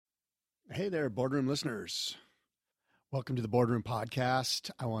Hey there, Boardroom listeners. Welcome to the Boardroom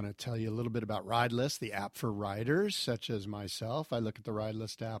Podcast. I want to tell you a little bit about RideList, the app for riders such as myself. I look at the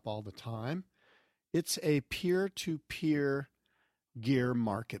RideList app all the time. It's a peer-to-peer gear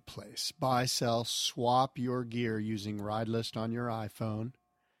marketplace. Buy, sell, swap your gear using RideList on your iPhone.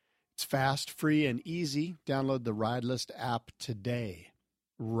 It's fast, free, and easy. Download the RideList app today.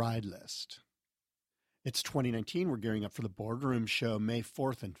 RideList. It's 2019. We're gearing up for the Boardroom Show May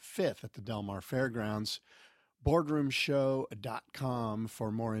 4th and 5th at the Del Mar Fairgrounds. Boardroomshow.com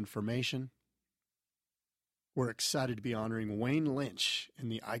for more information. We're excited to be honoring Wayne Lynch in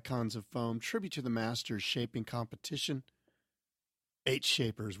the Icons of Foam Tribute to the Masters Shaping Competition. 8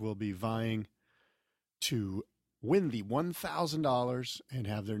 shapers will be vying to win the $1,000 and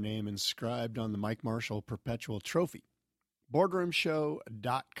have their name inscribed on the Mike Marshall Perpetual Trophy.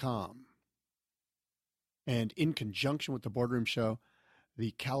 Boardroomshow.com. And in conjunction with the Boardroom Show,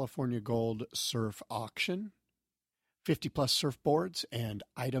 the California Gold Surf Auction, 50-plus surfboards and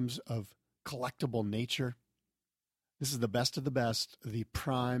items of collectible nature. This is the best of the best, the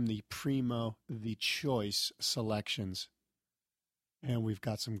prime, the primo, the choice selections. And we've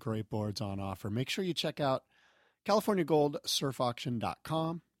got some great boards on offer. Make sure you check out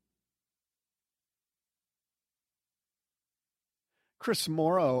CaliforniaGoldSurfAuction.com. Chris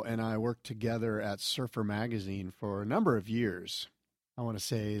Mauro and I worked together at Surfer Magazine for a number of years. I want to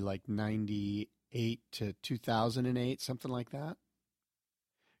say like 98 to 2008, something like that.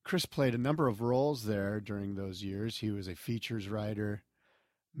 Chris played a number of roles there during those years. He was a features writer,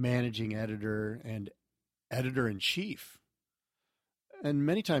 managing editor, and editor-in-chief, and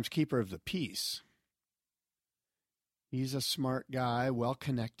many times keeper of the peace. He's a smart guy,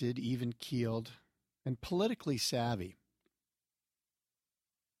 well-connected, even-keeled, and politically savvy.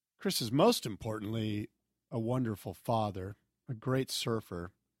 Chris is most importantly a wonderful father, a great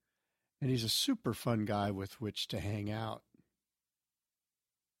surfer, and he's a super fun guy with which to hang out.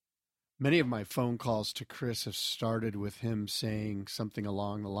 Many of my phone calls to Chris have started with him saying something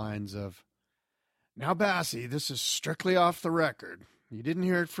along the lines of, "Now, Bassie, this is strictly off the record. You didn't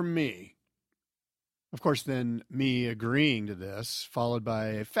hear it from me." Of course, then me agreeing to this, followed by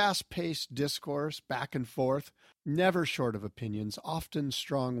a fast-paced discourse back and forth, never short of opinions, often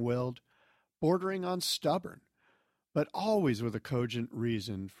strong-willed, bordering on stubborn, but always with a cogent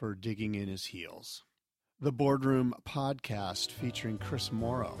reason for digging in his heels. The Boardroom Podcast featuring Chris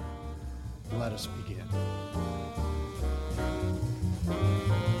Mauro. Let us begin.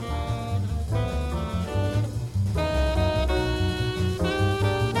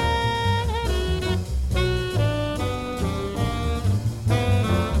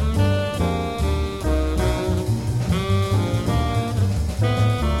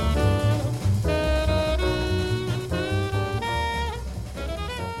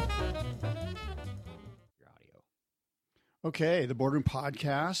 Okay, the Boardroom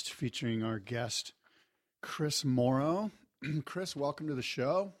Podcast featuring our guest, Chris Mauro. Chris, welcome to the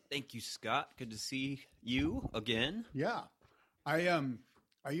show. Thank you, Scott. Good to see you again. Yeah. I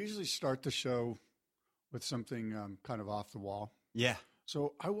usually start the show with something kind of off the wall. Yeah.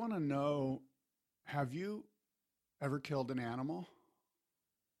 So I want to know, have you ever killed an animal?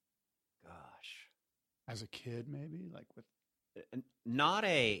 Gosh. As a kid, maybe? Like with Not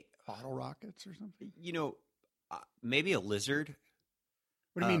a... bottle rockets or something? Maybe a lizard.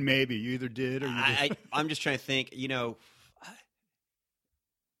 What do you mean maybe? You either did or you didn't? I'm just trying to think,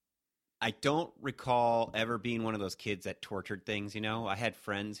 I don't recall ever being one of those kids that tortured things, I had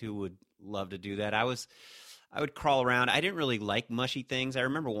friends who would love to do that. I would crawl around. I didn't really like mushy things. I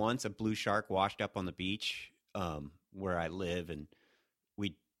remember once a blue shark washed up on the beach where I live, and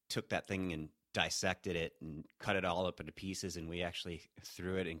we took that thing and dissected it and cut it all up into pieces, and we actually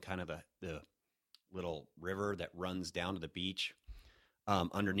threw it in kind of the little river that runs down to the beach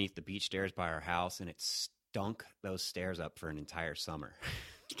underneath the beach stairs by our house, and it stunk those stairs up for an entire summer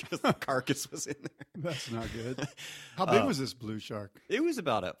because the carcass was in there. That's not good. How big was this blue shark? It was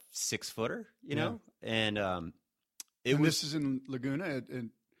about a 6-footer, know, and this is in Laguna?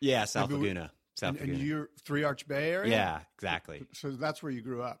 South Laguna. And you're Three Arch Bay area? Yeah, exactly. So that's where you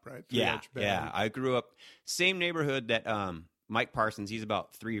grew up, right? Three Arch Bay. Yeah. I grew up same neighborhood that Mike Parsons. He's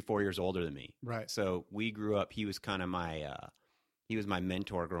about 3 or 4 years older than me. Right. So we grew up. He was kind of my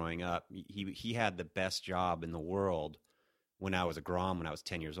mentor growing up. He had the best job in the world when I was a Grom. When I was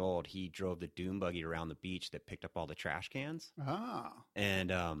 10 years old, he drove the dune buggy around the beach that picked up all the trash cans. Ah.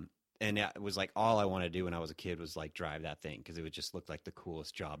 And it was like all I wanted to do when I was a kid was like drive that thing because it would just look like the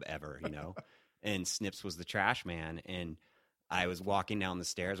coolest job ever, And Snips was the trash man, and I was walking down the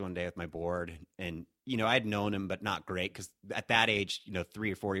stairs one day with my board, and I'd known him, but not great, because at that age,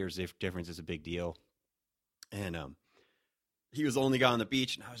 3 or 4 years difference is a big deal. And he was the only guy on the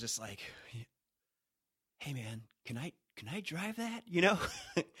beach, and I was just like, "Hey, man, can I drive that?"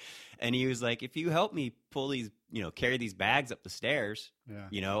 And he was like, "If you help me pull these, carry these bags up the stairs,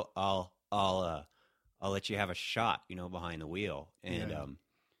 I'll let you have a shot, behind the wheel." And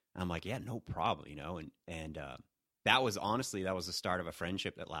I'm like, "Yeah, no problem," and that was the start of a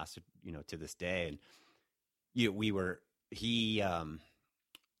friendship that lasted, to this day. And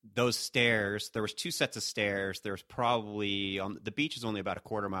those stairs, there was 2 sets of stairs. There was probably, the beach is only about a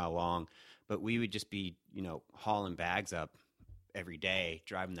quarter mile long, but we would just be, hauling bags up every day,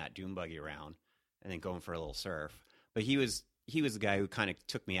 driving that dune buggy around, and then going for a little surf. But he was the guy who kind of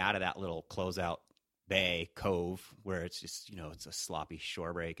took me out of that little closeout bay cove where it's just, it's a sloppy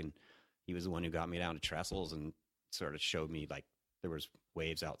shore break. And he was the one who got me down to trestles and sort of showed me, like, there was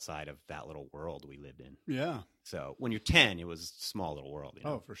waves outside of that little world we lived in. Yeah. So when you're 10, it was a small little world.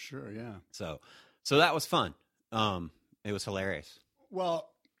 Oh, for sure. Yeah. So that was fun. It was hilarious. Well,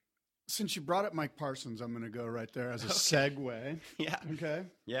 since you brought up Mike Parsons, I'm going to go right there as a segue. Yeah. Okay.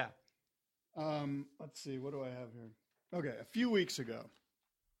 Yeah. Let's see. What do I have here? Okay. A few weeks ago,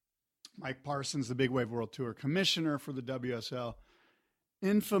 Mike Parsons, the Big Wave World Tour commissioner for the WSL,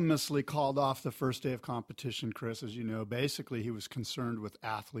 infamously called off the first day of competition, Chris, as you know. Basically, he was concerned with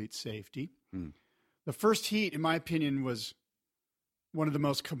athlete safety. The first heat, in my opinion, was one of the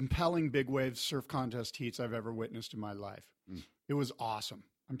most compelling big wave surf contest heats I've ever witnessed in my life. It was awesome.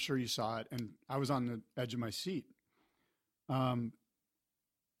 I'm sure you saw it, and I was on the edge of my seat. An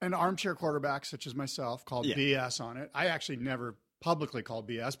armchair quarterback such as myself called BS on it. I actually never publicly called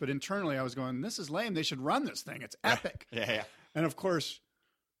BS, but internally I was going, this is lame. They should run this thing. It's epic. Yeah. And, of course,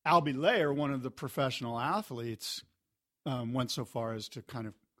 Albie Layer, one of the professional athletes, went so far as to kind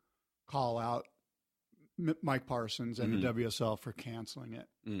of call out Mike Parsons and the WSL for canceling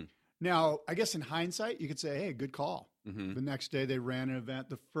it. Now, I guess in hindsight, you could say, hey, good call. The next day they ran an event.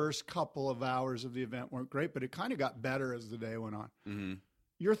 The first couple of hours of the event weren't great, but it kind of got better as the day went on.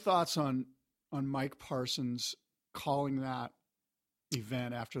 Your thoughts on Mike Parsons calling that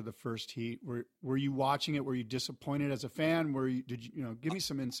event after the first heat? Were you watching it? Were you disappointed as a fan? Did you give me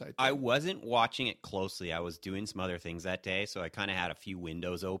some insight there? I wasn't watching it closely. I was doing some other things that day, so I kind of had a few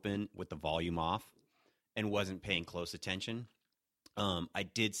windows open with the volume off and wasn't paying close attention. I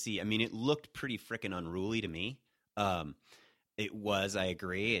did see, it looked pretty freaking unruly to me. It was, I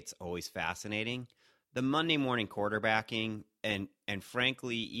agree. It's always fascinating. The Monday morning quarterbacking and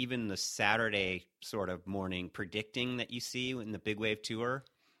frankly, even the Saturday sort of morning predicting that you see in the Big Wave Tour,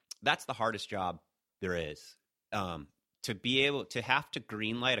 that's the hardest job there is. To be able to have to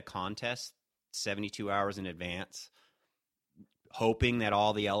greenlight a contest 72 hours in advance, hoping that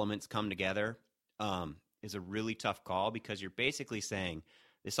all the elements come together, is a really tough call, because you're basically saying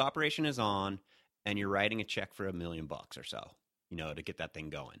this operation is on and you're writing a check for $1 million or so, to get that thing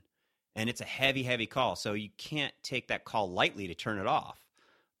going. And it's a heavy, heavy call. So you can't take that call lightly to turn it off.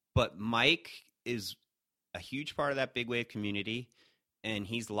 But Mike is a huge part of that big wave community, and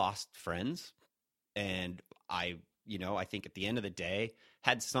he's lost friends. And I think at the end of the day,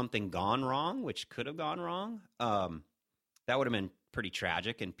 had something gone wrong, which could have gone wrong, that would have been pretty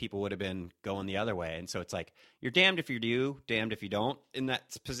tragic, and people would have been going the other way. And so it's like, you're damned if you do, damned if you don't in that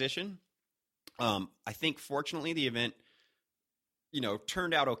position. I think fortunately the event,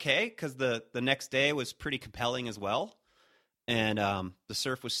 turned out okay, because the next day was pretty compelling as well. And the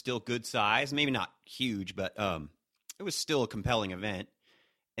surf was still good size, maybe not huge, but it was still a compelling event.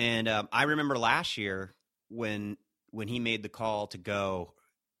 And I remember last year when he made the call to go,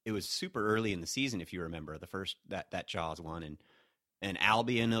 it was super early in the season, if you remember, the first that Jaws one, and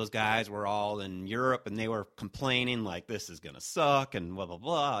Albie and those guys were all in Europe, and they were complaining like, this is gonna suck and blah blah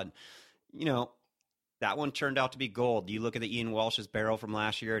blah. And that one turned out to be gold. You look at the Ian Walsh's barrel from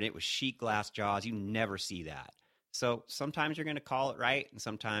last year, and it was sheet glass Jaws. You never see that. So sometimes you're going to call it right, and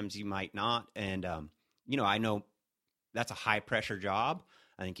sometimes you might not. And I know that's a high pressure job.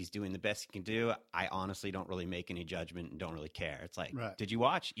 I think he's doing the best he can do. I honestly don't really make any judgment and don't really care. It's like, right. Did you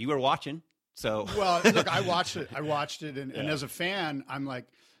watch? You were watching. So well, look, I watched it, and as a fan, I'm like,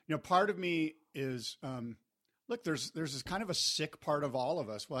 part of me is, look, there's this kind of a sick part of all of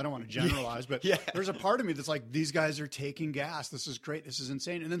us. Well, I don't want to generalize, but there's a part of me that's like, these guys are taking gas. This is great. This is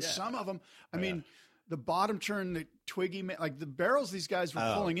insane. And then some of them, I mean, the bottom turn, the Twiggy, like the barrels these guys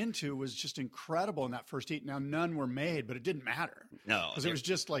were pulling into was just incredible in that first heat. Now, none were made, but it didn't matter. No. Because it was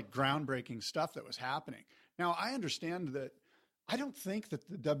just like groundbreaking stuff that was happening. Now, I understand that I don't think that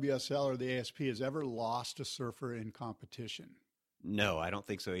the WSL or the ASP has ever lost a surfer in competition. No, I don't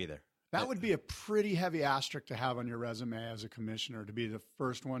think so either. That would be a pretty heavy asterisk to have on your resume as a commissioner, to be the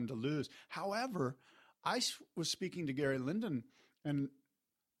first one to lose. However, I was speaking to Gary Linden, and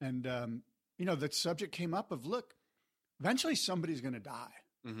the subject came up of, look, eventually somebody's going to die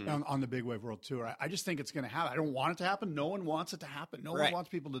on the Big Wave World Tour. I just think it's going to happen. I don't want it to happen. No one wants it to happen. No one wants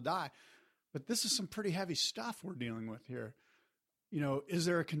people to die. But this is some pretty heavy stuff we're dealing with here. Is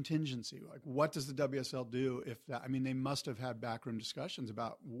there a contingency? Like, what does the WSL do if that? I mean, they must have had backroom discussions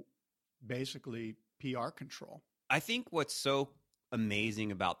about basically PR control. I think what's so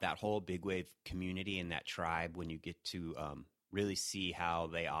amazing about that whole big wave community and that tribe, when you get to really see how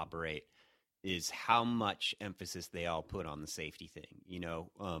they operate, is how much emphasis they all put on the safety thing.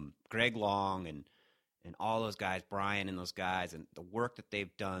 Greg Long and all those guys, Brian and those guys, and the work that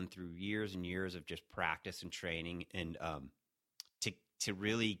they've done through years and years of just practice and training, and to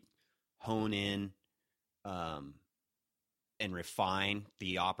really hone in and refine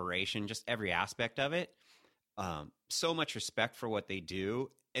the operation, just every aspect of it. So much respect for what they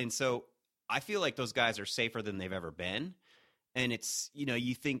do. And so I feel like those guys are safer than they've ever been. And it's,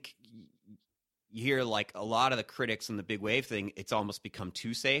 you think, you hear like a lot of the critics in the big wave thing, it's almost become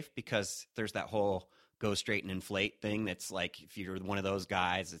too safe because there's that whole go straight and inflate thing. That's like, if you're one of those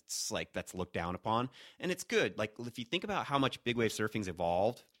guys, it's like, that's looked down upon. And it's good. Like, if you think about how much big wave surfing's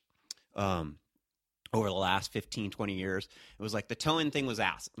evolved, over the last 15, 20 years, it was like the towing thing was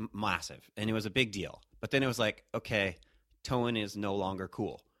massive, and it was a big deal. But then it was like, okay, towing is no longer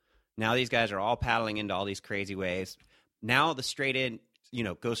cool. Now these guys are all paddling into all these crazy waves. Now the straight in,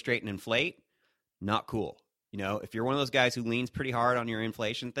 go straight and inflate, not cool. If you're one of those guys who leans pretty hard on your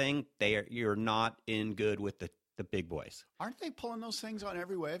inflation thing, you're not in good with the big boys. Aren't they pulling those things on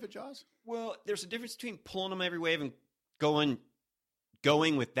every wave at Jaws? Well, there's a difference between pulling them every wave and going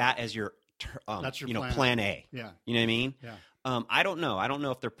with that as your that's your plan A. Yeah. You know what I mean? Yeah. I don't know. I don't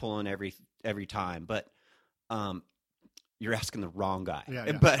know if they're pulling every time, but you're asking the wrong guy.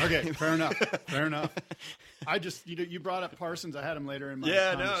 Yeah. But okay, fair enough. Fair enough. I just, you brought up Parsons. I had him later in my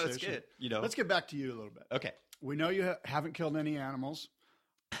conversation. No, that's good. Let's get back to you a little bit. Okay. We know you haven't killed any animals.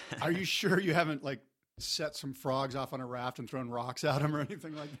 Are you sure you haven't set some frogs off on a raft and thrown rocks at them or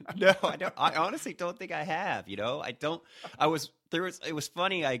anything like that? No, I don't. I honestly don't think I have. I don't. It was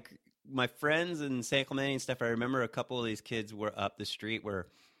funny. My friends in San Clemente and stuff, I remember a couple of these kids were up the street were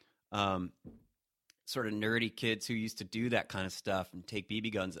sort of nerdy kids who used to do that kind of stuff and take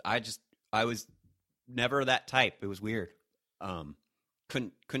BB guns. I was never that type. It was weird.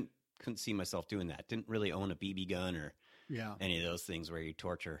 Couldn't see myself doing that. Didn't really own a BB gun or any of those things where you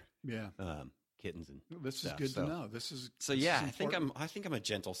torture kittens and this stuff. Is good to know. This is I think I'm a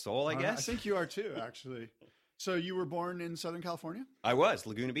gentle soul, I guess. I think you are too, actually. So you were born in Southern California? I was,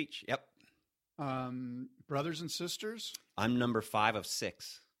 Laguna Beach. Yep. Brothers and sisters? I'm number 5 of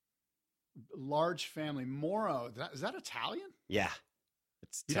 6. Large family. Mauro, is that Italian? Yeah.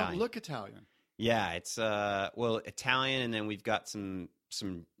 It's You Italian. don't look Italian. Yeah, it's Italian, and then we've got some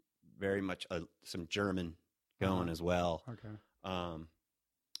very much some German going as well. Okay.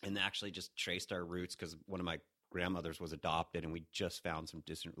 And actually just traced our roots because one of my grandmothers was adopted, and we just found some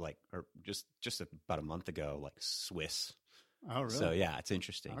distant, just about a month ago, Swiss. Oh, really? So yeah, it's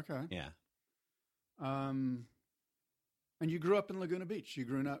interesting. Okay. Yeah. And you grew up in Laguna Beach. You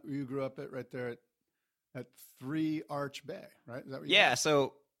grew up right there at 3 Arch Bay, right? Is that what you said?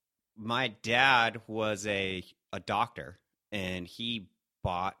 So my dad was a doctor, and he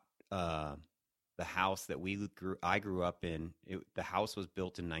bought the house that I grew up in. The house was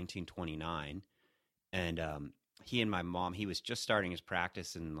built in 1929, and he and my mom, he was just starting his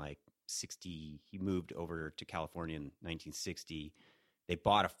practice in 60. He moved over to California in 1960.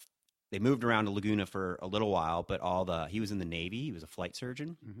 They moved around to Laguna for a little while, but he was in the Navy. He was a flight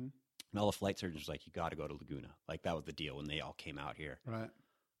surgeon. Mm-hmm. And all the flight surgeons were like, you got to go to Laguna. That was the deal when they all came out here. Right.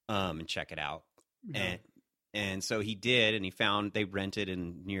 And check it out. Yeah. And so he did, and they rented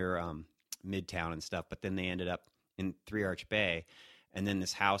near Midtown and stuff, but then they ended up in 3 Arch Bay. And then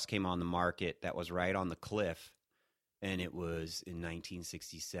this house came on the market that was right on the cliff, and it was in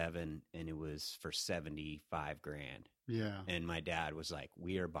 1967, and it was for $75,000. Yeah. And my dad was like,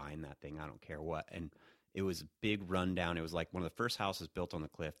 we are buying that thing. I don't care what. And it was a big rundown. It was one of the first houses built on the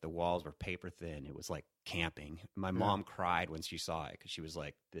cliff. The walls were paper thin. It was like camping. My mom cried when she saw it because she was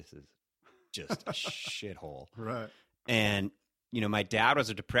like, this is just a shithole. Right. And, my dad was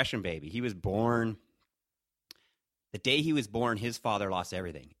a Depression baby. He was born... The day he was born, his father lost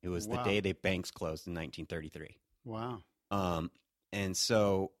everything. It was the day the banks closed in 1933. Wow. And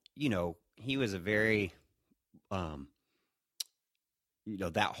so, he was a very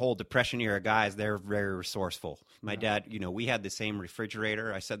that whole Depression era guys, they're very resourceful. My dad, we had the same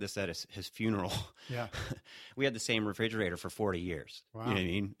refrigerator. I said this at his funeral. Yeah. We had the same refrigerator for 40 years. Wow. You know what I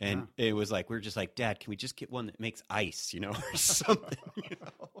mean? And it was like, we were just like, Dad, can we just get one that makes ice, or something,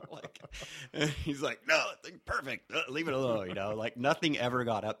 and he's like, no, it's perfect. Leave it alone, like nothing ever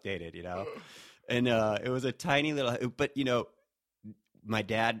got updated, and it was a tiny little, but my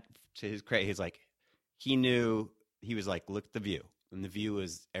dad, to his credit, he was like, look at the view. And the view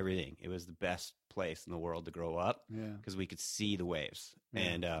was everything. It was the best place in the world to grow up because we could see the waves.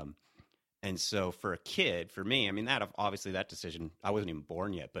 Yeah. And so for a kid, for me, I mean, that decision, I wasn't even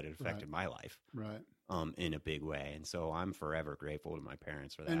born yet, but it affected my life in a big way. And so I'm forever grateful to my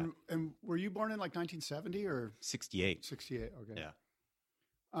parents for that. And were you born in like 1970 or? 68. 68, okay.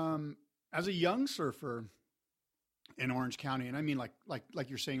 Yeah. As a young surfer in Orange County, and I mean like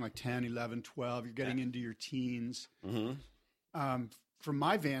you're saying like 10, 11, 12, you're getting into your teens. Mm-hmm. From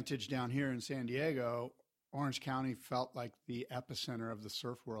my vantage down here in San Diego, Orange County felt like the epicenter of the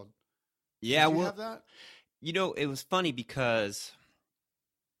surf world. Yeah, Did you have that? It was funny because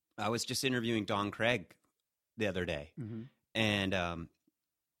I was just interviewing Don Craig the other day, and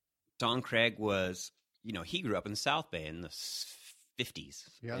Don Craig was, he grew up in the South Bay in the 50s,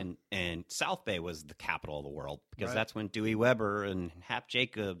 and South Bay was the capital of the world because that's when Dewey Weber and Hap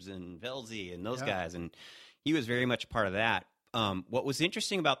Jacobs and Velzy and those guys, and he was very much a part of that. What was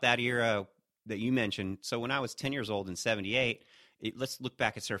interesting about that era that you mentioned, so when I was 10 years old in 78, let's look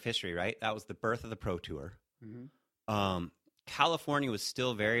back at surf history, right? That was the birth of the Pro Tour. Mm-hmm. California was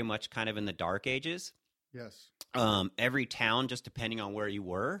still very much kind of in the dark ages. Yes. Every town, just depending on where you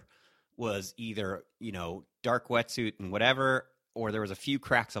were, was either, dark wetsuit and whatever, or there was a few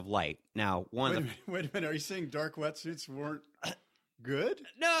cracks of light. Now, wait a minute. Are you saying dark wetsuits weren't good?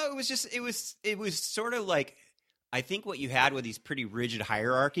 No, it was sort of like, I think what you had were these pretty rigid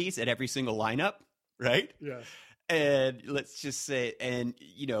hierarchies at every single lineup, right? Yes. And let's just say,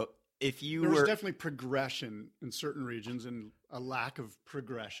 if you there was definitely progression in certain regions and a lack of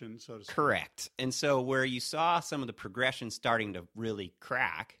progression, so to speak. Correct. And so where you saw some of the progression starting to really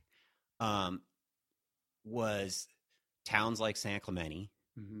crack was towns like San Clemente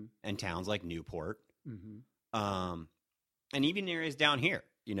and towns like Newport, and even areas down here,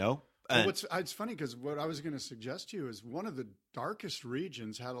 Well, it's funny because what I was going to suggest to you is one of the darkest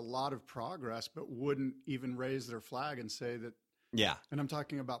regions had a lot of progress, but wouldn't even raise their flag and say that. Yeah. And I'm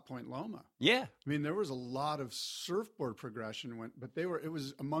talking about Point Loma. Yeah. I mean, there was a lot of surfboard progression, but it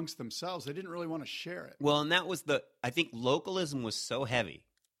was amongst themselves. They didn't really want to share it. Well, and that was I think localism was so heavy,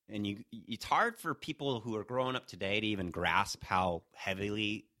 and it's hard for people who are growing up today to even grasp how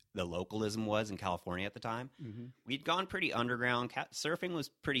heavily the localism was in California at the time. Mm-hmm. We'd gone pretty underground. Surfing was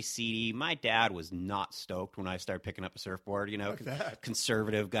pretty seedy. My dad was not stoked when I started picking up a surfboard,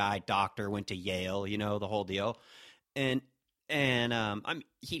 conservative guy, doctor, went to Yale, the whole deal. And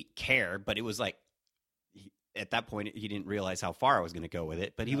he didn't care, but it was like, at that point, he didn't realize how far I was going to go with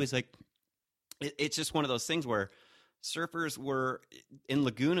it. But he was like, it's just one of those things where surfers were in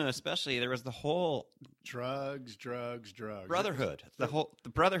Laguna, especially. There was the whole drugs brotherhood, the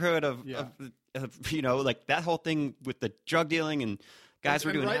brotherhood of like that whole thing with the drug dealing and guys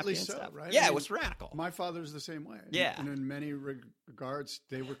were doing rightly so, stuff. Right? Yeah, it was radical. My father's the same way. Yeah, and in many regards,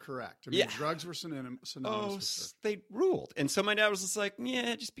 they were correct. I mean, drugs were synonymous. With they ruled, and so my dad was just like,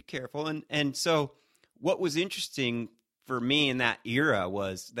 "Yeah, just be careful." And so, what was interesting for me in that era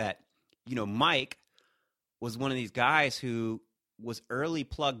was that Mike was one of these guys who was early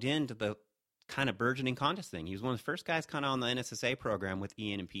plugged into the kind of burgeoning contest thing. He was one of the first guys kind of on the NSSA program with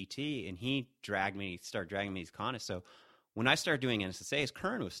Ian and PT, and he started dragging me these contests. So when I started doing NSSAs,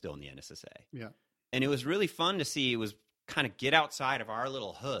 Kern was still in the NSSA. Yeah. And it was really fun to see. It was kind of get outside of our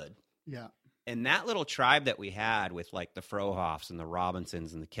little hood. Yeah. And that little tribe that we had with like the Frohoffs and the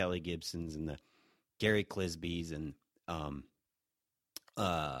Robinsons and the Kelly Gibsons and the Gary Clisbys and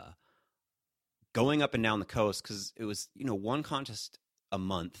going up and down the coast, because it was, one contest a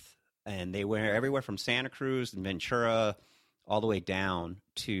month, and they were everywhere from Santa Cruz and Ventura all the way down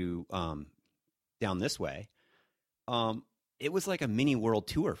to down this way. It was like a mini world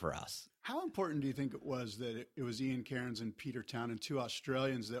tour for us. How important do you think it was that it was Ian Cairns and Peter Town and two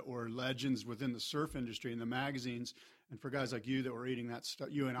Australians that were legends within the surf industry and the magazines, and for guys like you that were eating that stuff,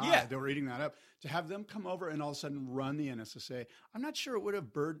 you and I, that were eating that up, to have them come over and all of a sudden run the NSSA? I'm not sure it would have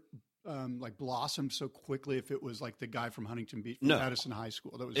blossomed so quickly if it was like the guy from Huntington Beach, from Edison High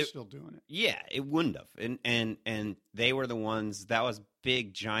School, that was still doing it. Yeah, it wouldn't have. And they were the ones, that was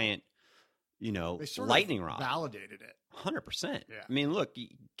big, giant, they sort lightning of rod. Validated it. 100%. Yeah. I mean, look,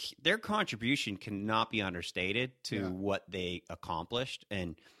 their contribution cannot be understated to Yeah. what they accomplished.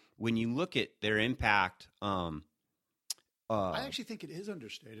 And when you look at their impact, I actually think it is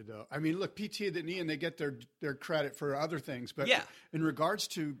understated, though. I mean, look, PT and Ian, they get their credit for other things, but Yeah. in regards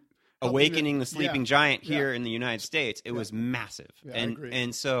to awakening the sleeping giant here Yeah. in the United States, it was massive. Yeah, I and agree.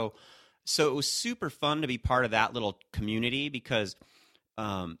 and so it was super fun to be part of that little community because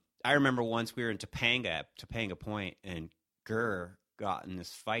I remember once we were in Topanga Point, and Gurr got in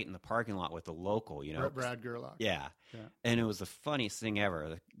this fight in the parking lot with a local, you know. Brad Gerlach. Yeah. Yeah. And it was the funniest thing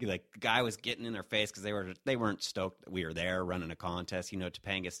ever. The guy was getting in their face because they weren't stoked that we were there running a contest. You know,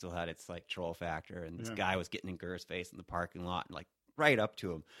 Topanga still had its like troll factor, and this guy was getting in Gurr's face in the parking lot and like right up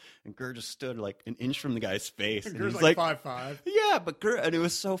to him, and Gurr just stood like an inch from the guy's face. And Gurr's he's like 5'5". yeah, but Gurr, and it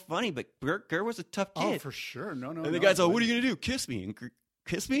was so funny. But Gurr was a tough kid. Oh, for sure. No. And the guy's like, "What are you gonna do? Kiss me?" And Gurr,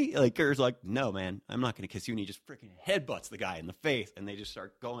 kiss me? Like Gurr's like, "No, man, I'm not gonna kiss you." And he just freaking headbutts the guy in the face, and they just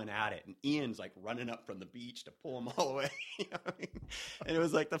start going at it. And Ian's like running up from the beach to pull him all away. You know what I mean? And it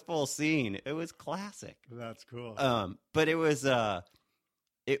was like the full scene. It was classic. That's cool. But it was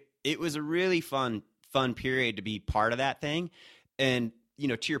it was a really fun period to be part of that thing. And you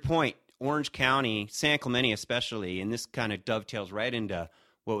know, to your point, Orange County, San Clemente especially, and this kind of dovetails right into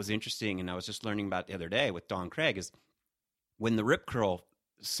what was interesting, and I was just learning about the other day with Don Craig, is when the Rip Curl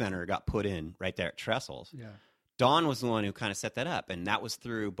Center got put in right there at Trestles, Don was the one who kind of set that up, and that was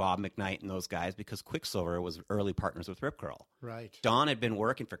through Bob McKnight and those guys because Quicksilver was early partners with Rip Curl. Right. Don had been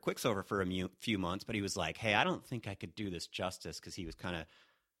working for Quicksilver for a few months, but he was like, "Hey, I don't think I could do this justice," because he was kind of,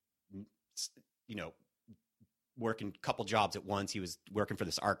 you know, working a couple jobs at once. He was working for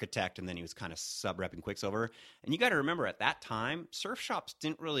this architect, and then he was kind of sub-repping Quicksilver. And you got to remember, at that time, surf shops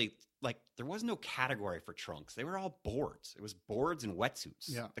didn't really, like, there was no category for trunks. They were all boards. It was boards and wetsuits.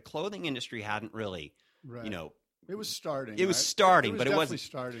 Yeah. The clothing industry hadn't really, you know. It was starting. It was starting, but it definitely wasn't.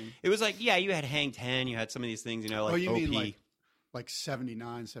 starting. It was like, yeah, you had Hang 10, you had some of these things, you know, like you OP. mean like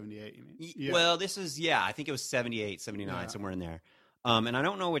 79, 78, you mean? Yeah. Well, this is, I think it was 78, 79, somewhere in there. And I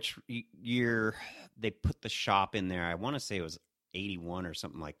don't know which year they put the shop in there. I want to say it was 81 or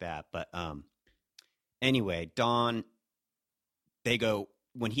something like that. But anyway, Don,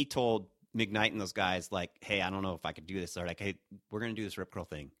 when he told McKnight and those guys, like, "Hey, I don't know if I could do this," they're like, "Hey, we're going to do this Rip Curl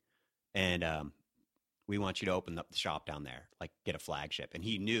thing. And we want you to open up the shop down there, like get a flagship." And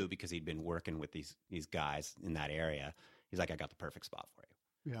he knew because he'd been working with these guys in that area. He's like, "I got the perfect spot for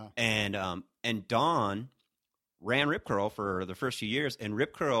you." Yeah. And Don ran Rip Curl for the first few years, and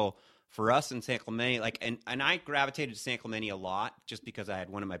Rip Curl for us in San Clemente, like, and I gravitated to San Clemente a lot just because I had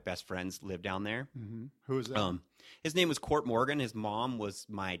one of my best friends live down there. Mm-hmm. Who was that? His name was Court Morgan. His mom was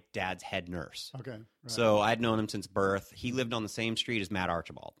my dad's head nurse. Okay. Right. So I'd known him since birth. He lived on the same street as Matt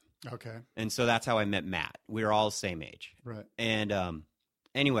Archibald. Okay. And so that's how I met Matt. We were all the same age. Right. And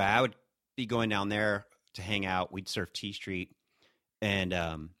anyway, I would be going down there to hang out. We'd surf T Street. And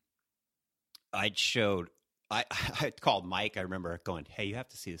I called Mike. I remember going, "Hey, you have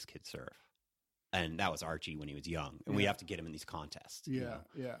to see this kid surf." And that was Archie when he was young. And we have to get him in these contests. Yeah, you know?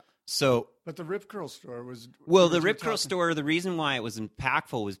 yeah. So, but the Rip Curl store was... Well, the Rip Curl store, the reason why it was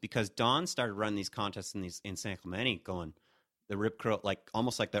impactful was because Don started running these contests in San Clemente, going the Rip Curl, like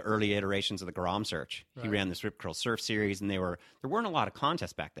almost like the early iterations of the Grom Search. Right. He ran this Rip Curl Surf series, and there weren't a lot of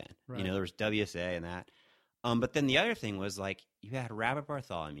contests back then. Right. You know, there was WSA and that. But then the other thing was, like, you had Rabbit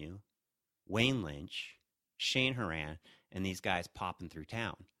Bartholomew, Wayne Lynch, Shane Horan, and these guys popping through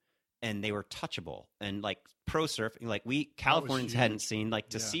town. And they were touchable. And, like, pro surfing, like, Californians hadn't seen, like,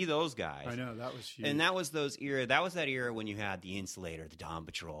 to see those guys. I know, that was huge. And that was that era when you had the Insulator, the Dawn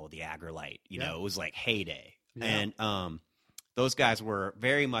Patrol, the Agrolite. You know, it was like heyday. Yeah. And those guys were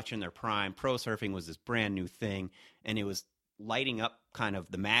very much in their prime. Pro surfing was this brand new thing, and it was lighting up kind of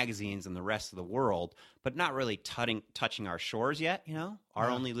the magazines and the rest of the world, but not really touching our shores yet, you know?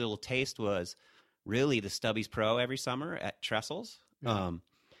 Our only little taste was really the Stubbies Pro every summer at Trestles. Yeah.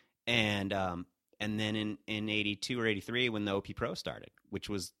 And then in 82 or 83 when the OP Pro started, which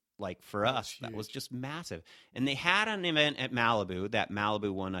was, like, for us, that was just massive. And they had an event at Malibu, that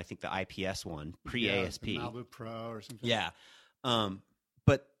Malibu one, I think the IPS one, pre-ASP. The Malibu Pro or something. Yeah.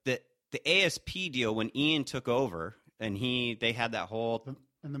 But the ASP deal, when Ian took over, and they had that whole...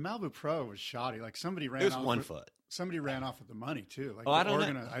 And the Malibu Pro was shoddy. Like, somebody ran off... It was off 1 foot. Somebody ran off with the money, too. Like, I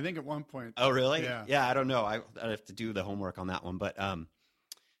don't know. I think at one point... Oh, really? Yeah. Yeah, I don't know. I'd have to do the homework on that one.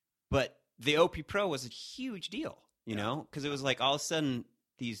 But the OP Pro was a huge deal, you know? Because it was like, all of a sudden,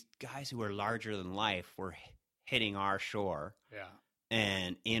 these guys who were larger than life were hitting our shore. Yeah.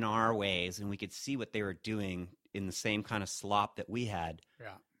 And in our ways, and we could see what they were doing in the same kind of slop that we had.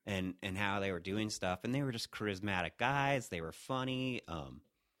 Yeah. And how they were doing stuff. And they were just charismatic guys. They were funny.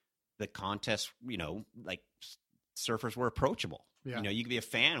 the contests, like surfers were approachable. Yeah. You could be a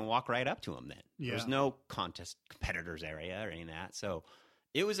fan and walk right up to them then. Yeah. There was no contest competitors area or any of that. So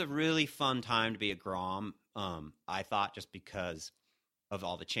it was a really fun time to be at Grom, I thought, just because of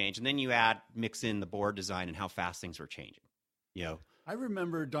all the change. And then you mix in the board design and how fast things were changing. I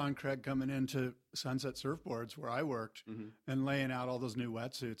remember Don Craig coming into Sunset Surfboards where I worked and laying out all those new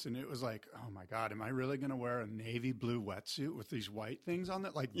wetsuits. And it was like, oh my God, am I really going to wear a navy blue wetsuit with these white things on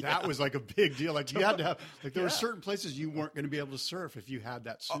it? Like that was like a big deal. Like you had to have, like there were certain places you weren't going to be able to surf if you had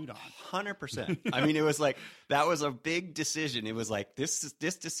that suit on. 100%. I mean, it was like, that was a big decision. It was like, this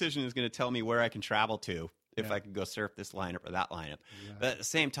decision is going to tell me where I can travel to. If I could go surf this lineup or that lineup. Yeah. But at the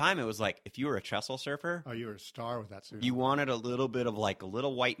same time, it was like, if you were a trestle surfer. Oh, you were a star with that suit. You wanted a little bit of like a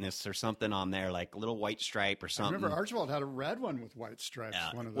little whiteness or something on there, like a little white stripe or something. I remember Archibald had a red one with white stripes.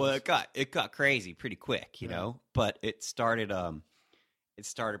 Yeah. One of those. Well, it got crazy pretty quick, you know, but it started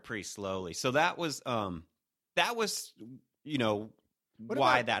pretty slowly. So that was, why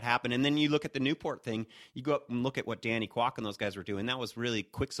that happened. And then you look at the Newport thing, you go up and look at what Danny Kwok and those guys were doing. That was really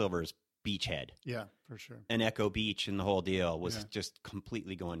Quicksilver's beachhead. Yeah, for sure. And Echo Beach and the whole deal was just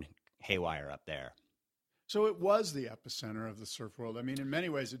completely going haywire up there. So it was the epicenter of the surf world. I mean, in many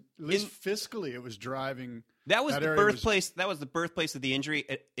ways, at least fiscally, it was driving. That was the birthplace. That was the birthplace of the industry.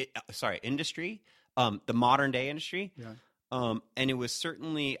 The modern day industry. Yeah. And it was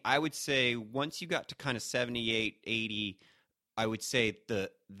certainly, I would say, once you got to kind of 78, 80, I would say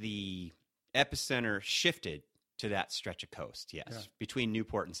the epicenter shifted to that stretch of coast. Yes, between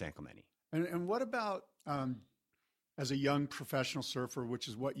Newport and San Clemente. And what about as a young professional surfer, which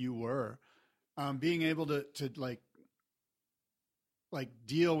is what you were, being able to like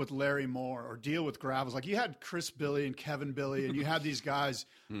deal with Larry Moore or deal with gravels? Like you had Chris Billy and Kevin Billy, and you had these guys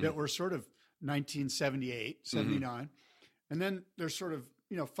that were sort of 1978, 79. And then there's sort of,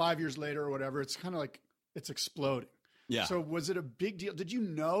 5 years later or whatever, it's kind of like it's exploding. Yeah. So was it a big deal? Did you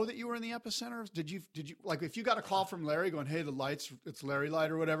know that you were in the epicenter? Did you like if you got a call from Larry going, hey, the lights, it's Larry Light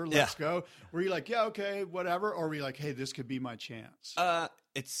or whatever, let's go. Were you like, yeah, okay, whatever? Or were you like, hey, this could be my chance?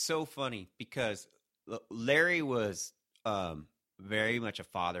 It's so funny because Larry was very much a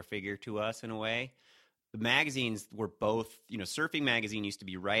father figure to us in a way. The magazines were both, Surfing Magazine used to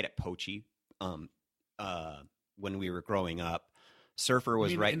be right at Pochi when we were growing up. Surfer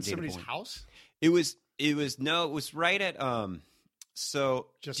was right in somebody's house? It was right at so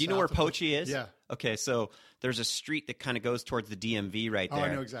just do you know where Pochi is? Yeah. Okay, so there's a street that kind of goes towards the DMV right there. Oh,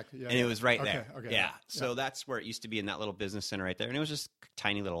 I know exactly. Yeah, and it was right there. Okay. Yeah. So that's where it used to be in that little business center right there. And it was just a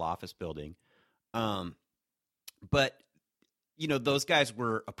tiny little office building. But those guys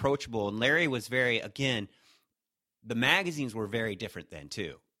were approachable, and Larry was the magazines were very different then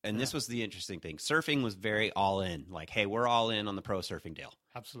too. And this was the interesting thing. Surfing was very all in. Like, hey, we're all in on the pro surfing deal.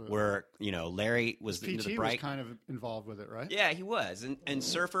 Absolutely. Where, Larry was PT the was kind of involved with it, right? Yeah, he was. And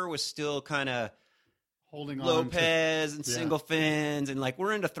Surfer was still kind of holding on Lopez and single fins, and like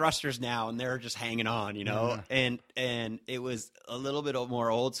we're into thrusters now, and they're just hanging on, and it was a little bit more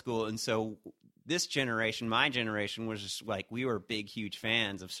old school. And so this generation, my generation, was just like, we were big, huge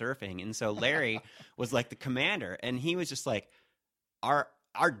fans of surfing. And so Larry was like the commander, and he was just like, our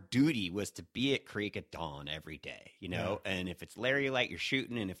duty was to be at Creek at dawn every day, and if it's Larry Light, you're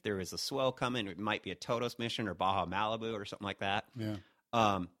shooting, and if there was a swell coming, it might be a Totos mission or Baja Malibu or something like that. Yeah.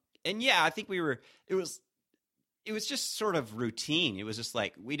 And I think it was just sort of routine. It was just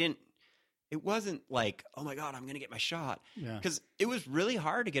like, it wasn't like, oh my God, I'm going to get my shot. Yeah. Cause it was really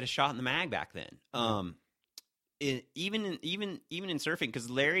hard to get a shot in the mag back then. Even in surfing, cause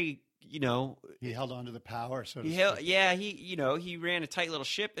Larry, he held on to the power. So he ran a tight little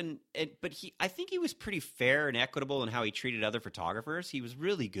ship, but I think he was pretty fair and equitable in how he treated other photographers. He was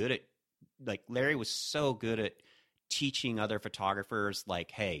really good at, like, Larry was so good at teaching other photographers,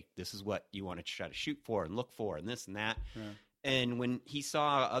 like, hey, this is what you want to try to shoot for and look for and this and that. Yeah. And when he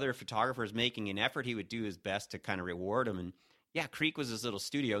saw other photographers making an effort, he would do his best to kind of reward them. And Creek was his little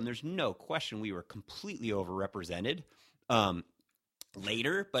studio, and there's no question we were completely overrepresented.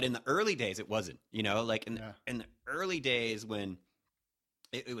 Later, but in the early days, it wasn't, in the early days when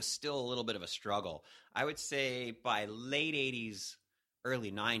it was still a little bit of a struggle. I would say by late 80s,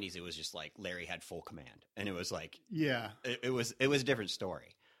 early 90s, it was just like Larry had full command, and it was like, it was a different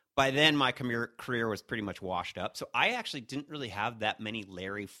story. By then, my career was pretty much washed up. So I actually didn't really have that many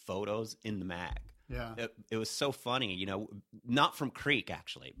Larry photos in the mag. Yeah. It was so funny, not from Creek,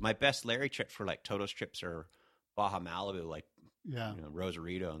 actually. My best Larry trips were like Totos trips or Baja Malibu, like,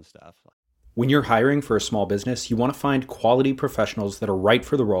 Rosarito and stuff. When you're hiring for a small business, you want to find quality professionals that are right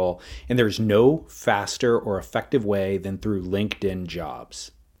for the role, and there's no faster or effective way than through LinkedIn Jobs.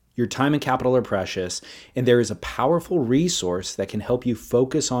 Your time and capital are precious, and there is a powerful resource that can help you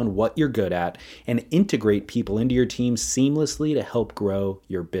focus on what you're good at and integrate people into your team seamlessly to help grow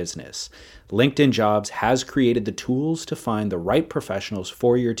your business. LinkedIn Jobs has created the tools to find the right professionals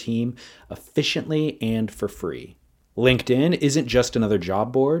for your team efficiently and for free. LinkedIn isn't just another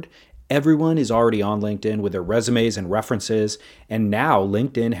job board. Everyone is already on LinkedIn with their resumes and references, and now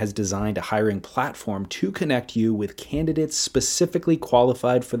LinkedIn has designed a hiring platform to connect you with candidates specifically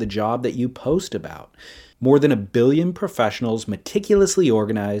qualified for the job that you post about. More than 1 billion professionals meticulously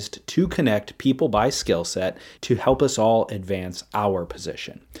organized to connect people by skill set to help us all advance our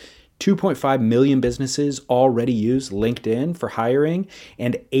position. 2.5 million businesses already use LinkedIn for hiring,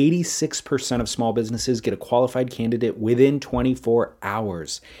 and 86% of small businesses get a qualified candidate within 24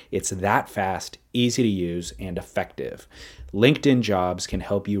 hours. It's that fast, easy to use, and effective. LinkedIn Jobs can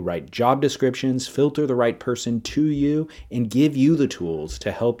help you write job descriptions, filter the right person to you, and give you the tools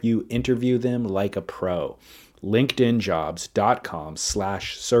to help you interview them like a pro.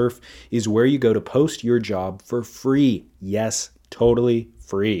 LinkedInjobs.com/surf is where you go to post your job for free. Yes, totally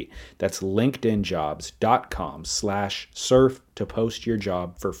free. That's linkedinjobs.com/surf to post your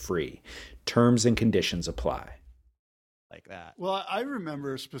job for free. Terms and conditions apply. Like that. Well, I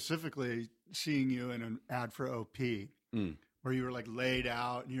remember specifically seeing you in an ad for OP where you were like laid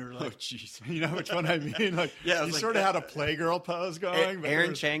out and you were like, jeez. You know which one I mean? Like, Yeah, you like sort of had a Playgirl pose going. but Aaron it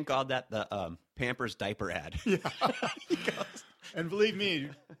was- Chang called that the Pampers diaper ad. Yeah. And believe me,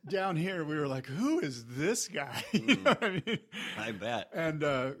 down here we were like, "Who is this guy?" You know what I mean? I bet. And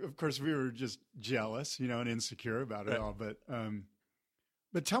of course, we were just jealous, and insecure about it all. But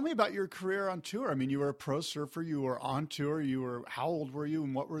tell me about your career on tour. I mean, you were a pro surfer. You were on tour. How old were you,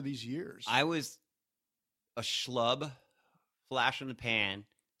 and what were these years? I was a schlub, flash in the pan.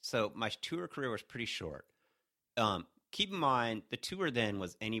 So my tour career was pretty short. Keep in mind, the tour then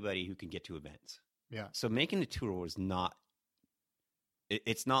was anybody who can get to events. Yeah. So making the tour was not.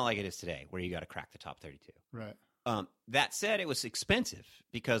 It's not like it is today, where you got to crack the top 32. Right. That said, it was expensive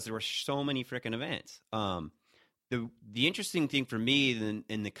because there were so many freaking events. The interesting thing for me,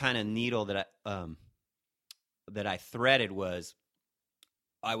 and the kind of needle that I threaded was,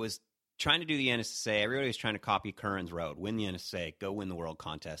 I was trying to do the NSSA. Everybody was trying to copy Curran's Road, win the NSSA, go win the world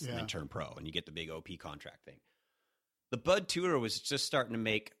contest, and then turn pro, and you get the big OP contract thing. The Bud Tour was just starting to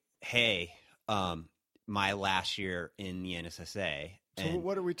make hay my last year in the NSSA. So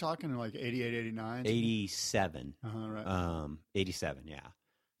what are we talking, like 88, 89? 87. Right. 87, yeah.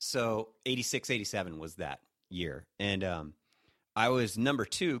 So 86, 87 was that year. And I was number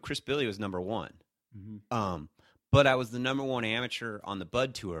 2. Chris Billy was number 1. Mm-hmm. But I was the number 1 amateur on the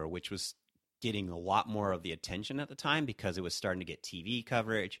Bud Tour, which was getting a lot more of the attention at the time because it was starting to get TV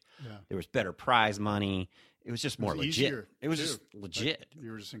coverage. Yeah. There was better prize money. It was just more legit. Easier, it was too. just legit. Like,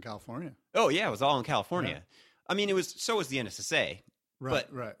 you were just in California. Oh, yeah, it was all in California. Yeah. I mean, so was the NSSA. Right.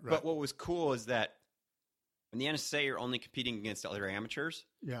 But what was cool is that in the NSA, you're only competing against other amateurs.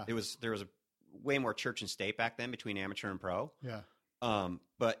 Yeah. There was a way more church and state back then between amateur and pro. Yeah.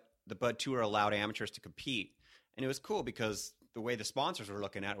 But the Bud Tour allowed amateurs to compete, and it was cool because the way the sponsors were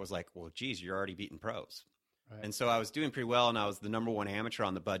looking at it was like, well, geez, you're already beating pros. Right. And so I was doing pretty well, and I was the number 1 amateur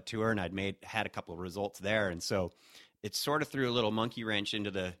on the Bud Tour, and had a couple of results there, and so it sort of threw a little monkey wrench into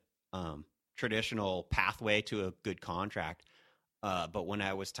the traditional pathway to a good contract. But when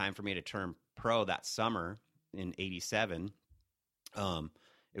it was time for me to turn pro that summer in 87,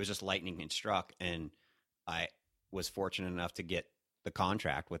 it was just lightning and struck, and I was fortunate enough to get the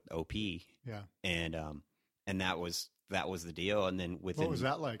contract with OP. Yeah. And that was the deal. And then what was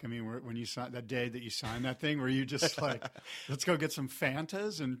that like? I mean, when you signed that day that you signed that thing, were you just like, let's go get some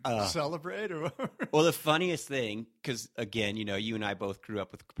Fantas and celebrate, or whatever? Well, the funniest thing, because again, you and I both grew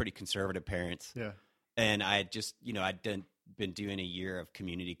up with pretty conservative parents. Yeah. And I had just, I'd been doing a year of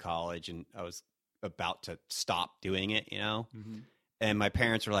community college, and I was about to stop doing it, Mm-hmm. And my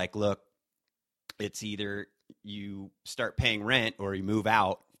parents were like, look, it's either you start paying rent or you move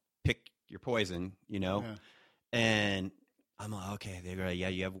out, pick your poison, Yeah. And I'm like, okay. They go, yeah,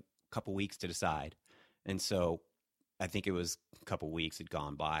 you have a couple weeks to decide. And so I think it was a couple weeks had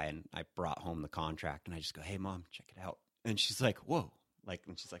gone by, and I brought home the contract, and I just go, hey, Mom, check it out. And she's like, whoa.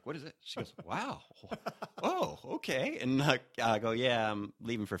 And she's like, what is it? She goes, wow. Oh, okay. And I go, yeah, I'm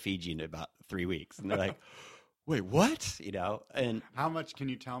leaving for Fiji in about 3 weeks. And they're like, wait, what? And How much, can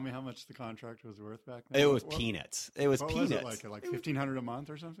you tell me how much the contract was worth back then? it was peanuts. It was what peanuts. was it like $1,500 a month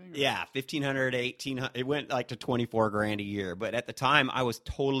or something? Or? Yeah, $1,500, $1,800. It went like to $24,000 a year. But at the time, I was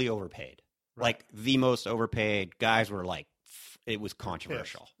totally overpaid. Right. Like the most overpaid. Guys were like, it was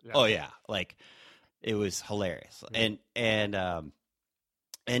controversial. Yeah. Oh yeah, like it was hilarious. Yeah.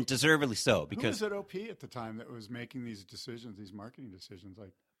 And deservedly so, Who because was at OP at the time that was making these decisions, these marketing decisions?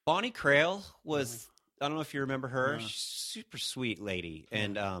 Like Bonnie Crail was, I don't know if you remember her, Yeah. super sweet lady.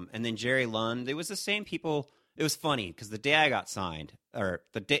 And then Jerry Lund, it was the same people. It was funny because the day I got signed, or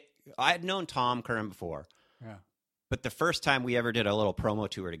the day, I had known Tom Curran before, yeah, but the first time we ever did a little promo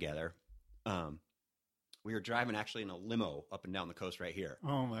tour together, we were driving actually in a limo up and down the coast right here,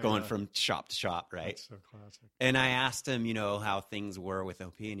 oh my going God. from shop to shop, right? That's so classic. And I asked him, how things were with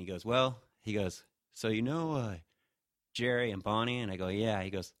OP, and he goes, so Jerry and Bonnie? And I go, yeah.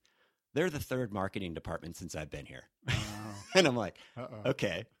 He goes, they're the third marketing department since I've been here. Oh. And I'm like, Uh-oh.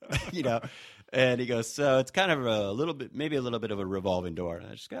 okay, and he goes, so it's kind of maybe a little bit of a revolving door. And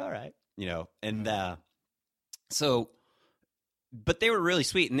I just go, all right, and but they were really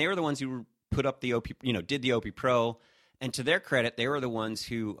sweet, and they were the ones who put up the OP, did the OP Pro, and to their credit, they were the ones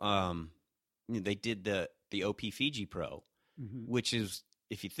who, they did the OP Fiji Pro, Mm-hmm. which is,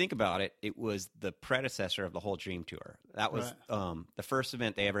 if you think about it, it was the predecessor of the whole Dream Tour. That was the first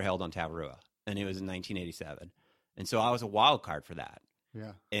event they ever held on Tavarua, and it was in 1987. And so I was a wild card for that.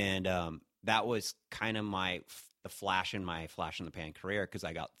 Yeah. And that was kind of the flash in the pan career because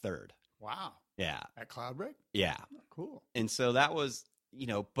I got third. Wow. Yeah. At Cloudbreak? Yeah. Cool. And so that was,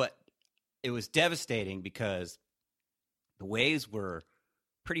 but it was devastating because the waves were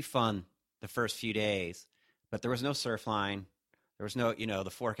pretty fun the first few days, but there was no surf line. There was no,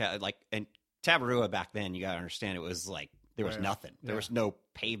 the forecast, and Tavarua back then, you got to understand, it was like, there was nothing. There was no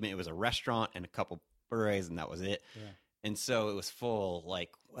pavement. It was a restaurant and a couple bures, and that was it. Yeah. And so it was full,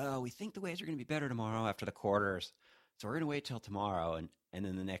 we think the waves are going to be better tomorrow after the quarters. So we're going to wait till tomorrow. And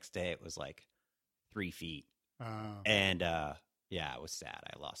then the next day it was 3 feet. Oh. And, it was sad.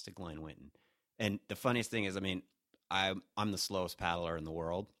 I lost to Glenn Winton. And the funniest thing is, I'm the slowest paddler in the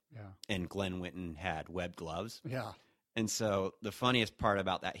world. Yeah. And Glenn Winton had webbed gloves. Yeah. And so the funniest part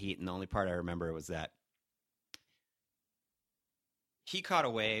about that heat, and the only part I remember, was that he caught a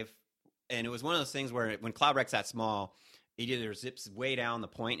wave, and it was one of those things where when Cloudwreck's that small, it either zips way down the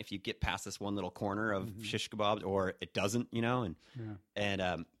point if you get past this one little corner of shish kebabs, or it doesn't,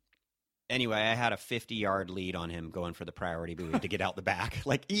 Anyway, I had a 50-yard lead on him going for the priority buoy to get out the back.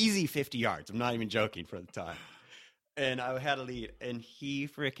 Easy 50 yards. I'm not even joking for the time. And I had a lead, and he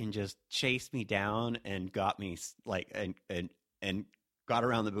freaking just chased me down and got me and got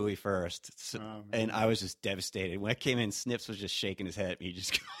around the buoy first. So, and I was just devastated. When I came in, Snips was just shaking his head at me,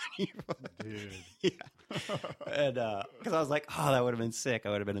 just going, Dude. yeah. And because I was like, oh, that would have been sick. I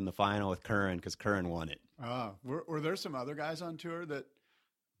would have been in the final with Curran because Curran won it. Were there some other guys on tour that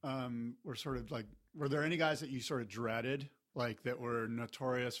were sort of were there any guys that you sort of dreaded, that were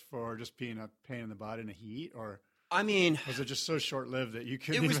notorious for just being a pain in the butt in the heat, or? Was it just so short-lived that you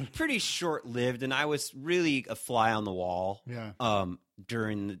couldn't? It was pretty short-lived, and I was really a fly on the wall. Yeah.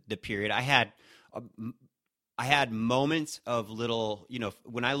 During the period, I had moments of little,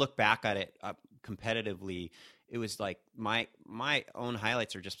 when I look back at it competitively, it was like my own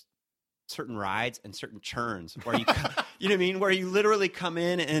highlights are just certain rides and certain turns where you, you know what I mean, where you literally come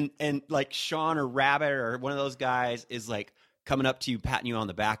in and like Sean or Rabbit or one of those guys is coming up to you, patting you on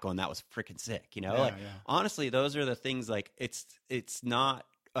the back, going, that was freaking sick, Honestly, those are the things, it's not,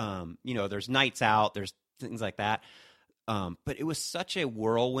 there's nights out, there's things like that. But it was such a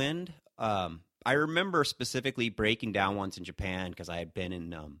whirlwind. I remember specifically breaking down once in Japan because I had been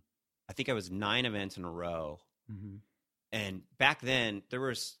in, I think I was 9 events in a row. Mm-hmm. And back then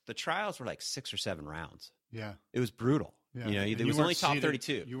the trials were 6 or 7 rounds. Yeah. It was brutal. Yeah. It was only top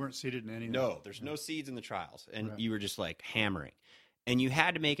 32. You weren't seated in any. No, there's no seeds in the trials. And you were just hammering. And you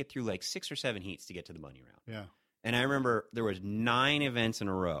had to make it through 6 or 7 heats to get to the money round. Yeah. And I remember there was 9 events in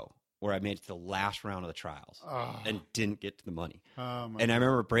a row where I made it to the last round of the trials and didn't get to the money. Oh, and I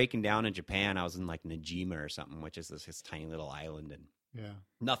remember breaking down in Japan. I was in Najima or something, which is this tiny little island, and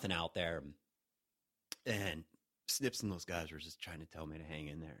nothing out there. And Snips and those guys were just trying to tell me to hang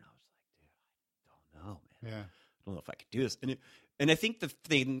in there. And I was like, dude, I don't know, man. Yeah. I don't know if I could do this. And I think the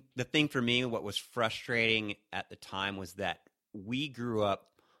thing for me, what was frustrating at the time was that we grew up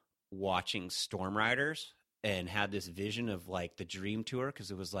watching Storm Riders and had this vision of the Dream Tour, because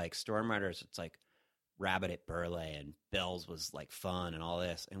it was Storm Riders, it's Rabbit at Burleigh and Bells was fun and all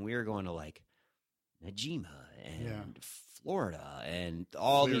this. And we were going to Najima and Florida and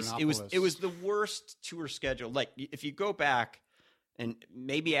all these. It was the worst tour schedule. If you go back and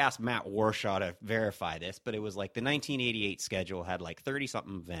maybe ask Matt Warshaw to verify this, but it was the 1988 schedule had 30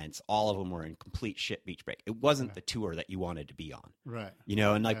 something events. All of them were in complete shit beach break. It wasn't the tour that you wanted to be on. Right.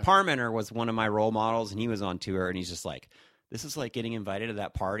 And Parmenter was one of my role models, and he was on tour, and he's just this is getting invited to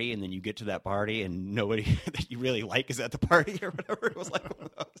that party, and then you get to that party and nobody that you really like is at the party or whatever. It was one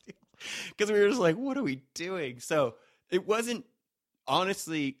of because we were just like, what are we doing? So it wasn't,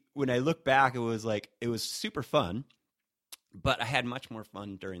 honestly, when I look back, it was super fun, but I had much more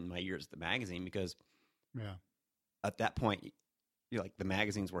fun during my years at the magazine because at that point, like the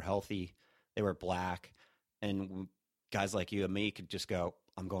magazines were healthy, they were black, and guys like you and me could just go,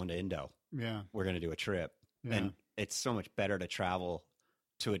 I'm going to Indo. Yeah. We're going to do a trip. Yeah. And it's so much better to travel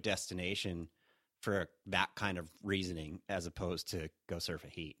to a destination for that kind of reasoning as opposed to go surf a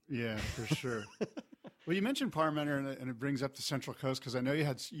heat. Yeah, for sure. Well, you mentioned Parramatta, and it brings up the Central Coast because I know you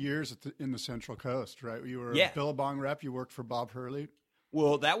had years in the Central Coast, right? You were a Billabong rep. You worked for Bob Hurley.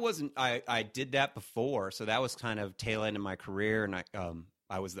 Well, that wasn't. I did that before, so that was kind of tail end of my career, and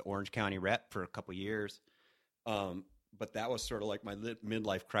I was the Orange County rep for a couple years. But that was sort of like my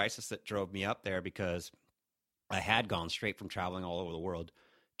midlife crisis that drove me up there because I had gone straight from traveling all over the world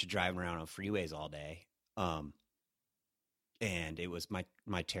to driving around on freeways all day. And it was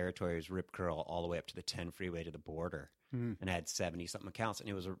my territory was Rip Curl all the way up to the 10 freeway to the border, and I had 70-something accounts, and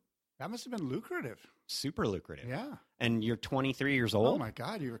it was that must have been lucrative. Super lucrative. Yeah. And you're 23 years old. Oh my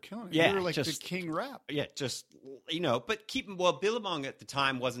God, you were killing it. Yeah, you were like the king rep. Yeah, just, but Billabong at the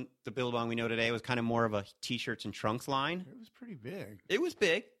time wasn't the Billabong we know today. It was kind of more of a t-shirts and trunks line. It was pretty big. It was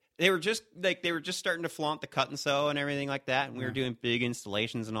big. They were just starting to flaunt the cut and sew and everything like that. And we were doing big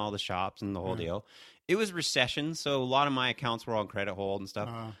installations in all the shops and the whole deal. It was recession, so a lot of my accounts were on credit hold and stuff.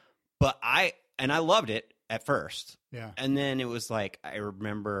 But I loved it at first. Yeah. And then it was like, I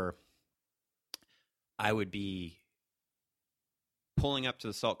remember I would be pulling up to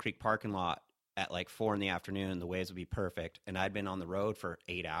the Salt Creek parking lot at like 4 p.m. The waves would be perfect. And I'd been on the road for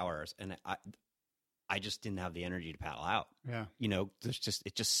 8 hours, and I just didn't have the energy to paddle out. Yeah.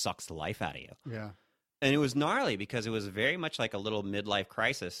 It just sucks the life out of you. Yeah. And it was gnarly because it was very much like a little midlife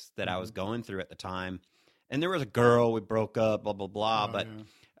crisis that I was going through at the time. And there was a girl, we broke up, blah, blah, blah. But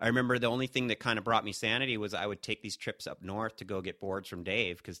I remember the only thing that kind of brought me sanity was I would take these trips up north to go get boards from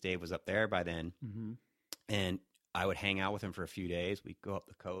Dave because Dave was up there by then. Mm-hmm. And I would hang out with him for a few days. We'd go up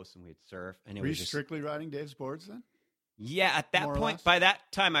the coast and we'd surf. And were you strictly riding Dave's boards then? Yeah, at that point, by that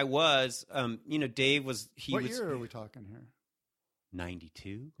time I was. Dave was. What year are we talking here?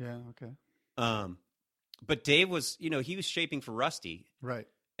 92. Yeah, okay. But Dave was, he was shaping for Rusty. Right.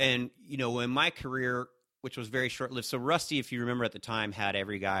 And, in my career, which was very short-lived. So Rusty, if you remember at the time, had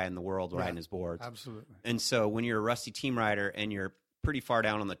every guy in the world riding his boards. Absolutely. And so when you're a Rusty team rider and you're pretty far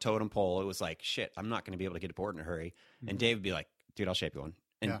down on the totem pole, it was like, shit, I'm not going to be able to get a board in a hurry. Mm-hmm. And Dave would be like, dude, I'll shape you one.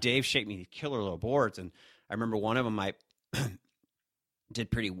 And Dave shaped me killer little boards. And I remember one of them I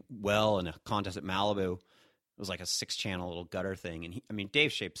did pretty well in a contest at Malibu. It was like a 6-channel little gutter thing. And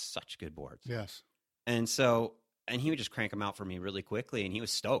Dave shaped such good boards. Yes. And he would just crank them out for me really quickly. And he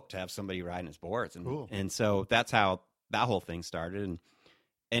was stoked to have somebody riding his boards. And, cool. And so that's how that whole thing started.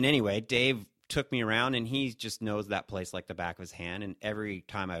 And anyway, Dave took me around, and he just knows that place like the back of his hand. And every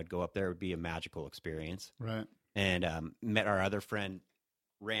time I would go up there, it would be a magical experience. Right. And met our other friend,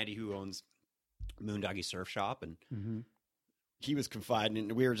 Randy, who owns Moondoggy Surf Shop. And he was confiding,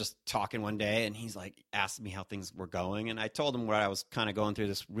 and we were just talking one day, and he's like, asked me how things were going. And I told him where I was kind of going through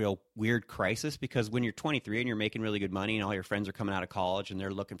this real weird crisis, because when you're 23 and you're making really good money and all your friends are coming out of college and they're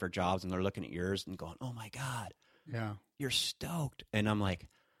looking for jobs and they're looking at yours and going, oh my God, you're stoked. And I'm like,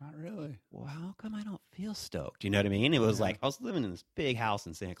 not really. Well, how come I don't feel stoked? You know what I mean? It was like, I was living in this big house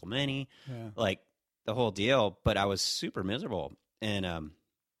in San Clemente, like the whole deal, but I was super miserable. And I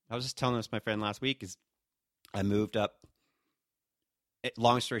was just telling this to my friend last week, is I moved up.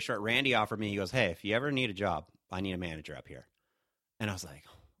 Long story short, Randy offered me, he goes, hey, if you ever need a job, I need a manager up here. And I was like,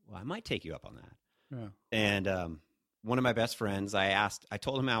 well, I might take you up on that. Yeah. And one of my best friends, I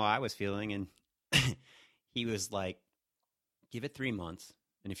told him how I was feeling, and he was like, give it 3 months.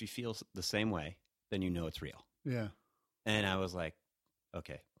 And if you feel the same way, then you know it's real. Yeah. And I was like,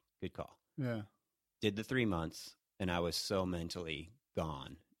 okay, good call. Yeah. Did the 3 months, and I was so mentally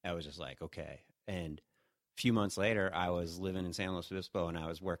gone. I was just like, okay. And a few months later, I was living in San Luis Obispo, and I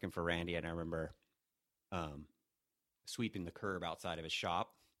was working for Randy, and I remember sweeping the curb outside of his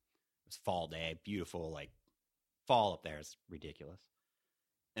shop. It was fall day, beautiful, like fall up there is ridiculous.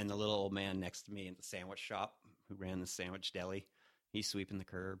 And the little old man next to me in the sandwich shop who ran the sandwich deli, he's sweeping the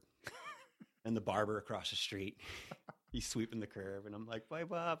curb. And the barber across the street, he's sweeping the curb. And I'm like, bye,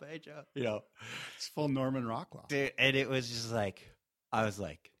 Bob, hey, Joe. It's full Norman Rockwell. Dude, and it was just like, I was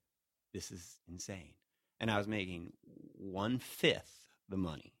like, this is insane. And I was making 1/5 the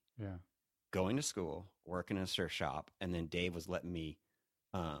money. Yeah. Going to school, working in a surf shop, and then Dave was letting me,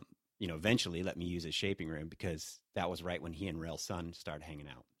 eventually let me use his shaping room, because that was right when he and Rail's son started hanging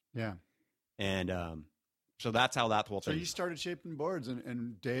out. Yeah. And So that's how that whole So thing. you started shaping boards,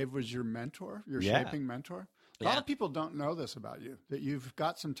 and Dave was your mentor, your Yeah. shaping mentor? A lot of people don't know this about you, that you've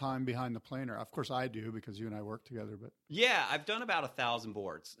got some time behind the planer. Of course, I do because you and I work together. But Yeah, I've done about 1,000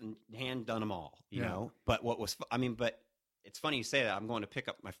 boards and hand done them all, you know. But but it's funny you say that. I'm going to pick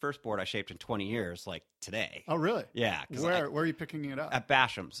up my first board I shaped in 20 years, like today. oh, really? Yeah. 'Cause Where are you picking it up? At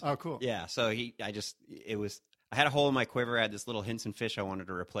Basham's. Oh, cool. Yeah. So I had a hole in my quiver. I had this little Hinson fish I wanted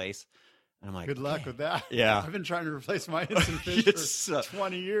to replace. And I'm like, Good luck with that. Yeah. I've been trying to replace my Hinson fish for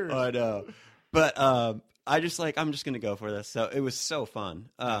 20 years. I know. But I'm just going to go for this. So it was so fun.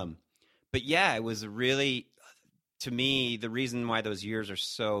 But yeah, it was really, to me, the reason why those years are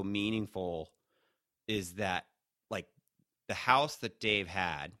so meaningful is that, like, the house that Dave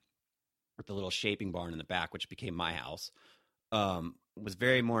had with the little shaping barn in the back, which became my house, was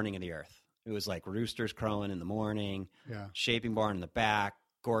very morning of the earth. It was like roosters crowing in the morning, shaping barn in the back,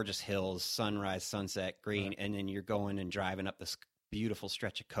 gorgeous hills, sunrise, sunset, green, and then you're going and driving up this beautiful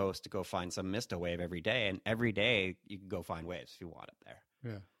stretch of coast to go find some Mista wave every day, and every day you can go find waves if you want up there.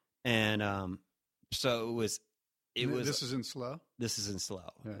 Yeah. And so it was. This is in slow? This is in slow.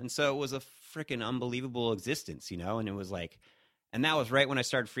 Yeah. And so it was a freaking unbelievable existence, you know, and it was like, and that was right when I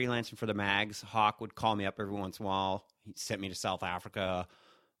started freelancing for the mags. Hawk would call me up every once in a while. He sent me to South Africa,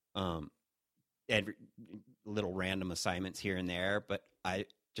 every little random assignments here and there, but I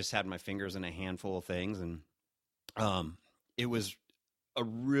just had my fingers in a handful of things, and it was a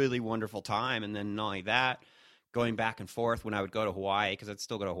really wonderful time. And then not only that, going back and forth when I would go to Hawaii, because I'd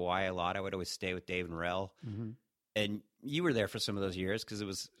still go to Hawaii a lot. I would always stay with Dave and Rel. Mm-hmm. And you were there for some of those years because it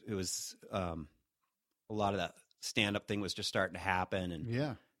was a lot of that stand-up thing was just starting to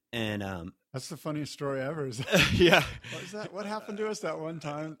happen. And that's the funniest story ever. Yeah. What was that? What happened to us that one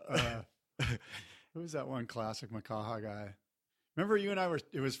time? Who was that one classic Makaha guy? Remember you and I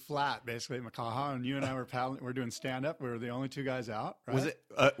it was flat basically at Makaha, and you and I were paddling, we're doing stand-up. We were the only two guys out, right? Was it,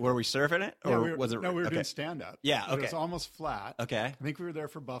 were we surfing it? Or Yeah, was it? No, we were okay. doing stand-up. Yeah, okay. It was almost flat. Okay. I think we were there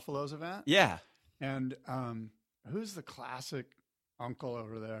for Buffalo's event. Yeah. And who's the classic uncle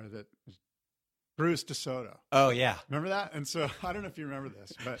over there that Bruce DeSoto? Oh, yeah. Remember that? And so I don't know if you remember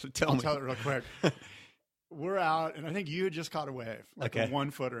this, but Tell I'll me. tell it real quick. We're out, and I think you had just caught a wave, like a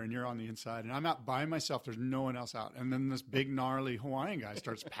 1-footer, and you're on the inside. And I'm out by myself. There's no one else out. And then this big, gnarly Hawaiian guy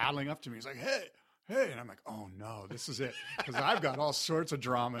starts paddling up to me. He's like, hey. And I'm like, oh, no, this is it. Because I've got all sorts of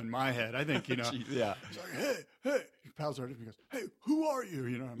drama in my head. I think, Yeah. He's like, hey. He paddles right up and he goes, hey, who are you?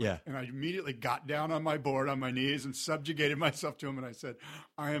 I'm Yeah. like, and I immediately got down on my board on my knees and subjugated myself to him. And I said,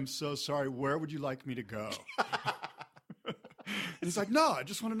 I am so sorry. Where would you like me to go? And he's like, no, I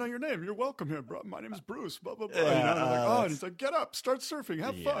just want to know your name. You're welcome here, bro. My name is Bruce, blah, blah, blah. And I'm like, oh, and he's like, get up, start surfing,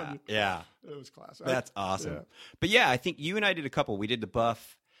 have fun. Yeah. It was classic. That's awesome. Yeah. But yeah, I think you and I did a couple. We did the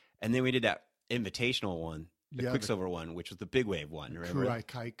Buff, and then we did that invitational one, the Quicksilver one, which was the big wave one, remember?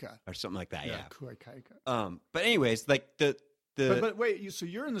 Kuaikaika. Or something like that, yeah. Kuaikaika. But anyways, like But wait, so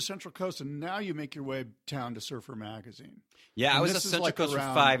you're in the Central Coast, and now you make your way down to Surfer Magazine. Yeah, And I was this at is Central like Coast for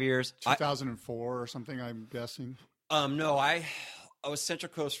around 5 years. 2004 or something, I'm guessing. No, I was Central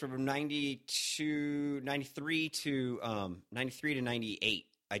Coast from 93 to 98.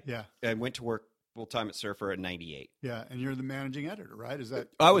 I went to work full time at Surfer at 98. Yeah, and you're the managing editor, right? Is that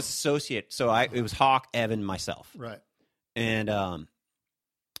I was associate, so it was Hawk, Evan, myself, right? And then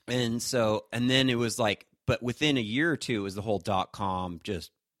it was like, but within a year or two, it was the whole .com just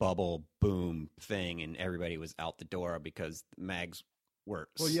bubble boom thing, and everybody was out the door because mags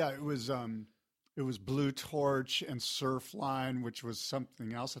works. Well, yeah, it was Blue Torch and Surfline, which was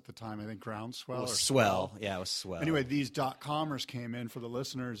something else at the time. I think Groundswell or Swell. Yeah, it was Swell. Anyway, these .comers came in for the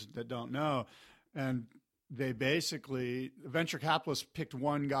listeners that don't know, and they basically venture capitalists picked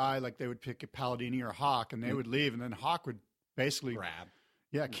one guy, like they would pick a Palladini or Hawk, and they would leave, and then Hawk would basically grab,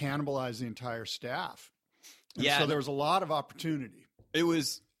 cannibalize the entire staff. And yeah, so there was a lot of opportunity. It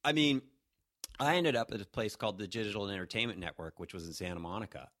was. I mean, I ended up at a place called the Digital and Entertainment Network, which was in Santa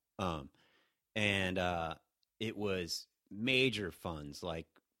Monica. And it was major funds. Like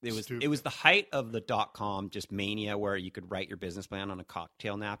it was the height of the .com just mania, where you could write your business plan on a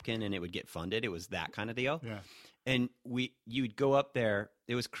cocktail napkin and it would get funded. It was that kind of deal. Yeah. And you'd go up there.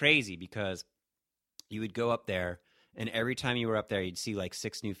 It was crazy because you would go up there, and every time you were up there, you'd see like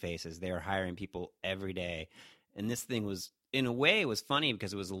 6 new faces. They were hiring people every day. And this thing was, in a way, it was funny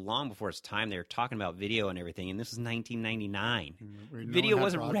because it was long before its time. They were talking about video and everything, and this was 1999. Video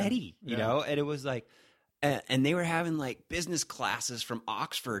wasn't ready, you know? And it was like, and they were having like business classes from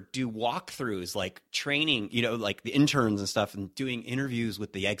Oxford do walkthroughs, like training, you know, like the interns and stuff, and doing interviews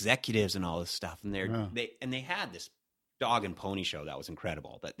with the executives and all this stuff. And they had this dog and pony show that was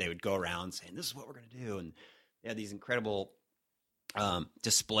incredible, that they would go around saying, this is what we're going to do. And They had these incredible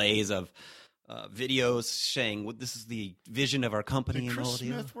displays of videos saying, well, this is the vision of our company. Did and Chris all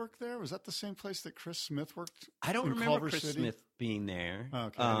Smith work there? Was that the same place that Chris Smith worked? I don't in remember Culver Chris City? Smith being there.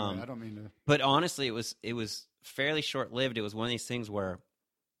 Okay, anyway, I don't mean to. But honestly, it was fairly short lived. It was one of these things where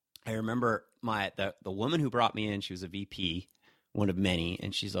I remember the woman who brought me in. She was a VP, one of many,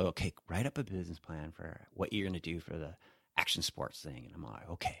 and she's like, "Okay, write up a business plan for what you're going to do for the action sports thing." And I'm like,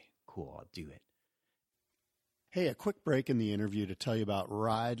 "Okay, cool, I'll do it." Hey, a quick break in the interview to tell you about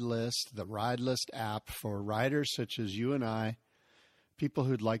RideList, the RideList app for riders such as you and I, people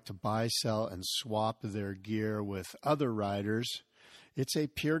who'd like to buy, sell, and swap their gear with other riders. It's a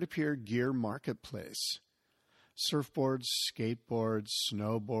peer-to-peer gear marketplace. Surfboards, skateboards,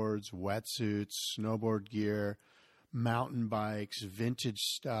 snowboards, wetsuits, snowboard gear, mountain bikes, vintage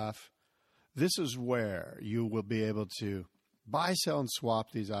stuff. This is where you will be able to buy, sell, and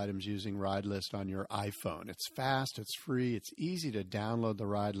swap these items using RideList on your iPhone. It's fast, it's free, it's easy to download the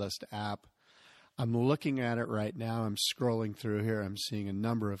RideList app. I'm looking at it right now. I'm scrolling through here. I'm seeing a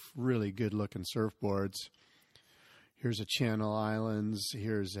number of really good-looking surfboards. Here's a Channel Islands.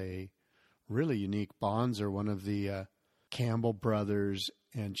 Here's a really unique Bonzer, one of the Campbell Brothers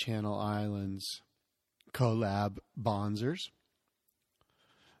and Channel Islands collab Bonzers.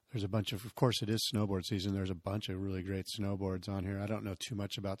 There's a bunch of course, it is snowboard season. There's a bunch of really great snowboards on here. I don't know too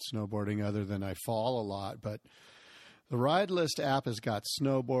much about snowboarding other than I fall a lot, but the RideList app has got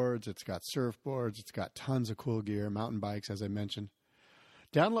snowboards, it's got surfboards, it's got tons of cool gear, mountain bikes, as I mentioned.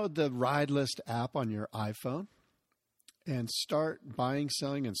 Download the RideList app on your iPhone and start buying,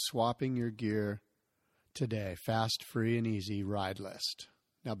 selling, and swapping your gear today. Fast, free, and easy. RideList.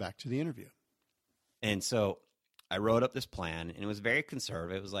 Now back to the interview. And so I wrote up this plan, and it was very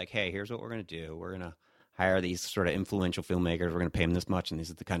conservative. It was like, hey, here's what we're going to do. We're going to hire these sort of influential filmmakers. We're going to pay them this much, and these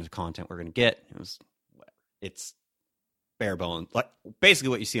are the kind of content we're going to get. It's bare bones, like basically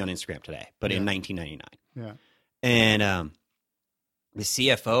what you see on Instagram today, but in 1999. Yeah. And the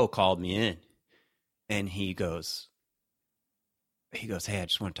CFO called me in, and he goes, hey, I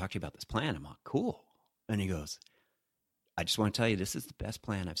just want to talk to you about this plan. I'm like, cool. And he goes, I just want to tell you, this is the best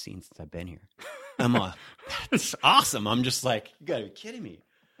plan I've seen since I've been here. I'm like, that's awesome. I'm just like, you got to be kidding me.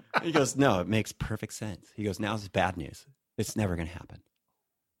 And he goes, no, it makes perfect sense. He goes, now's bad news. It's never going to happen.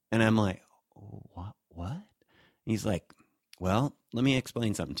 And I'm like, oh, what? He's like, well, let me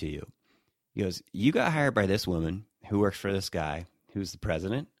explain something to you. He goes, you got hired by this woman who works for this guy who's the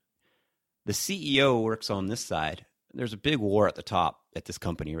president. The CEO works on this side. There's a big war at the top at this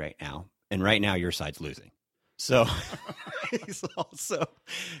company right now. And right now your side's losing. So he's also,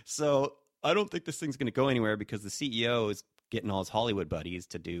 so I don't think this thing's going to go anywhere because the CEO is getting all his Hollywood buddies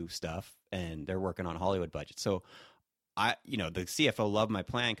to do stuff and they're working on Hollywood budget. So the CFO loved my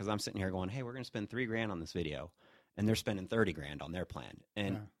plan because I'm sitting here going, hey, we're going to spend $3,000 on this video. And they're spending $30,000 on their plan.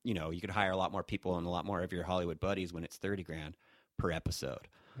 And, you could hire a lot more people and a lot more of your Hollywood buddies when it's $30,000 per episode.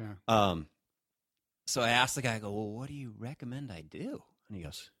 Yeah. So I asked the guy, I go, well, what do you recommend I do? And he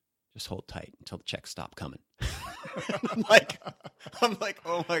goes, just hold tight until the checks stop coming. I'm like,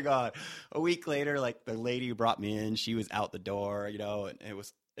 oh my God. A week later, like the lady who brought me in, she was out the door, and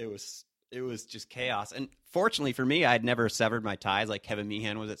it was just chaos. And fortunately for me, I'd never severed my ties like Kevin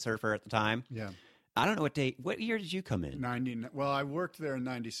Meehan was at Surfer at the time. Yeah. I don't know what year did you come in? 90. Well, I worked there in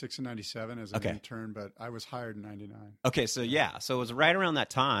 96 and 97 as an intern, but I was hired in 99. Okay. So yeah, so it was right around that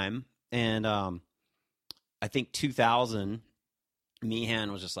time. And, I think 2000,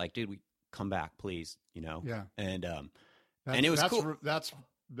 Meehan was just like, dude, we come back, please, Yeah. And it was cool.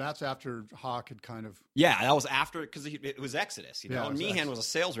 That's after Hawk had kind of. Yeah, that was after because it was Exodus, Yeah, and Meehan was a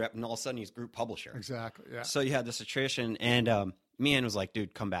sales rep, and all of a sudden he's group publisher. Exactly. Yeah. So you had this attrition, and Meehan was like,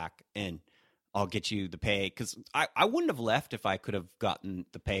 dude, come back, and I'll get you the pay because I wouldn't have left if I could have gotten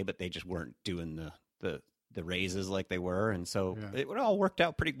the pay, but they just weren't doing the raises like they were, and so it all worked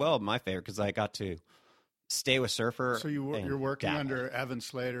out pretty well in my favor because I got to stay with Surfer. So you're working under Evan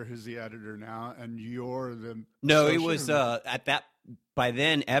Slater, who's the editor now, and you're the it was at that. By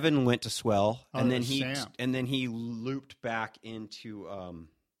then, Evan went to Swell, and then he looped back into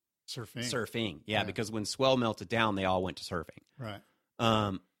surfing. Yeah, because when Swell melted down, they all went to surfing. Right.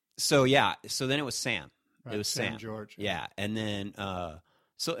 So then it was Sam. Right. It was Sam George. Yeah, and then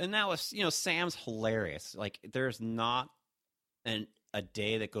and that was Sam's hilarious. Like there's not a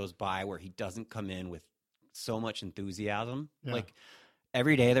day that goes by where he doesn't come in with so much enthusiasm. Yeah. Like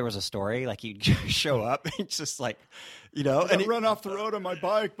every day there was a story. Like he'd show up, and it's just like, and run off the road on my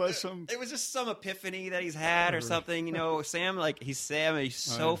bike by some. It was just some epiphany that he's had or something. Sam, he's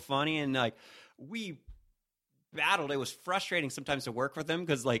so funny, and like we battled. It was frustrating sometimes to work with him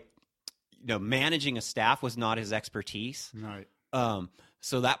because managing a staff was not his expertise. Right.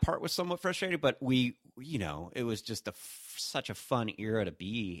 So that part was somewhat frustrating, but it was just such a fun era to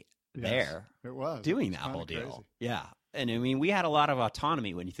be there. It was doing that whole deal. Crazy. Yeah. And I mean, we had a lot of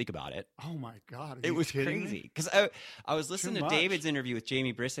autonomy when you think about it. Oh my God. It was crazy. Because I was listening to David's interview with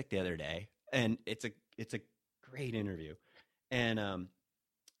Jamie Brisick the other day, and it's a great interview. And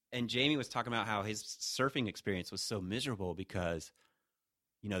Jamie was talking about how his surfing experience was so miserable because,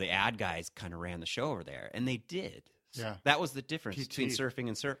 the ad guys kind of ran the show over there, and they did. Yeah. That was the difference between surfing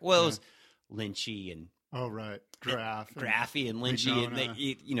and surf. Well, it was Lynchy and Graffy and Lynchy, and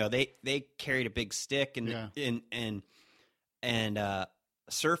they carried a big stick, and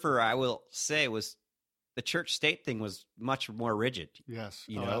surfer, I will say, was the church state thing was much more rigid. Yes,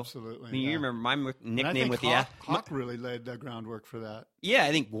 I absolutely. mean, you remember my nickname with Hawk really laid the groundwork for that. Yeah,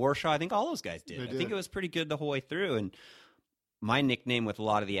 I think Warshaw, I think all those guys did. I think it was pretty good the whole way through. And my nickname with a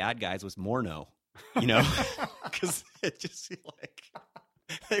lot of the ad guys was Morno, because it just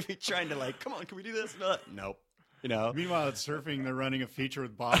they'd be trying to come on, can we do this? Nope. Meanwhile, at surfing, they're running a feature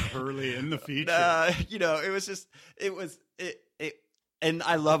with Bob Hurley in the feature. It was and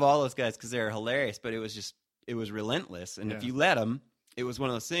I love all those guys because they're hilarious, but it was relentless. And if you let them, it was one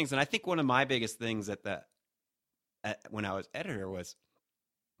of those things. And I think one of my biggest things when I was editor was,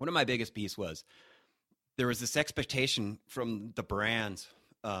 one of my biggest beefs was there was this expectation from the brands,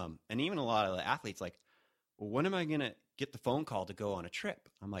 and even a lot of the athletes, well, when am I going to get the phone call to go on a trip?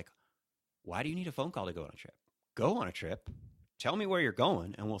 I'm like, why do you need a phone call to go on a trip? Go on a trip, tell me where you're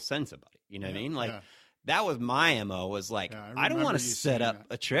going, and we'll send somebody. You know what I mean? That was my MO, was I don't want to set up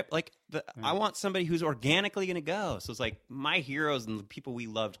a trip. I want somebody who's organically going to go. So it's my heroes and the people we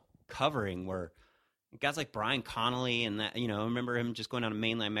loved covering were guys like Brian Connolly, and that, I remember him just going down to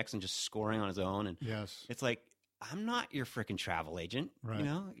mainland Mexico and just scoring on his own. And it's I'm not your freaking travel agent. Right.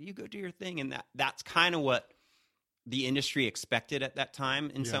 You go do your thing. And that's kind of what the industry expected at that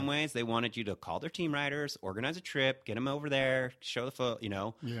time in some ways. They wanted you to call their team riders, organize a trip, get them over there, show the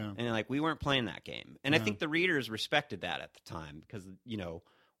photo, and we weren't playing that game. And I think the readers respected that at the time because,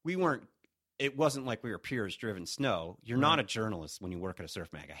 it wasn't like we were peers driven snow. You're not a journalist when you work at a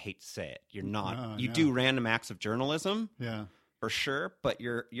surf mag. I hate to say it. You're not. You do random acts of journalism, for sure, but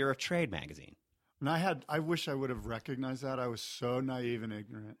you're a trade magazine. And I wish I would have recognized that. I was so naive and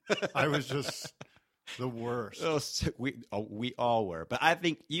ignorant. I was just the worst. We all were. But I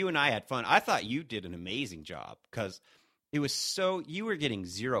think you and I had fun. I thought you did an amazing job because it was you were getting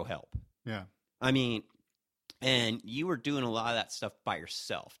zero help. Yeah. I mean, and you were doing a lot of that stuff by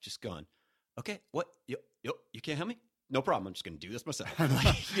yourself, just going, okay, what? You can't help me? No problem. I'm just going to do this myself.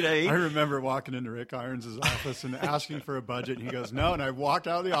 I remember walking into Rick Irons' office and asking for a budget. And he goes, no. And I walked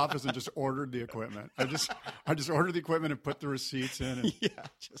out of the office and just ordered the equipment. I just ordered the equipment and put the receipts in. And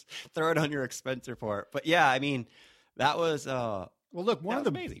just throw it on your expense report. But I mean, that was well, look, one of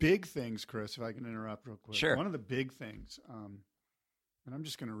the big things, Chris, if I can interrupt real quick. Sure. One of the big things, and I'm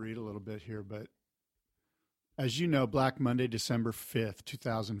just going to read a little bit here, but as you know, Black Monday, December 5th,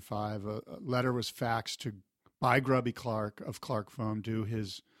 2005, a letter was faxed by Grubby Clark of Clark Foam to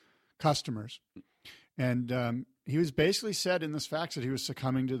his customers. And he was basically said in this fax that he was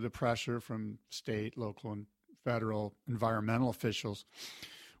succumbing to the pressure from state, local, and federal environmental officials,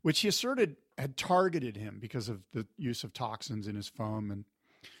 which he asserted had targeted him because of the use of toxins in his foam. And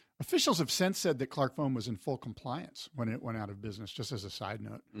officials have since said that Clark Foam was in full compliance when it went out of business, just as a side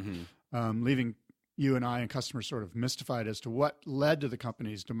note, leaving you and I and customers sort of mystified as to what led to the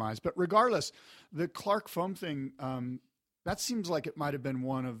company's demise. But regardless, the Clark Foam thing, that seems like it might have been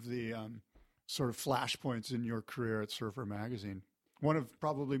one of the sort of flashpoints in your career at Surfer Magazine. One of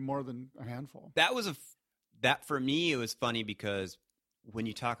probably more than a handful. That for me, it was funny because when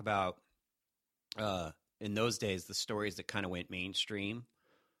you talk about, in those days, the stories that kind of went mainstream,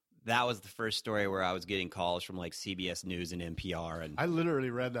 that was the first story where I was getting calls from CBS News and NPR. And I literally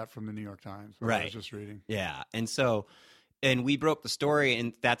read that from the New York Times. Right. I was just reading. Yeah. And we broke the story,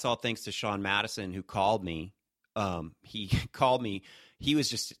 and that's all thanks to Sean Madison, who called me. He called me. He was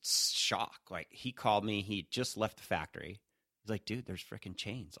just shocked. He called me. He just left the factory. He's like, dude, there's freaking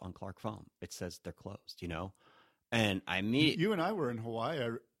chains on Clark Foam. It says they're closed, And I immediately... You and I were in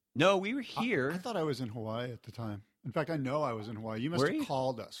Hawaii. No, we were here. I thought I was in Hawaii at the time. In fact, I know I was in Hawaii. You must have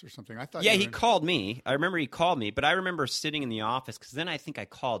called us or something. I thought. Yeah, he called me. I remember he called me, but I remember sitting in the office because then I think I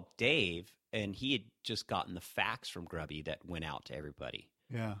called Dave, and he had just gotten the fax from Grubby that went out to everybody.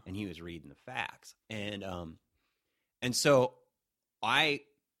 Yeah, and he was reading the fax, and so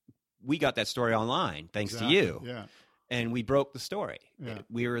we got that story online thanks to you. Yeah, And we broke the story. Yeah.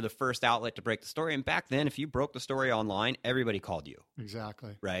 We were the first outlet to break the story. And back then, if you broke the story online, everybody called you.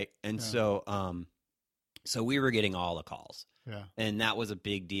 Exactly. Right. And Yeah. so we were getting all the calls. Yeah. And that was a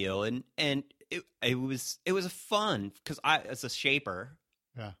big deal. And it was a fun, because I, as a shaper,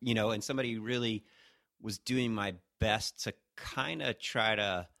 Yeah. you know, and somebody who really was doing my best to kind of try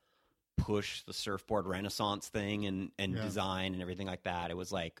to push the surfboard renaissance thing and Yeah. design and everything like that. It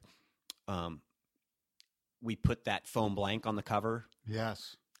was like, we put that foam blank on the cover,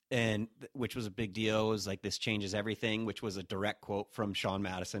 Yes. and which was a big deal. It was like, this changes everything, which was a direct quote from Sean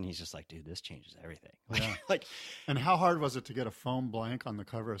Madison. He's just like, dude, this changes everything. Yeah. Like, And how hard was it to get a foam blank on the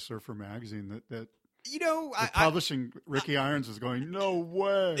cover of Surfer magazine that you know, the publishing Ricky Irons was going, no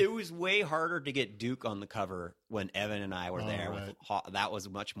way. it was way harder to get Duke on the cover when Evan and I were Oh, there. right. That was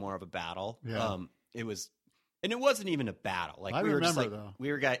much more of a battle. Yeah. It was, and it wasn't even a battle. Like, I we were just remember, like, though.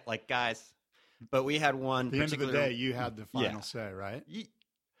 we were guys, but we had one At the end of the particular. day, you had the final Yeah. say, right?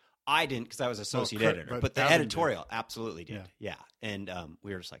 I didn't, because I was associate Well, editor, but but the Evan did. editorial absolutely did. Yeah. Yeah. And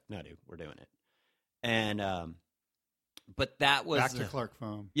we were just like, no, dude, we're doing it. And but that was Back to Clark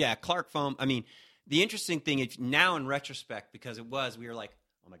Foam. Yeah, Clark Foam. I mean, the interesting thing is now in retrospect, because we were like,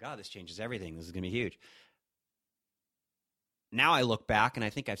 oh my God, this changes everything. This is going to be huge. Now I look back, and I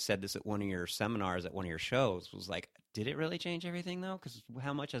think I've said this at one of your seminars, at one of your shows, was like, did it really change everything though? Because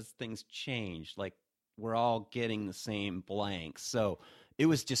how much has things changed? Like, we're all getting the same blanks. So it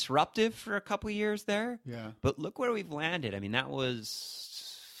was disruptive for a couple years there. Yeah. But look where we've landed. I mean, that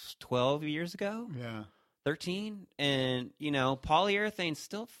was 12 years ago, Yeah. 13. And, you know, polyurethane's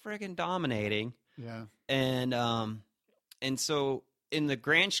still friggin' dominating. Yeah. And so in the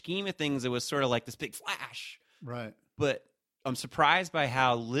grand scheme of things, it was sort of like this big flash. Right. But I'm surprised by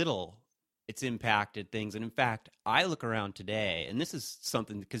how little it's impacted things. And in fact, I look around today, and this is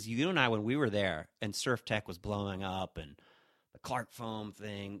something, because you and I, when we were there and Surf Tech was blowing up and the Clark Foam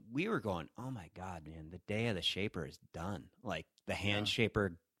thing, we were going, oh my God, man, the day of the shaper is done. Like, the hand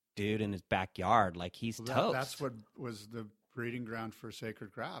shaper dude in his backyard, like, he's toast. That's what was the breeding ground for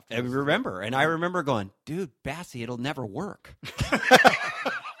Sacred Craft. I remember. And I remember going, dude, Bassy, it'll never work.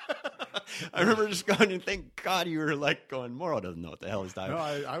 I remember just going, and thank God you were like going, Mauro doesn't know what the hell he's talking No,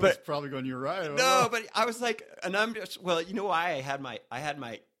 about. I was probably going, you're right. No, but I was like, and I'm just, well, you know why I had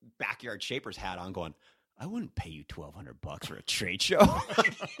my backyard shaper's hat on going, I wouldn't pay you $1,200 for a trade show.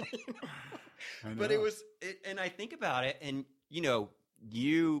 But it was, and I think about it, and you know,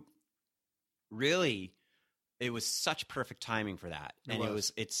 it was such perfect timing for that.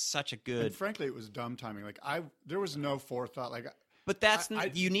 It's such a good. And frankly, it was dumb timing. Like there was no forethought. Like, but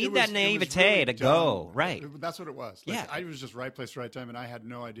you need it that was naivete really to dumb. go, right? That's what it was. Like, Yeah. I was just right place, right time, and I had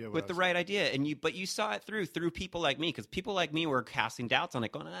no idea what With the right idea, but you saw it through people like me, because people like me were casting doubts on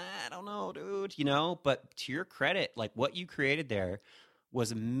it, going, I don't know, dude, you know. But to your credit, like, what you created there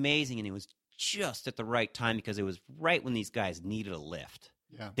was amazing, and it was just at the right time, because it was right when these guys needed a lift.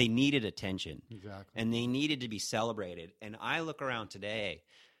 Yeah, They needed attention, exactly. and they needed to be celebrated. And I look around today,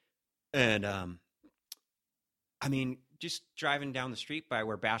 and I mean, just driving down the street by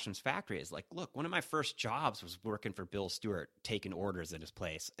where Basham's factory is, like, look, one of my first jobs was working for Bill Stewart, taking orders at his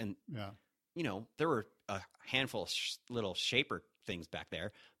place. And, Yeah, you know, there were a handful of little shaper things back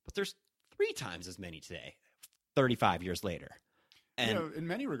there, but there's 3 times as many today, 35 years later. And you know, in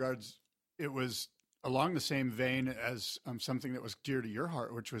many regards, it was along the same vein as something that was dear to your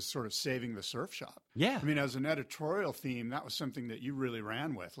heart, which was sort of saving the surf shop. yeah, I mean, as an editorial theme, that was something that you really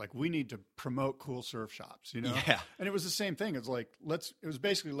ran with. Like, we need to promote cool surf shops, you know? Yeah. And it was the same thing. It's like, let's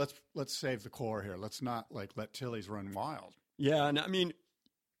save the core here. Let's not like let Tilly's run wild. yeah. And I mean,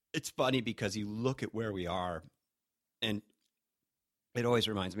 it's funny because you look at where we are, and it always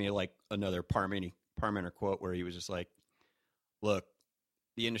reminds me of like another Parmenter quote where he was just like, look,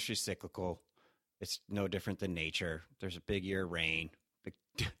 the industry's cyclical. It's no different than nature. There's a big year of rain.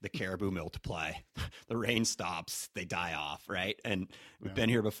 The caribou multiply. The rain stops. They die off, right? And we've been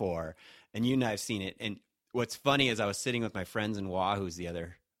here before. And you and I have seen it. And what's funny is I was sitting with my friends in Wahoo's the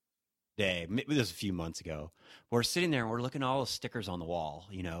other day. Maybe this was a few months ago. We're sitting there and we're looking at all the stickers on the wall,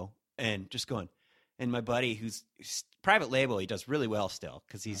 you know, and just going. And my buddy, who's private label, he does really well still,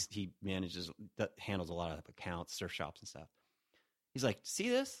 because he handles a lot of accounts, surf shops and stuff. He's like, see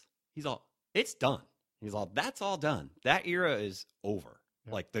this? He's all, it's done. He's all, that's all done. That era is over.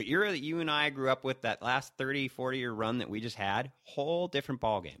 Yeah. Like the era that you and I grew up with, that last 30, 40-year run that we just had, whole different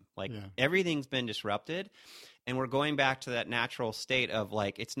ballgame. Like everything's been disrupted, and we're going back to that natural state of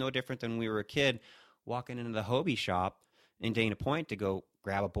like, it's no different than when we were a kid walking into the Hobie shop in Dana Point to go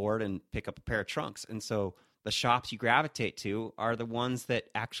grab a board and pick up a pair of trunks. And so the shops you gravitate to are the ones that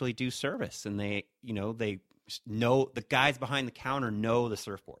actually do service, and they know the guys behind the counter know the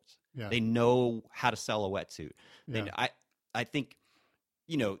surfboards. Yeah. They know how to sell a wetsuit. Yeah. I think,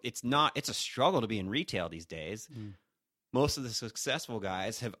 it's a struggle to be in retail these days. Mm. Most of the successful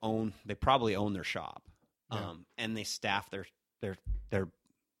guys they probably own their shop. Yeah. And they staff their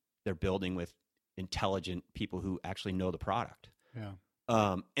building with intelligent people who actually know the product. Yeah.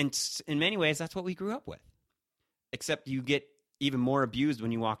 And in many ways, that's what we grew up with. Except you get even more abused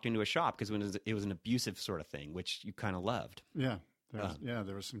when you walked into a shop because it was an abusive sort of thing, which you kind of loved. Yeah.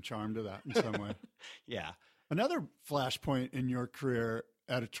 There was some charm to that in some way. Yeah. Another flashpoint in your career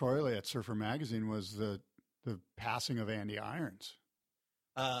editorially at Surfer Magazine was the passing of Andy Irons.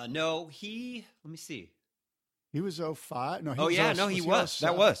 No, let me see. He was 05. No, he oh was yeah, 0, no, he was.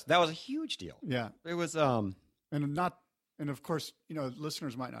 07? That was a huge deal. Yeah. It was And of course,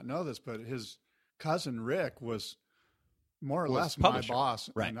 listeners might not know this, but his cousin Rick was more or less publisher. my boss.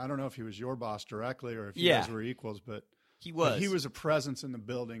 Right. And I don't know if he was your boss directly or if you guys were equals, but he was. He was a presence in the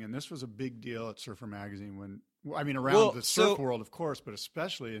building, and this was a big deal at Surfer Magazine around the surf world, of course, but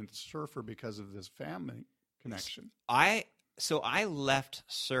especially in Surfer because of this family connection. I left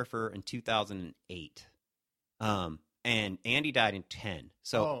Surfer in 2008. And Andy died in 10.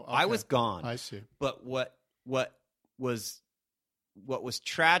 So okay. I was gone. I see. But what was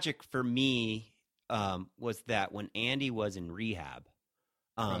tragic for me was that when Andy was in rehab,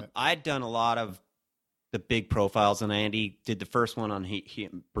 Right. I'd done a lot of the big profiles on Andy. Did the first one on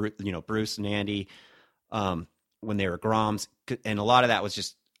Bruce and Andy when they were Groms, and a lot of that was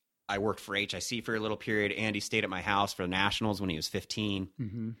just I worked for HIC for a little period. Andy stayed at my house for the Nationals when he was 15.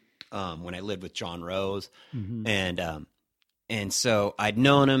 Mm-hmm. When I lived with John Rose, Mm-hmm. and so I'd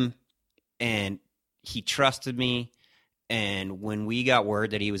known him, and he trusted me. And when we got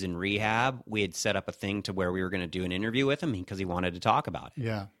word that he was in rehab, we had set up a thing to where we were going to do an interview with him because he wanted to talk about it.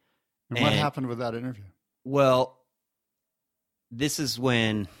 Yeah. And what happened with that interview? Well, this is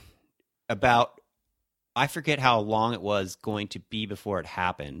when I forget how long it was going to be before it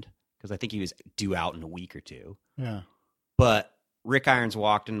happened because I think he was due out in a week or two. Yeah. But Rick Irons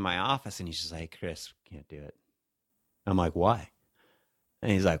walked into my office and he's just like, Chris, can't do it. I'm like, why?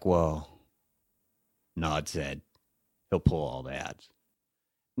 And he's like, well, Nod said he'll pull all the ads.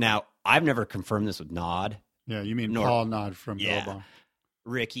 Now, I've never confirmed this with Nod. Yeah, you mean Paul Nod from Yeah. Billabong.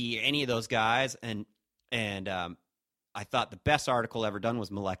 Ricky, any of those guys. And I thought the best article ever done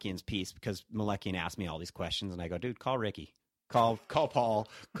was Malekian's piece because Malekian asked me all these questions. And I go, dude, call Ricky. Call Paul,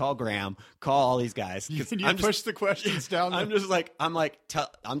 call Graham, call all these guys. You I'm push the questions down.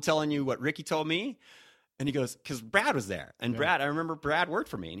 I'm telling you what Ricky told me. And he goes, because Brad was there. And Yeah. I remember Brad worked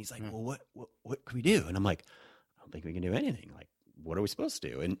for me. And he's like, well, what can we do? And I'm like, I don't think we can do anything. Like, what are we supposed to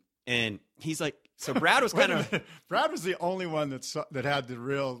do? And he's like, so Brad was kind of. Brad was the only one that had the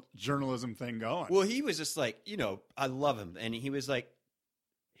real journalism thing going. Well, he was just like, I love him. And he's like,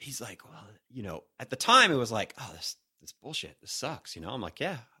 well, at the time it was like, oh, this bullshit, this sucks. I'm like,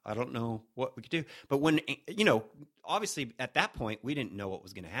 yeah, I don't know what we could do. But when, obviously at that point, we didn't know what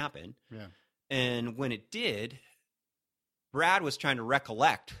was going to happen. Yeah. And when it did, Brad was trying to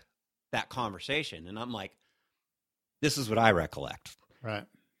recollect that conversation. And I'm like, this is what I recollect. Right.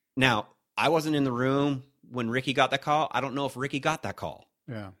 Now, I wasn't in the room when Ricky got that call. I don't know if Ricky got that call.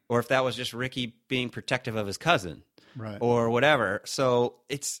 Yeah. Or if that was just Ricky being protective of his cousin. Right. Or whatever. So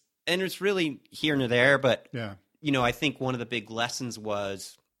it's really here and there. But, yeah. I think one of the big lessons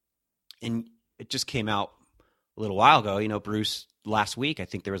was, and it just came out a little while ago, Bruce last week, I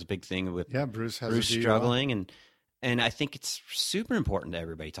think there was a big thing with Bruce struggling. And I think it's super important that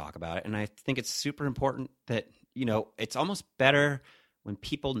everybody talk about it. And I think it's super important that, it's almost better when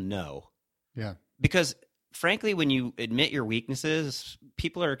people know. Yeah. Because frankly, when you admit your weaknesses,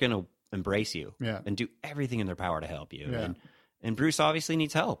 people are going to embrace you and do everything in their power to help you. Yeah. And Bruce obviously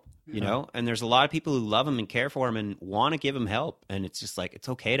needs help, and there's a lot of people who love him and care for him and want to give him help. And it's just like, it's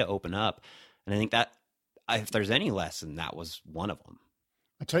okay to open up. And I think that if there's any lesson, that was one of them.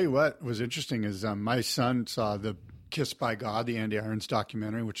 I tell you what was interesting is my son saw the Kissed by God, the Andy Irons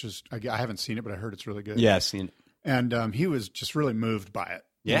documentary, which is, I haven't seen it, but I heard it's really good. Yeah, I've seen it. And he was just really moved by it.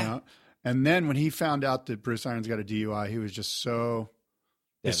 Yeah. And then when he found out that Bruce Irons got a DUI, he was just so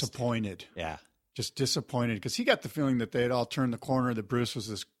disappointed. Yeah. Just disappointed because he got the feeling that they had all turned the corner, that Bruce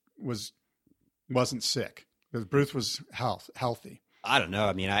wasn't sick, that Bruce was healthy. I don't know.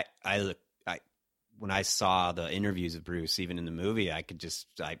 I mean, I when I saw the interviews of Bruce, even in the movie, I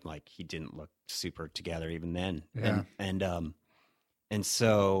like he didn't look super together even then. Yeah. And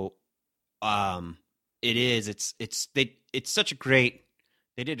so it's such a great,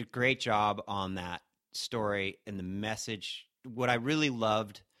 they did a great job on that story and the message. What I really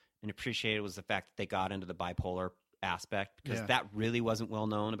loved and appreciated was the fact that they got into the bipolar aspect, because Yeah. that really wasn't well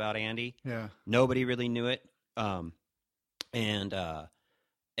known about Andy. Yeah. Nobody really knew it.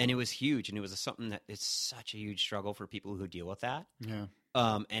 And it was huge, and it was something that is such a huge struggle for people who deal with that. Yeah.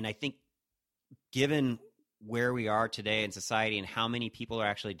 And I think given where we are today in society and how many people are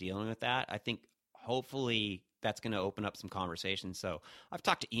actually dealing with that, I think hopefully that's going to open up some conversations. So I've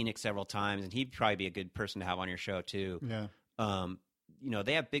talked to Enoch several times, and he'd probably be a good person to have on your show too. Yeah.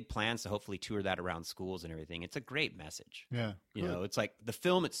 They have big plans to hopefully tour that around schools and everything. It's a great message. Yeah. You know, it's like the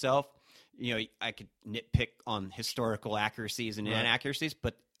film itself, I could nitpick on historical accuracies and inaccuracies,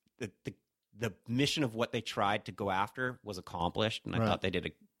 but the mission of what they tried to go after was accomplished, and I thought they did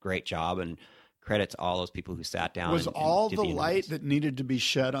a great job, and credit to all those people who sat down. Was and all did the the light that needed to be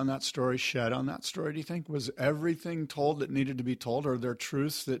shed on that story, do you think? Was everything told that needed to be told? Or are there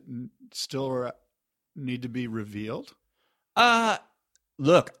truths that still need to be revealed?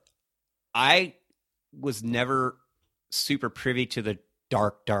 Look, I was never super privy to the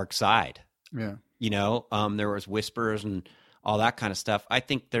dark side. Yeah. There was whispers and all that kind of stuff. I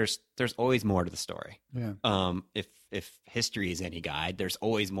think there's always more to the story. Yeah. If history is any guide, there's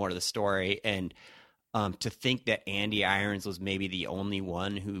always more to the story. And to think that Andy Irons was maybe the only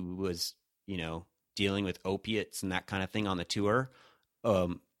one who was, dealing with opiates and that kind of thing on the tour,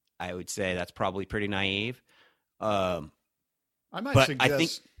 I would say that's probably pretty naive. I might But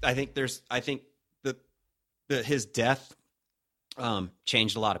suggest. I think his death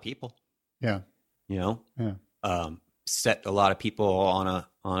changed a lot of people. Yeah. Yeah. Set a lot of people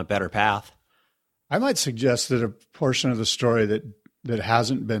on a better path. I might suggest that a portion of the story that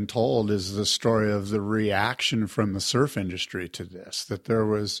hasn't been told is the story of the reaction from the surf industry to this, that there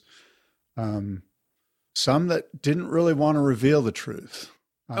was some that didn't really want to reveal the truth.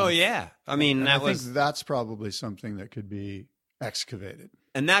 Oh yeah. I mean, I think that's probably something that could be excavated.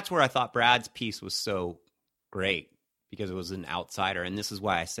 And that's where I thought Brad's piece was so great, because it was an outsider. And this is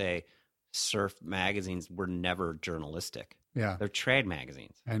why I say surf magazines were never journalistic. Yeah. They're trade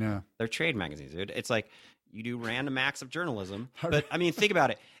magazines. I know. They're trade magazines. It's like you do random acts of journalism. But I mean, think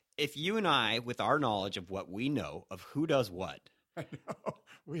about it. If you and I, with our knowledge of what we know of who does what, I know.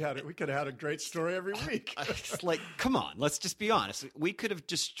 We could have had a great story every week. It's like, come on, let's just be honest. We could have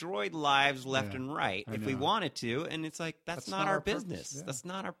destroyed lives left and right if we wanted to. And it's like, that's not our business. Yeah. That's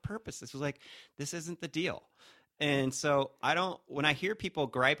not our purpose. This was like, this isn't the deal. And so when I hear people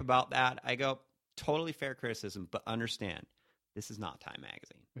gripe about that, I go, totally fair criticism, but understand, this is not Time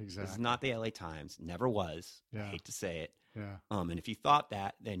Magazine. Exactly. This is not the LA Times. Never was. Yeah. I hate to say it. Yeah. And if you thought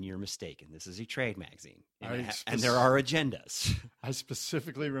that, then you're mistaken. This is a trade magazine, and there are agendas. I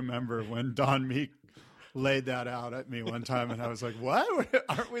specifically remember when Don Meek laid that out at me one time, and I was like, "What?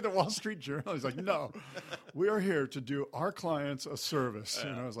 Aren't we the Wall Street Journal?" He's like, "No, we are here to do our clients a service."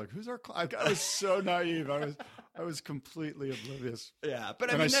 And I was like, "Who's our client?" I was so naive. I was completely oblivious. Yeah,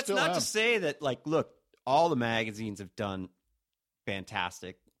 but I mean, that's not to say that, like, look, all the magazines have done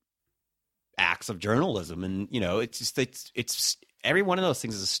fantastic acts of journalism, and it's just it's every one of those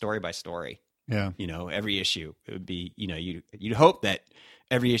things is a story by story. Yeah. Every issue, it would be, you'd hope that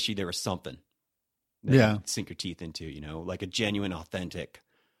every issue there was something that you'd sink your teeth into, like a genuine, authentic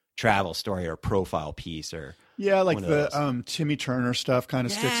travel story or profile piece, or like the Timmy Turner stuff kind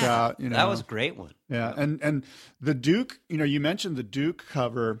of sticks out. That was a great one. Yeah, and the Duke, you mentioned the Duke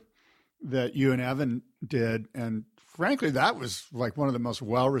cover that you and Evan did, and frankly, that was like one of the most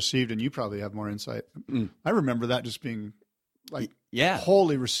well-received, and you probably have more insight. I remember that just being like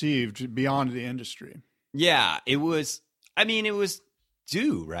wholly received beyond the industry. Yeah, it was. I mean, it was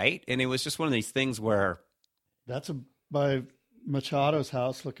due, right? And it was just one of these things where... That's by Machado's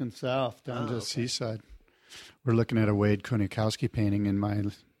house looking south down to the seaside. We're looking at a Wade Konikowski painting in my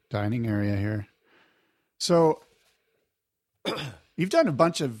dining area here. So you've done a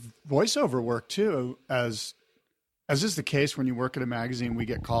bunch of voiceover work too, as is the case when you work at a magazine. We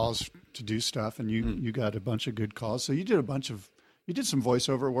get calls to do stuff, and you got a bunch of good calls. So you did some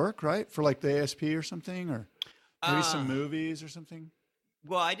voiceover work, right? For like the ASP or something, or maybe some movies or something.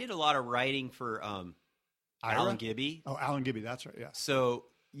 Well, I did a lot of writing for Alan Gibby. Oh, Alan Gibby, that's right. Yeah. So,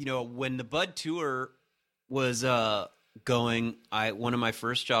 when the Bud tour was going, one of my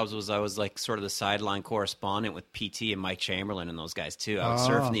first jobs was I was like sort of the sideline correspondent with PT and Mike Chamberlain and those guys too. I was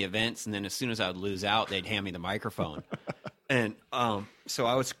surfing the events, and then as soon as I would lose out, they'd hand me the microphone. And so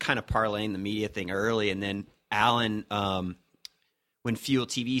I was kind of parlaying the media thing early, and then Alan, when Fuel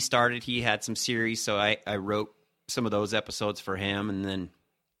TV started, he had some series, so I wrote some of those episodes for him, and then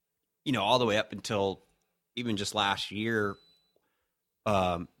all the way up until even just last year,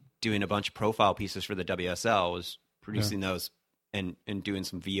 doing a bunch of profile pieces for the WSL, was producing those and doing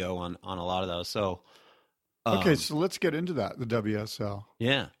some VO on a lot of those. So Okay, so let's get into that. The WSL.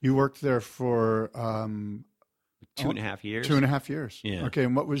 yeah, You worked there for 2.5 years. 2.5 years. Yeah. Okay,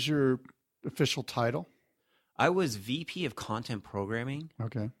 and what was your official title? I was VP of Content Programming.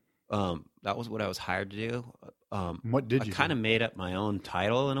 Okay. That was what I was hired to do. What did you I kind do? of made up my own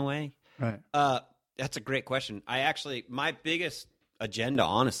title in a way. Right. That's a great question. My biggest agenda,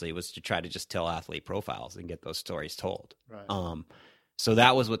 honestly, was to try to just tell athlete profiles and get those stories told. Right. So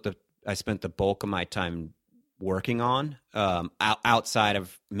that was what I spent the bulk of my time working on, outside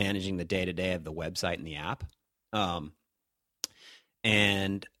of managing the day-to-day of the website and the app.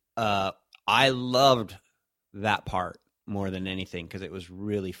 And I loved that part more than anything because it was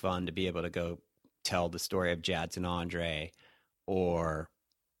really fun to be able to go tell the story of Jadson Andre or,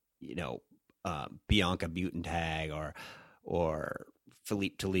 Bianca Butentag or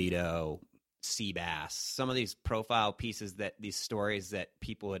Philippe Toledo, Seabass, some of these profile pieces these stories that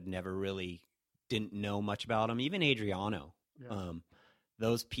people had never really didn't know much about them, even Adriano,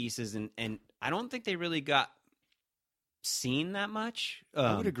 those pieces. And I don't think they really got seen that much.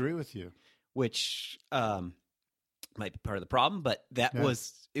 I would agree with you. Which might be part of the problem, but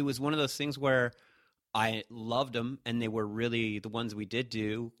it was one of those things where I loved them, and they were really, the ones we did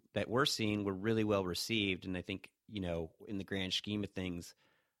do that we're seeing were really well received. And I think, in the grand scheme of things,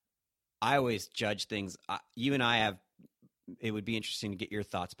 I always judge things. You and I have, it would be interesting to get your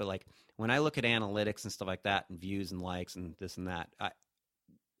thoughts, but like when I look at analytics and stuff like that and views and likes and this and that,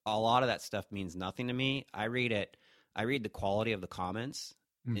 a lot of that stuff means nothing to me. I read the quality of the comments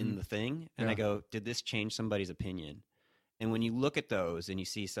in the thing, and I go, did this change somebody's opinion? And when you look at those and you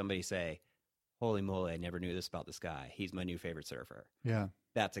see somebody say, holy moly, I never knew this about this guy, he's my new favorite surfer. Yeah.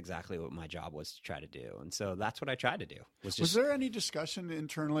 That's exactly what my job was to try to do. And so that's what I tried to do. Was there any discussion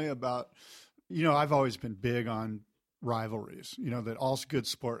internally about, I've always been big on rivalries, that all good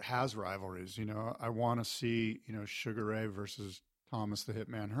sport has rivalries. I want to see, Sugar Ray versus Thomas the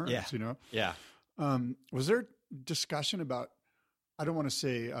Hitman Hearns, Yeah. Was there discussion about, I don't want to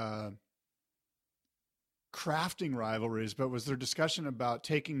say crafting rivalries, but was there discussion about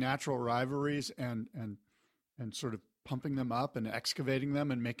taking natural rivalries and sort of pumping them up and excavating them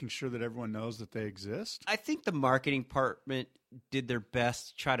and making sure that everyone knows that they exist? I think the marketing department did their best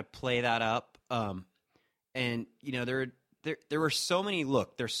to try to play that up. And there were so many,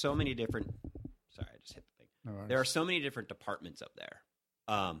 there's so many different, sorry, I just hit the thing. No worries. There are so many different departments up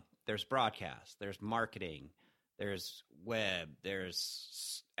there. There's broadcast, there's marketing, there's web,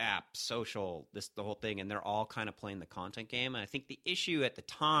 there's app, social, the whole thing. And they're all kind of playing the content game. And I think the issue at the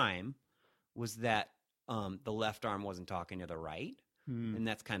time was that the left arm wasn't talking to the right. And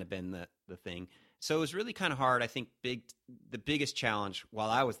that's kind of been the thing. So it was really kind of hard. I think the biggest challenge while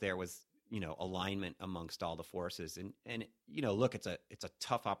I was there was, alignment amongst all the forces. And look, it's a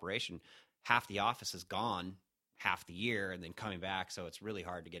tough operation. Half the office is gone half the year and then coming back. So it's really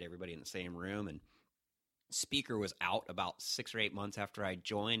hard to get everybody in the same room. And Speaker was out about 6 or 8 months after I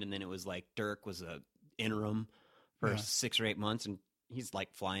joined. And then it was like Dirk was a interim for 6 or 8 months. And he's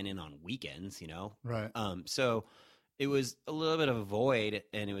like flying in on weekends, Right. So it was a little bit of a void,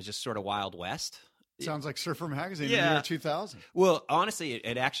 and it was just sort of Wild West. Sounds like Surfer Magazine in the year 2000. Well, honestly,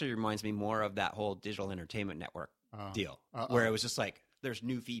 it actually reminds me more of that whole digital entertainment network deal, where it was just like there's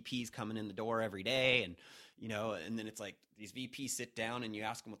new VPs coming in the door every day, and and then it's like these VPs sit down and you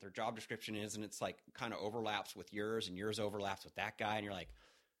ask them what their job description is, and it's like kind of overlaps with yours, and yours overlaps with that guy, and you're like,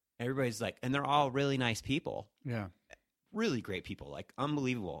 everybody's like, and they're all really nice people. Yeah. Really great people, like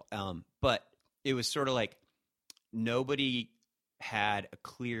unbelievable. But it was sort of like nobody had a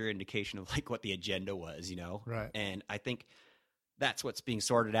clear indication of like what the agenda was, Right. And I think that's what's being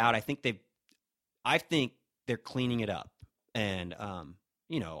sorted out. I think they're cleaning it up, and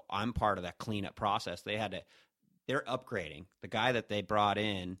I'm part of that cleanup process. They're upgrading the guy that they brought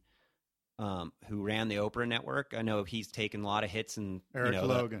in, who ran the Oprah network. I know he's taken a lot of hits, and Eric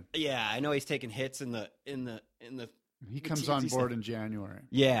Logan. I know he's taken hits in the. He comes on board in January.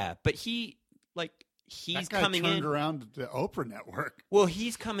 Yeah, but he's that guy coming turned in around the Oprah network. Well,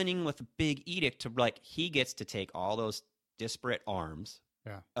 he's coming in with a big edict to he gets to take all those disparate arms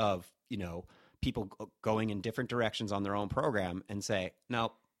of people going in different directions on their own program and say,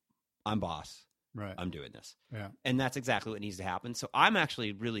 "No, I'm boss. Right, I'm doing this." Yeah, and that's exactly what needs to happen. So I'm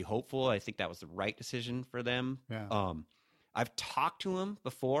actually really hopeful. I think that was the right decision for them. Yeah. I've talked to him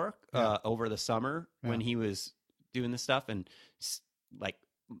before over the summer when he was doing this stuff, and like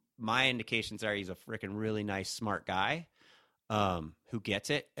my indications are he's a freaking really nice, smart guy who gets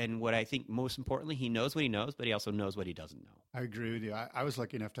it. And what I think most importantly, he knows what he knows, but he also knows what he doesn't know. I agree with you. I was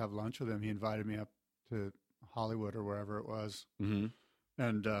lucky enough to have lunch with him. He invited me up to Hollywood or wherever it was. Mm-hmm.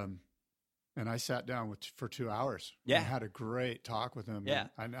 And I sat down for 2 hours. Yeah. And had a great talk with him. Yeah.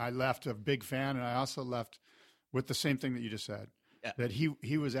 And I left a big fan, and I also left with the same thing that you just said. Yeah. That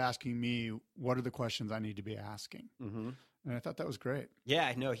he was asking me, what are the questions I need to be asking? Mm-hmm. And I thought that was great. Yeah,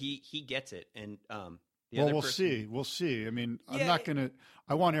 I know he gets it. And We'll see. We'll see. I mean, I'm not going to –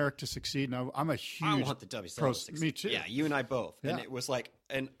 I want Eric to succeed. And I'm a huge – I want the WSL to succeed. Me too. Yeah, you and I both. Yeah. And it was like –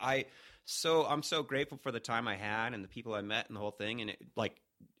 and I'm so grateful for the time I had and the people I met and the whole thing. And it like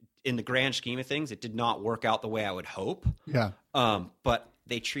in the grand scheme of things, it did not work out the way I would hope. Yeah. But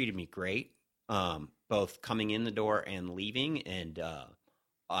they treated me great, both coming in the door and leaving. And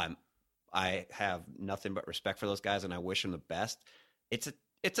I have nothing but respect for those guys, and I wish them the best. It's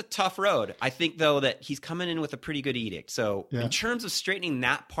a tough road. I think, though, that he's coming in with a pretty good edict. So in terms of straightening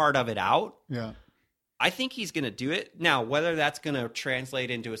that part of it out, I think he's going to do it. Now, whether that's going to translate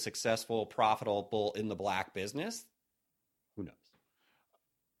into a successful, profitable in the black business, who knows?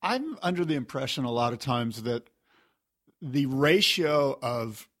 I'm under the impression a lot of times that the ratio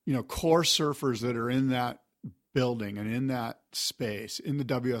of, core surfers that are in that building and in that space, in the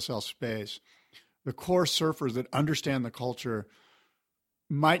WSL space, the core surfers that understand the culture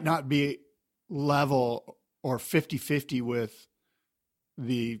might not be level or 50-50 with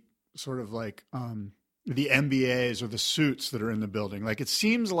the sort of like the MBAs or the suits that are in the building. Like, it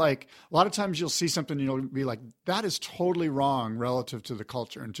seems like a lot of times you'll see something and you'll be like, that is totally wrong relative to the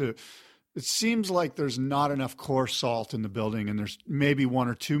culture. And it seems like there's not enough core salt in the building, and there's maybe one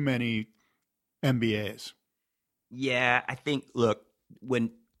or too many MBAs. Yeah, I think, look,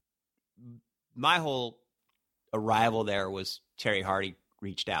 when my whole arrival there was Terry Hardy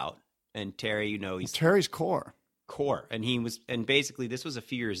reached out, and Terry, he's Terry's core, and basically this was a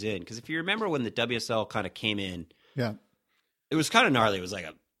few years in, because if you remember when the WSL kind of came in, it was kind of gnarly. It was like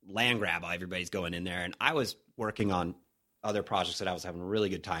a land grab. Everybody's going in there, and I was working on other projects that I was having a really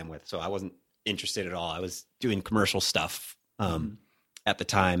good time with, so I wasn't interested at all. I was doing commercial stuff at the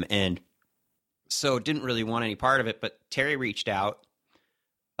time, and so didn't really want any part of it. But Terry reached out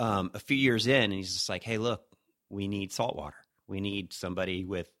a few years in, and he's just like, "Hey, look, we need saltwater. We need somebody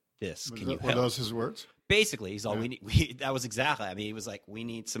with this. Can you help?" Were those his words? Basically, he's all we need. That was exactly. I mean, he was like, "We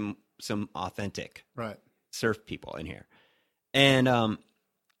need some authentic surf people in here," and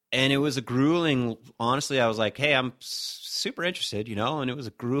it was a grueling. Honestly, I was like, "Hey, I'm super interested," and it was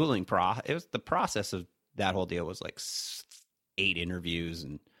a grueling It was the process of that whole deal was like 8 interviews,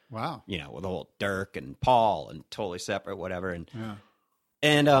 and wow, with the whole Dirk and Paul and totally separate, whatever, and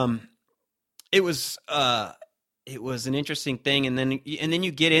it was an interesting thing, and then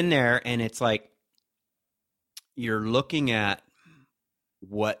you get in there, and it's like you're looking at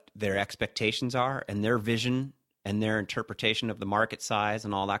what their expectations are and their vision and their interpretation of the market size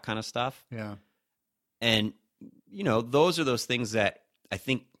and all that kind of stuff. Yeah. And, those are those things that I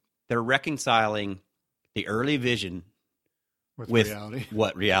think they're reconciling the early vision with reality.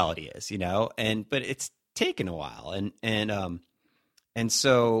 What reality is, but it's taken a while. And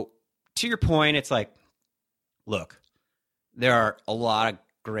so to your point, it's like, look, there are a lot of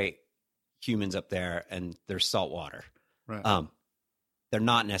great humans up there, and there's saltwater. Right. They're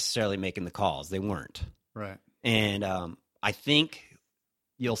not necessarily making the calls. They weren't. Right. And I think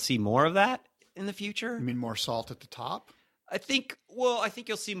you'll see more of that in the future. You mean more salt at the top? I think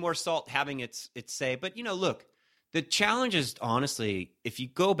you'll see more salt having its say. But, look, the challenge is, honestly, if you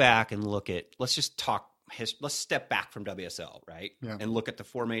go back and look at, let's step back from WSL, right? Yeah. And look at the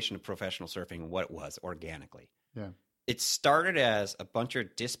formation of professional surfing and what it was organically. Yeah. It started as a bunch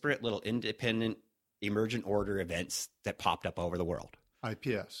of disparate little independent emergent order events that popped up over the world.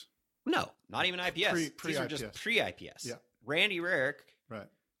 IPS. No, not even IPS. These are just pre-IPS. Yeah. Randy Rarick right.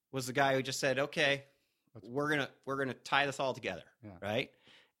 was the guy who just said, "Okay, we're gonna tie this all together," right?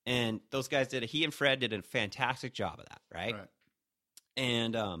 And those guys he and Fred did a fantastic job of that, right?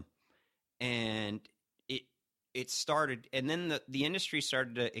 And it started, and then the industry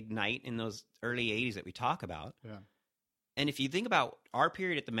started to ignite in those early 80s that we talk about. Yeah. And if you think about our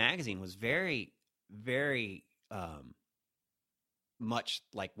period at the magazine was very, very much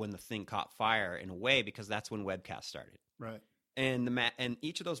like when the thing caught fire in a way, because that's when webcasts started. Right. And and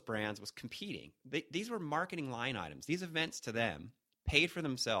each of those brands was competing. These were marketing line items. These events to them paid for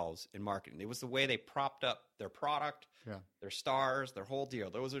themselves in marketing. It was the way they propped up their product, their stars, their whole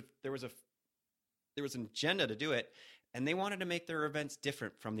deal. There was an agenda to do it, and they wanted to make their events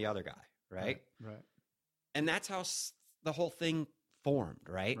different from the other guy, right? Right. And that's how the whole thing formed,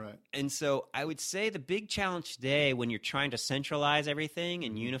 right? Right. And so I would say the big challenge today when you're trying to centralize everything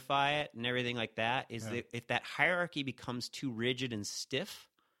and unify it and everything like that is that if that hierarchy becomes too rigid and stiff,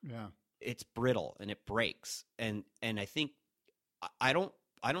 it's brittle and it breaks. And I think I don't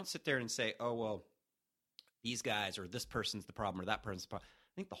sit there and say, oh, well, these guys or this person's the problem or that person's the problem.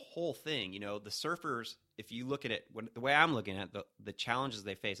 I think the whole thing, the surfers, if you look at it, the way I'm looking at it, the challenges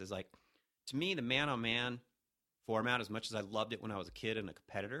they face is like, to me, the man-on-man format, as much as I loved it when I was a kid and a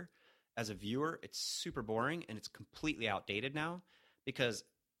competitor, as a viewer, it's super boring and it's completely outdated now, because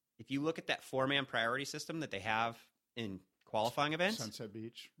if you look at that 4-man priority system that they have in qualifying events, Sunset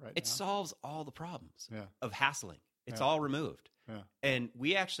Beach, right? It solves all the problems of hassling. It's Yeah. all removed. Yeah. And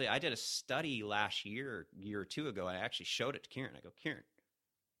I did a study last year or two ago, and I actually showed it to Kieran. I go, Kieran,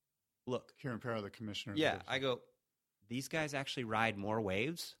 look. Kieran Parra, the commissioner. Yeah, I go, these guys actually ride more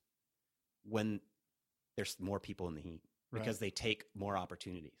waves when there's more people in the heat because they take more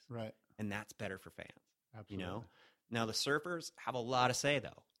opportunities. Right. And that's better for fans. Absolutely. Now the surfers have a lot to say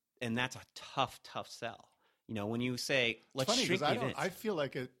though, and that's a tough sell. When you say let's shrink the events. I feel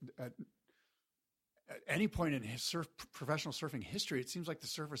like at any point in professional surfing history, it seems like the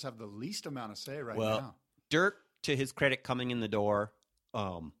surfers have the least amount of say right now. Dirk, to his credit, coming in the door,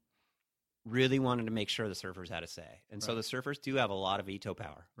 really wanted to make sure the surfers had a say, and so the surfers do have a lot of veto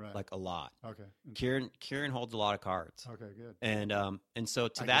power, like a lot. Okay. Kieran holds a lot of cards. Okay, good. And so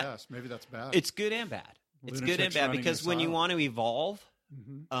to I that, guess maybe that's bad. it's good and bad. It's good and bad because when you want to evolve,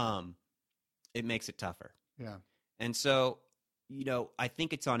 it makes it tougher. Yeah. And so, I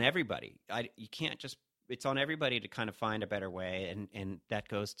think it's on everybody. You can't just. It's on everybody to kind of find a better way, and that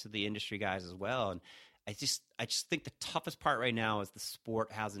goes to the industry guys as well. And I just think the toughest part right now is the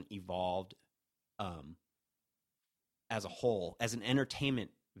sport hasn't evolved as a whole, as an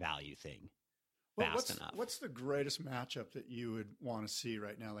entertainment value thing fast enough. What's the greatest matchup that you would want to see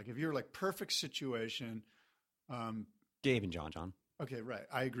right now? Like if you're like perfect situation. Dave and John. Okay, right.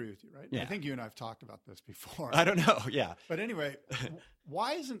 I agree with you, right? Yeah. I think you and I have talked about this before. I don't know, yeah. But anyway,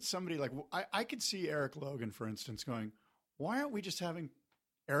 why isn't somebody like I could see Eric Logan, for instance, going, why aren't we just having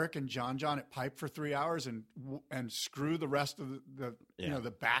Eric and John at Pipe for 3 hours and screw the rest of the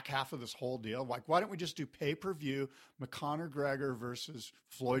the back half of this whole deal? Like, why don't we just do pay-per-view McConnor Gregor versus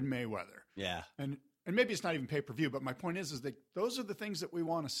Floyd Mayweather? Yeah. And maybe it's not even pay-per-view, but my point is that those are the things that we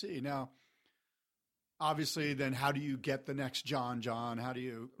want to see. Now, obviously, then how do you get the next John? How do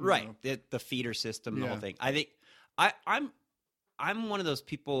you the feeder system, the whole thing? I think I'm one of those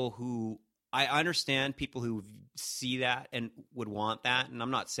people who I understand people who see that and would want that, and I'm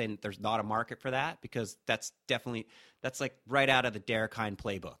not saying that there's not a market for that, because that's like right out of the Derek Hine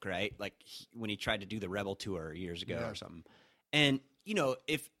playbook, right? Like when he tried to do the Rebel Tour years ago or something. And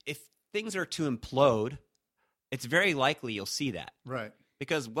if things are to implode, it's very likely you'll see that, right?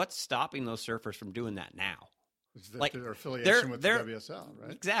 Because what's stopping those surfers from doing that now? Is that their affiliation with the WSL,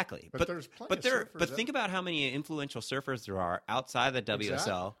 right? Exactly. But there's plenty of surfers. But think about how many influential surfers there are outside the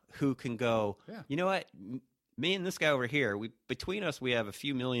WSL who can go, you know what? Me and this guy over here, between us, we have a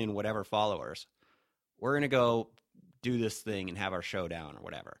few million whatever followers. We're going to go do this thing and have our showdown or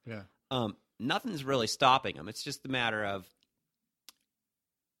whatever. Yeah. Nothing's really stopping them. It's just a matter of,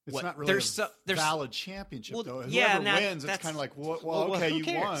 it's not really a valid championship, though. Whoever wins, it's kind of like, okay, you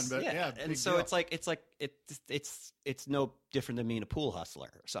won, but and so deal. It's no different than being a pool hustler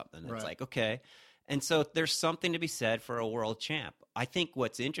or something. It's like, okay, and so there's something to be said for a world champ. I think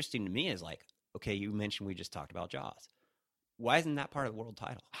what's interesting to me is like, okay, you mentioned we just talked about Jaws. Why isn't that part of the world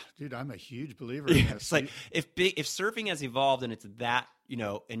title? Dude, I'm a huge believer in this. It's like if surfing has evolved and it's that,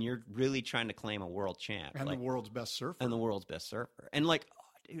 and you're really trying to claim a world champ and the world's best surfer, and like.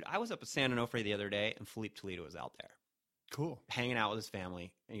 Dude, I was up at San Onofre the other day, and Philippe Toledo was out there. Cool. Hanging out with his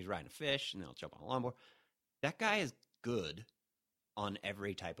family, and he's riding a fish, and they'll jump on a longboard. That guy is good on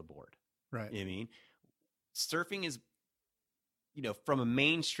every type of board. Right. You know what I mean? Surfing is, from a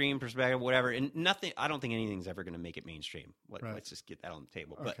mainstream perspective, whatever, and nothing, I don't think anything's ever going to make it mainstream. Let's just get that on the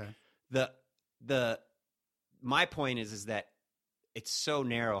table. Okay. But my point is that it's so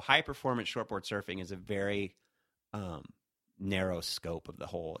narrow. High performance shortboard surfing is a very, narrow scope of the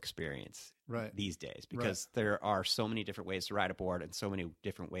whole experience these days, because there are so many different ways to ride a board and so many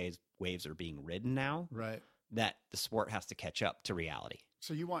different ways waves are being ridden now that the sport has to catch up to reality.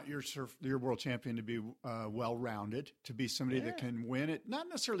 So you want your world champion to be well-rounded, to be somebody that can win it, not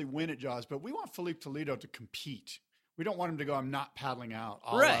necessarily win at Jaws, but we want Philippe Toledo to compete. We don't want him to go, I'm not paddling out,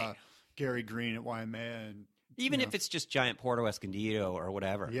 a la Gary Green at Waimea. And, even if it's just giant Porto Escondido or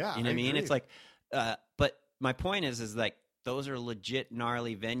whatever. Yeah, you know what I mean? It's like, but my point is like, those are legit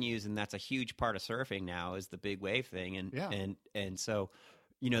gnarly venues, and that's a huge part of surfing now is the big wave thing. And so,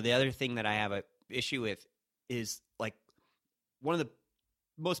 the other thing that I have a issue with is like one of the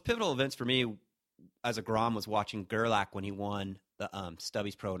most pivotal events for me as a Grom was watching Gerlach when he won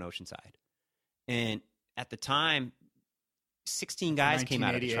Stubby's Pro in Oceanside. And at the time, 16 guys came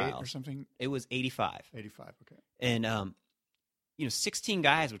out of the trials. Or something? It was 85. 85, okay. And, 16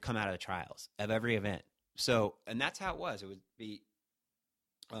 guys would come out of the trials of every event. So, and that's how it was. It would be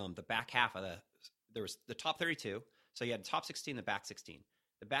the back half of there was the top 32. So you had the top 16, the back 16.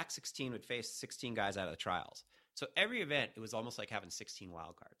 The back 16 would face 16 guys out of the trials. So every event, it was almost like having 16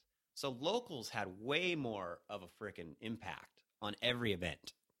 wild cards. So locals had way more of a freaking impact on every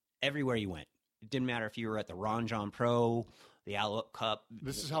event, everywhere you went. It didn't matter if you were at the Ron John Pro, the Outlook Cup.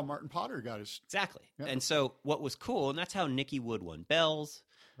 This is how Martin Potter got his. Exactly. Yeah. And so what was cool, and that's how Nicky Wood won Bells.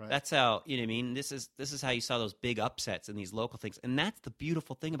 Right. That's how, you know what I mean? This is how you saw those big upsets in these local things. And that's the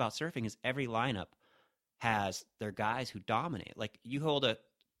beautiful thing about surfing is every lineup has their guys who dominate. Like you hold a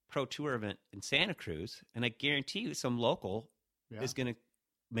pro tour event in Santa Cruz, and I guarantee you some local is going to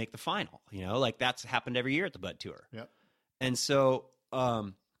make the final. You know, like that's happened every year at the Bud Tour. Yep. And so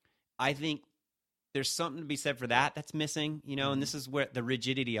I think there's something to be said for that that's missing, you know, and this is where the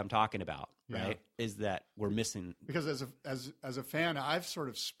rigidity I'm talking about, right, is that we're missing. Because as a fan, I've sort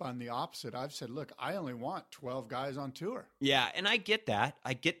of spun the opposite. I've said, look, I only want 12 guys on tour. Yeah, and I get that.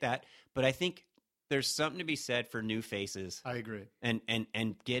 But I think there's something to be said for new faces. I agree. And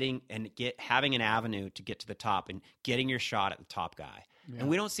having an avenue to get to the top and getting your shot at the top guy. Yeah. And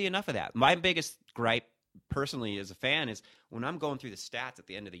we don't see enough of that. My biggest gripe personally as a fan is when I'm going through the stats at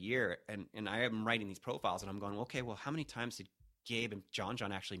the end of the year and I am writing these profiles and I'm going, okay, well, how many times did Gabe and John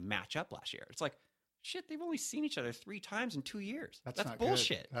actually match up last year? It's like, shit, they've only seen each other 3 times in 2 years. That's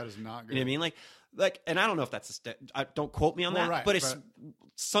bullshit. Good. That is not good. You know what I mean? Like, and I don't know if that's don't quote me on that, right, but it's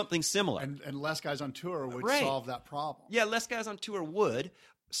something similar. And less guys on tour would solve that problem. Yeah, less guys on tour would.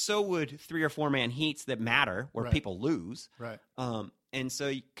 So would 3 or 4 man heats that matter where people lose. Right. And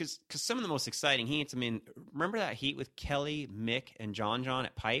so, because some of the most exciting heats, I mean, remember that heat with Kelly, Mick, and John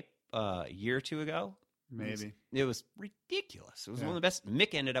at Pipe a year or 2 ago? Maybe. It was ridiculous. It was one of the best.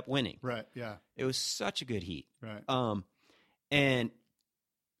 Mick ended up winning. Right, yeah. It was such a good heat. Right. And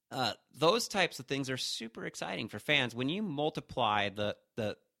those types of things are super exciting for fans. When you multiply the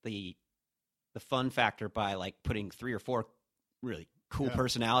fun factor by like putting 3 or 4 really cool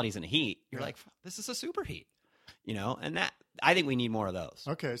personalities in a heat, you're like, this is a super heat. You know, and that I think we need more of those.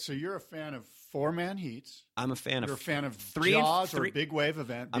 Okay, so you're a fan of 4-man heats. I'm a fan You're of a fan of 3 Jaws or big wave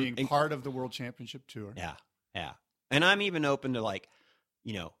event being part of the World Championship Tour. Yeah, yeah. And I'm even open to like,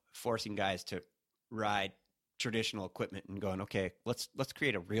 you know, forcing guys to ride traditional equipment and going, okay, let's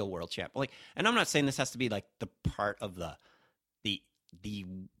create a real world champ. Like, and I'm not saying this has to be like the part of the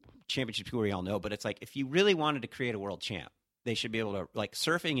championship tour we all know, but it's like if you really wanted to create a world champ, they should be able to like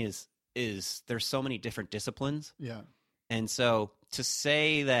surfing is there's so many different disciplines. Yeah. And so to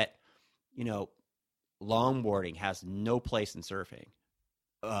say that, you know, longboarding has no place in surfing,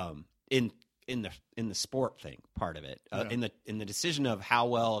 in the sport thing part of it, in the decision of how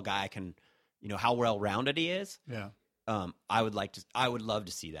well a guy can, you know, how well rounded he is. Yeah. I would love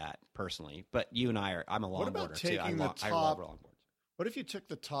to see that personally, but you and I'm a longboarder too. I love longboards. What if you took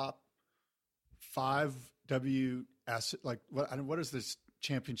the top 5 WS, like what is this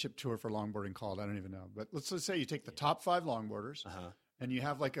championship tour for longboarding called? I don't even know. But let's say you take the top 5 longboarders and you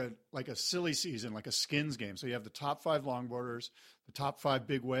have like a silly season, like a skins game. So you have the top 5 longboarders, the top 5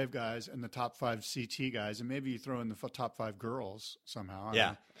 big wave guys, and the top 5 CT guys, and maybe you throw in the top 5 girls somehow.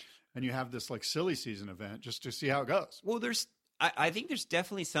 Yeah. And you have this like silly season event just to see how it goes. Well, I think there's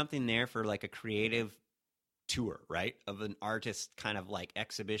definitely something there for like a creative tour, right? Of an artist kind of like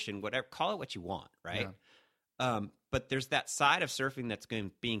exhibition, whatever, call it what you want, right? Yeah. But there's that side of surfing that's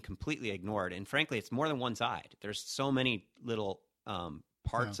being completely ignored. And frankly, it's more than one side. There's so many little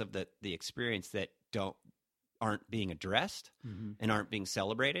parts of the experience that aren't being addressed and aren't being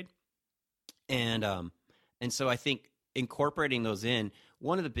celebrated. And so I think incorporating those in,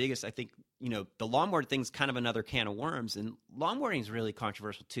 one of the biggest, I think, you know, the longboard thing's kind of another can of worms, and longboarding is really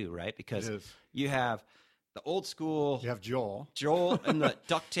controversial too, right? Because you have the old school. You have Joel and the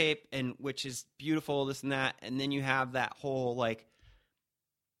duct tape, and which is beautiful, this and that. And then you have that whole like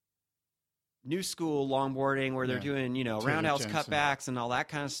new school longboarding where they're doing, you know, roundhouse cutbacks and all that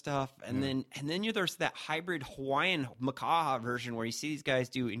kind of stuff. And then there's that hybrid Hawaiian Makaha version where you see these guys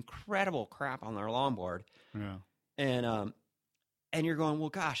do incredible crap on their longboard. Yeah. And you're going, well,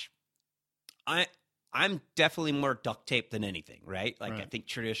 gosh, I'm definitely more duct tape than anything, right? Like I think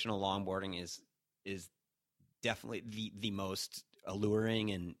traditional longboarding is definitely the most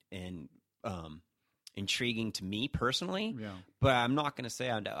alluring and intriguing to me personally. Yeah. But I'm not going to say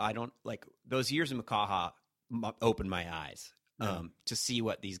I don't like those years in Makaha opened my eyes to see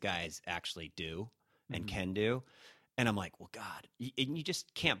what these guys actually do and can do. And I'm like, well, God, and you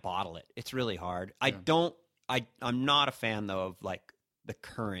just can't bottle it. It's really hard. Yeah. I'm not a fan though of like the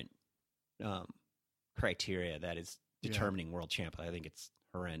current criteria that is determining world champ. I think it's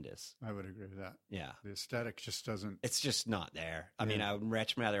horrendous. I would agree with that. Yeah. The aesthetic just doesn't. It's just not there. I Yeah. mean, I'd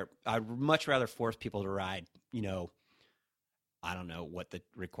much rather force people to ride, I don't know what the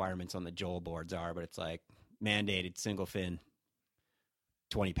requirements on the Joel boards are, but it's like mandated single fin,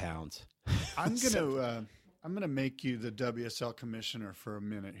 20 pounds. I'm gonna make you the WSL commissioner for a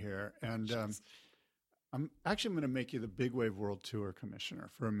minute here, and I'm going to make you the Big Wave World Tour commissioner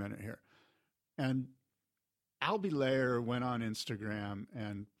for a minute here. And Albie Layer went on Instagram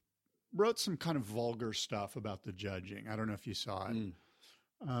and wrote some kind of vulgar stuff about the judging. I don't know if you saw it,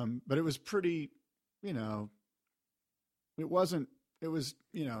 but it was pretty, it wasn't. It was,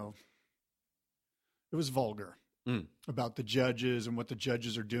 it was vulgar about the judges and what the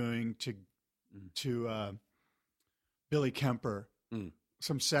judges are doing to Billy Kemper,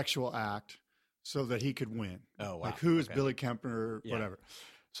 some sexual act so that he could win. Oh, wow. Like, who is Billy Kemper, whatever.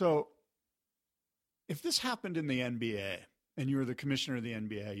 So if this happened in the NBA and you were the commissioner of the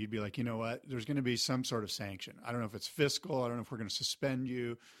NBA, you'd be like, you know what? There's going to be some sort of sanction. I don't know if it's fiscal. I don't know if we're going to suspend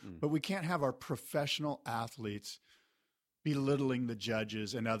you. But we can't have our professional athletes belittling the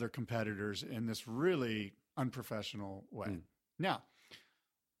judges and other competitors in this really unprofessional way. Now,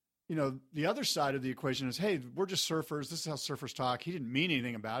 the other side of the equation is, hey, we're just surfers. This is how surfers talk. He didn't mean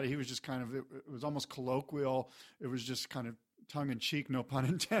anything about it. He was just kind of, it was almost colloquial. It was just kind of tongue in cheek, no pun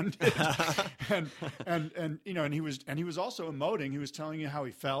intended. and he was also emoting. He was telling you how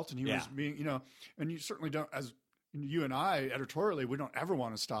he felt, and he was being, and you certainly don't, as you and I editorially, we don't ever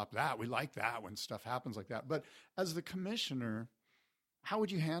want to stop that. We like that when stuff happens like that. But as the commissioner, how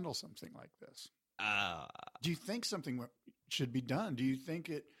would you handle something like this? Do you think something should be done? Do you think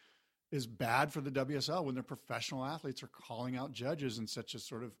it is bad for the WSL when their professional athletes are calling out judges in such a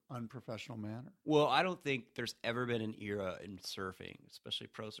sort of unprofessional manner? Well, I don't think there's ever been an era in surfing, especially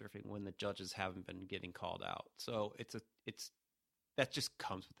pro surfing, when the judges haven't been getting called out. So that just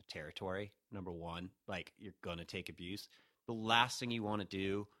comes with the territory. Number one, like, you're going to take abuse. The last thing you want to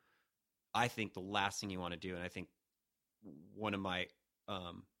do, and I think one of my,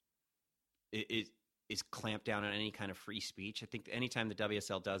 is clamp down on any kind of free speech. I think anytime the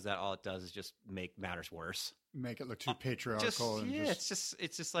WSL does that, all it does is just make matters worse. Make it look too patriarchal.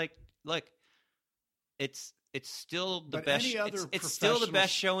 It's just like, look, it's still the best. It's still the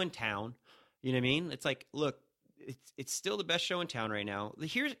best show in town. You know what I mean? It's like, look, it's still the best show in town right now.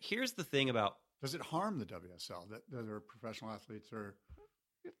 Here's the thing about. Does it harm the WSL that their professional athletes are?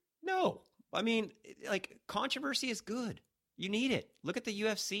 No, I mean, like, controversy is good. You need it. Look at the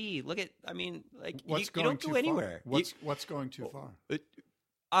UFC. You don't go anywhere. What's going too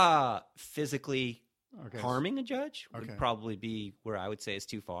far? Physically harming a judge would probably be where I would say is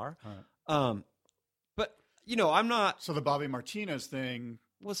too far. Right. But I'm not. So the Bobby Martinez thing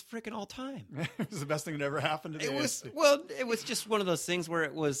was freaking all time. It was the best thing that ever happened to the AFC. It was just one of those things where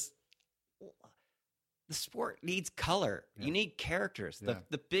it was. The sport needs color. Yeah. You need characters.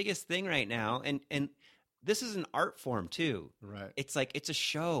 The biggest thing right now, and this is an art form too. Right. It's like, it's a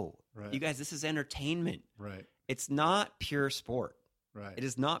show. Right. You guys, this is entertainment. Right. It's not pure sport. Right. It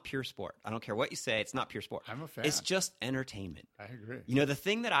is not pure sport. I don't care what you say. It's not pure sport. I'm a fan. It's just entertainment. I agree. The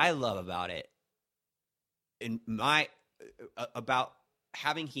thing that I love about it, about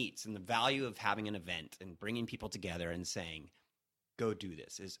having heats and the value of having an event and bringing people together and saying, go do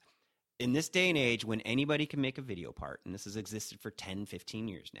this, is in this day and age when anybody can make a video part, and this has existed for 10, 15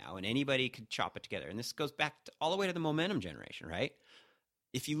 years now, and anybody could chop it together. And this goes back all the way to the Momentum generation, right?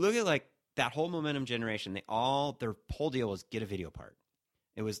 If you look at like that whole Momentum generation, their whole deal was get a video part.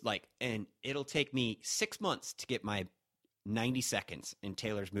 It was like, and it'll take me 6 months to get my 90 seconds in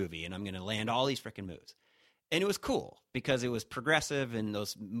Taylor's movie, and I'm going to land all these freaking moves. And it was cool because it was progressive, and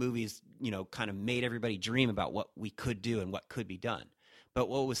those movies, kind of made everybody dream about what we could do and what could be done. But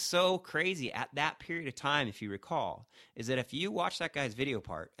what was so crazy at that period of time, if you recall, is that if you watched that guy's video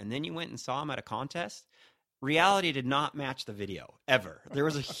part and then you went and saw him at a contest, reality did not match the video ever. There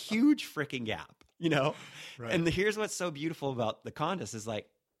was a huge freaking gap, Right. And here's what's so beautiful about the contest is like,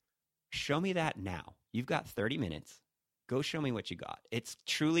 show me that now. You've got 30 minutes. Go show me what you got. It's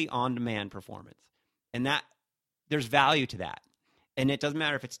truly on-demand performance. And that there's value to that. And it doesn't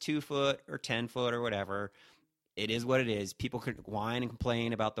matter if it's 2 foot or 10 foot or whatever. It is what it is. People could whine and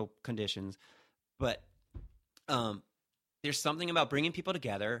complain about the conditions, but there's something about bringing people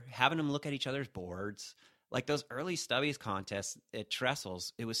together, having them look at each other's boards. Like those early Stubbies contests at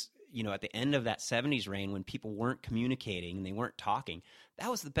Trestles, it was, at the end of that 70s reign when people weren't communicating and they weren't talking, that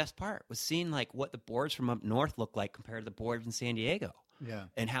was the best part, was seeing like what the boards from up north looked like compared to the boards in San Diego. Yeah.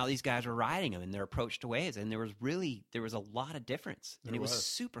 And how these guys were riding them and their approach to waves. And there was a lot of difference. And it was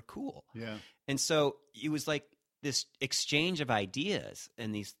super cool. Yeah. And so it was like this exchange of ideas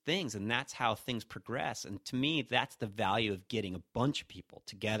and these things, and that's how things progress. And to me, that's the value of getting a bunch of people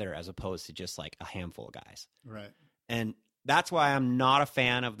together as opposed to just like a handful of guys. Right. And that's why I'm not a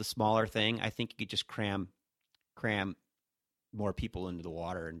fan of the smaller thing. I think you could just cram more people into the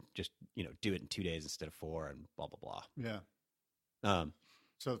water and just, do it in 2 days instead of 4 and blah, blah, blah. Yeah.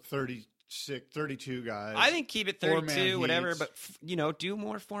 So 32 guys. I think keep it 32, whatever, heats. but do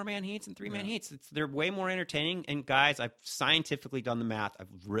more 4-man heats and 3-man heats. They're way more entertaining. And guys, I've scientifically done the math. I've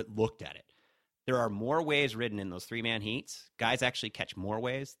looked at it. There are more waves ridden in those 3-man heats. Guys actually catch more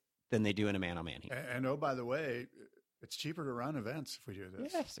waves than they do in a man-on-man heat. And oh, by the way, it's cheaper to run events if we do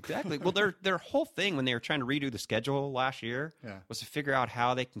this. Yes, exactly. Well, their whole thing when they were trying to redo the schedule last year was to figure out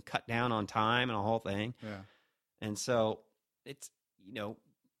how they can cut down on time and a whole thing. Yeah. And so it's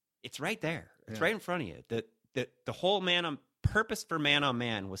it's right there. It's right in front of you. The whole purpose for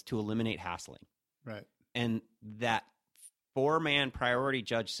man-on-man was to eliminate hassling. Right. And that 4-man priority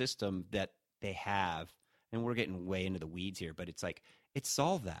judge system that they have, and we're getting way into the weeds here, but it's like, it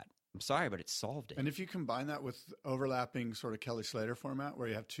solved that. I'm sorry, but it solved it. And if you combine that with overlapping sort of Kelly Slater format where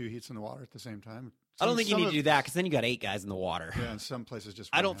you have 2 heats in the water at the same time. I don't think you need to do that because then you got 8 guys in the water. Yeah, in some places just.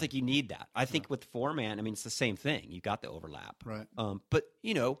 I don't think you need that. I think with 4-man, I mean, it's the same thing. You got the overlap. Right. But,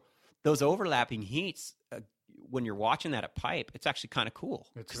 those overlapping heats, when you're watching that at Pipe, it's actually kind of cool.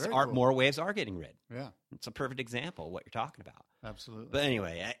 It's because very cool. more waves are getting rid. Yeah. It's a perfect example of what you're talking about. Absolutely. But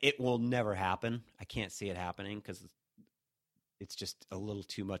anyway, it will never happen. I can't see it happening because it's just a little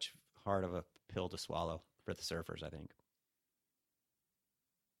too much hard of a pill to swallow for the surfers, I think.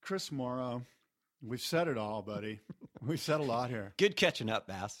 Chris Mauro, we've said it all, buddy. We've said a lot here. Good catching up,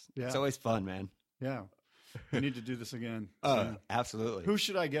 Bass. Yeah. It's always fun, man. Yeah. We need to do this again. Absolutely. Who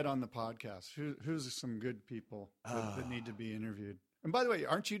should I get on the podcast? Who's some good people that need to be interviewed? And by the way,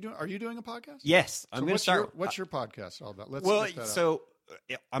 are you doing a podcast? Yes. So I'm going to start. What's your podcast all about? Let's well, get that so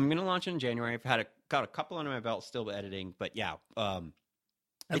I'm going to launch in January. I've got a couple under my belt still editing, but yeah.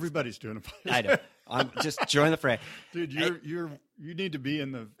 Everybody's doing a podcast. I know. I'm just join the fray. Dude, you need to be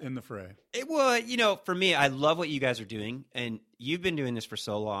in the fray. It would, for me, I love what you guys are doing, and you've been doing this for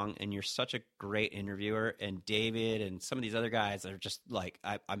so long, and you're such a great interviewer, and David and some of these other guys are just like,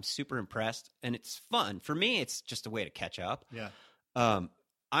 I'm super impressed, and it's fun. For me, it's just a way to catch up. Yeah.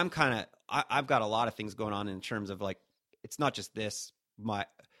 I've got a lot of things going on in terms of like, it's not just this,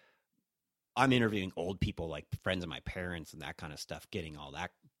 I'm interviewing old people, like friends of my parents and that kind of stuff, getting all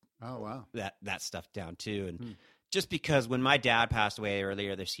that. Oh, wow. That stuff down too. And just because when my dad passed away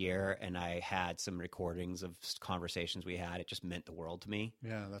earlier this year and I had some recordings of conversations we had, it just meant the world to me.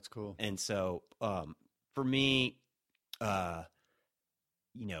 Yeah, that's cool. And so for me,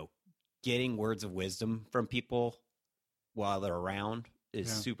 getting words of wisdom from people while they're around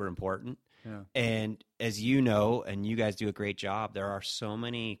is super important. Yeah. And as you know, and you guys do a great job, there are so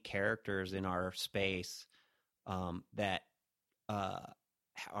many characters in our space that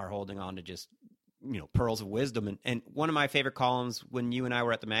are holding on to just, pearls of wisdom. And one of my favorite columns when you and I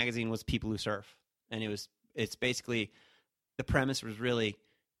were at the magazine was People Who Surf. And it's basically, the premise was really,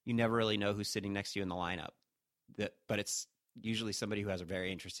 you never really know who's sitting next to you in the lineup. But it's usually somebody who has a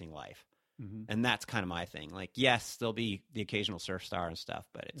very interesting life. Mm-hmm. And that's kind of my thing. Like, yes, there'll be the occasional surf star and stuff,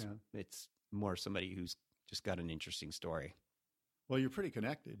 but it's more somebody who's just got an interesting story. Well, you're pretty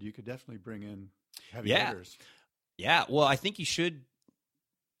connected. You could definitely bring in heavy hitters. Yeah. Well, I think you should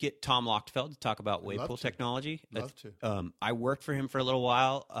get Tom Lochtefeld to talk about wave pool technology. Love to. I worked for him for a little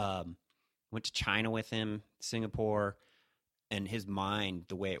while. Went to China with him, Singapore, and his mind,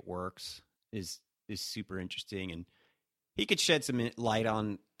 the way it works, is super interesting. And he could shed some light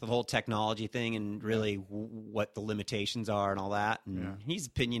on the whole technology thing and really what the limitations are and all that. And he's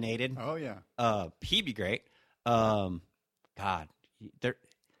opinionated. Oh, yeah. He'd be great. God,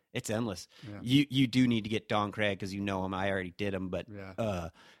 it's endless. Yeah. You do need to get Don Craig because you know him. I already did him, but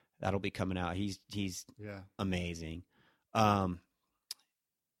that'll be coming out. He's amazing. One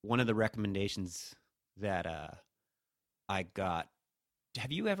of the recommendations that I got.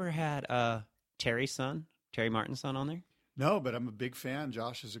 Have you ever had Terry Martin's son on there? No, but I'm a big fan.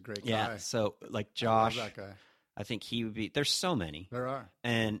 Josh is a great guy. Yeah, so like Josh, I love that guy. I think he would be. There's so many. There are,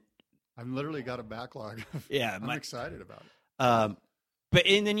 and I've literally got a backlog. I'm excited about it. But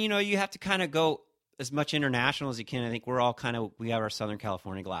and then you have to kind of go as much international as you can. I think we're all we have our Southern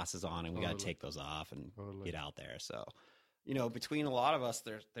California glasses on, and we got to take those off and get out there. So between a lot of us,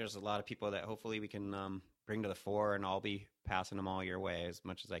 there's a lot of people that hopefully we can bring to the fore, and I'll be passing them all your way as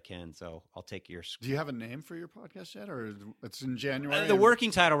much as I can. So I'll take your. Do you have a name for your podcast yet, or it's in January? The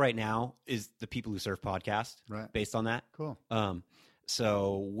working title right now is the People Who Surf podcast, right? Based on that. Cool.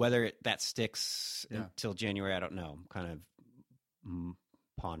 So whether that sticks until January, I don't know. I'm kind of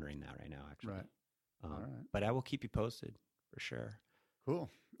pondering that right now, actually. Right. All right. But I will keep you posted for sure. Cool.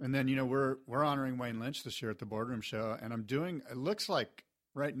 And then, we're honoring Wayne Lynch this year at the Boardroom Show, and it looks like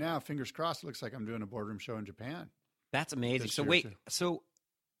right now, fingers crossed, it looks like I'm doing a boardroom show in Japan. That's amazing. So wait, so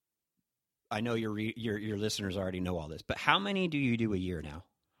I know your listeners already know all this, but how many do you do a year now?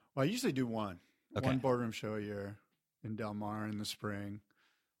 Well, I usually do one Okay. boardroom show a year in Del Mar in the spring,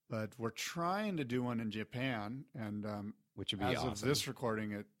 but we're trying to do one in Japan, and which would be as awesome. of this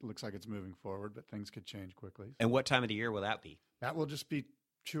recording, it looks like it's moving forward, but things could change quickly. And what time of the year will that be? That will just be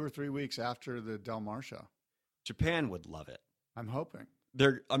 2 or 3 weeks after the Del Mar show. Japan would love it. I'm hoping.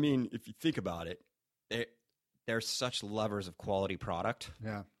 If you think about it, they're such lovers of quality product.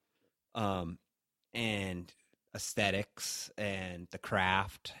 Yeah. And aesthetics and the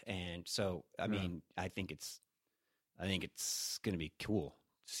craft. And so, I think it's going to be cool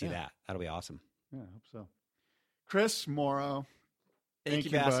to see that. That'll be awesome. Yeah, I hope so. Chris, Mauro. Thank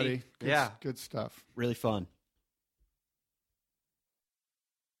you, buddy. Bassy. Good stuff. Really fun.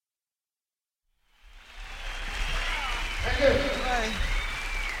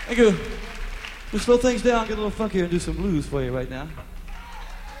 Thank you. We'll slow things down, get a little funkier, and do some blues for you right now.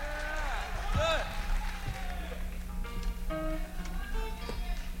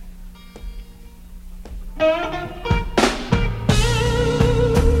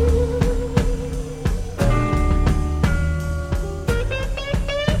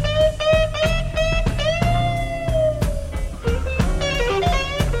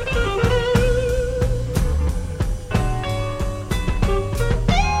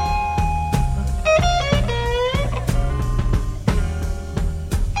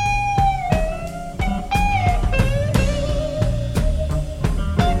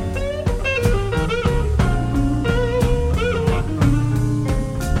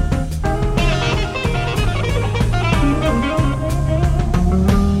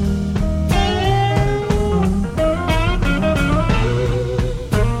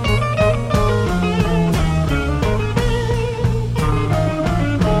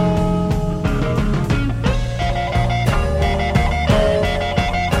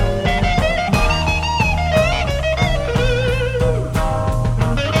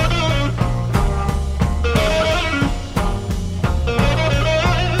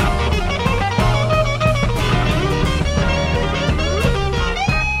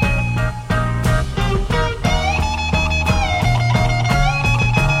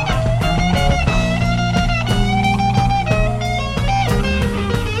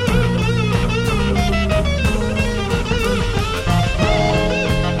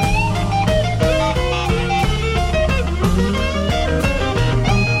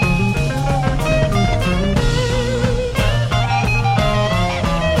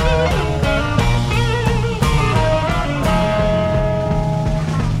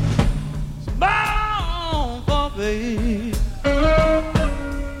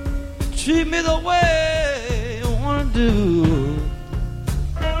 Treat me the way you want to do.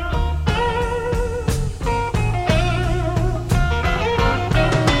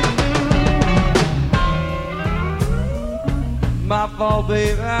 My fault,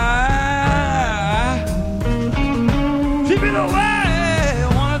 baby. Treat me the way you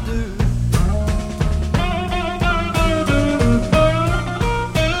want to do.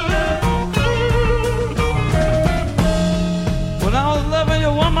 When I was loving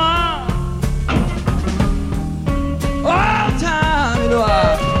you, woman, all the time, you know I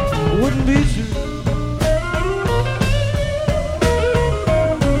wouldn't be true.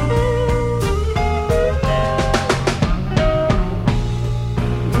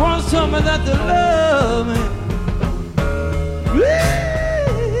 Tell me that they love me. Woo,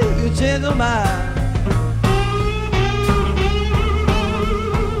 you change your mind.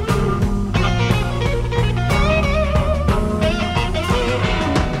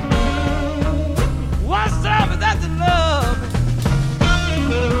 Once tell me that they love me.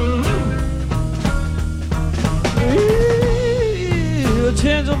 Woo, you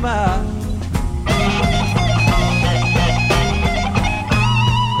change your mind.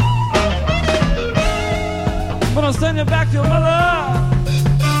 Gonna send you back to your mother.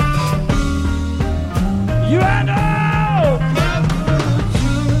 You and I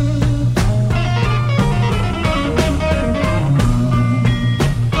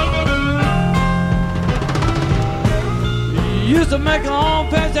take it on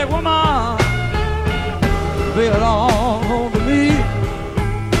past that woman. Bring it on home to me.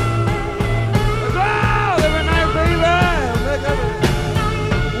 Girl, every night, baby, make every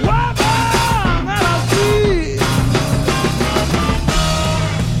woman that I see.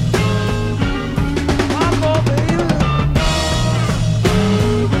 My poor baby,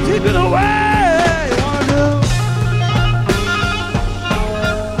 take it away, you wanna do.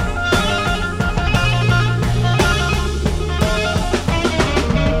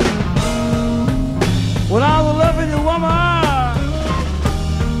 When I was loving you,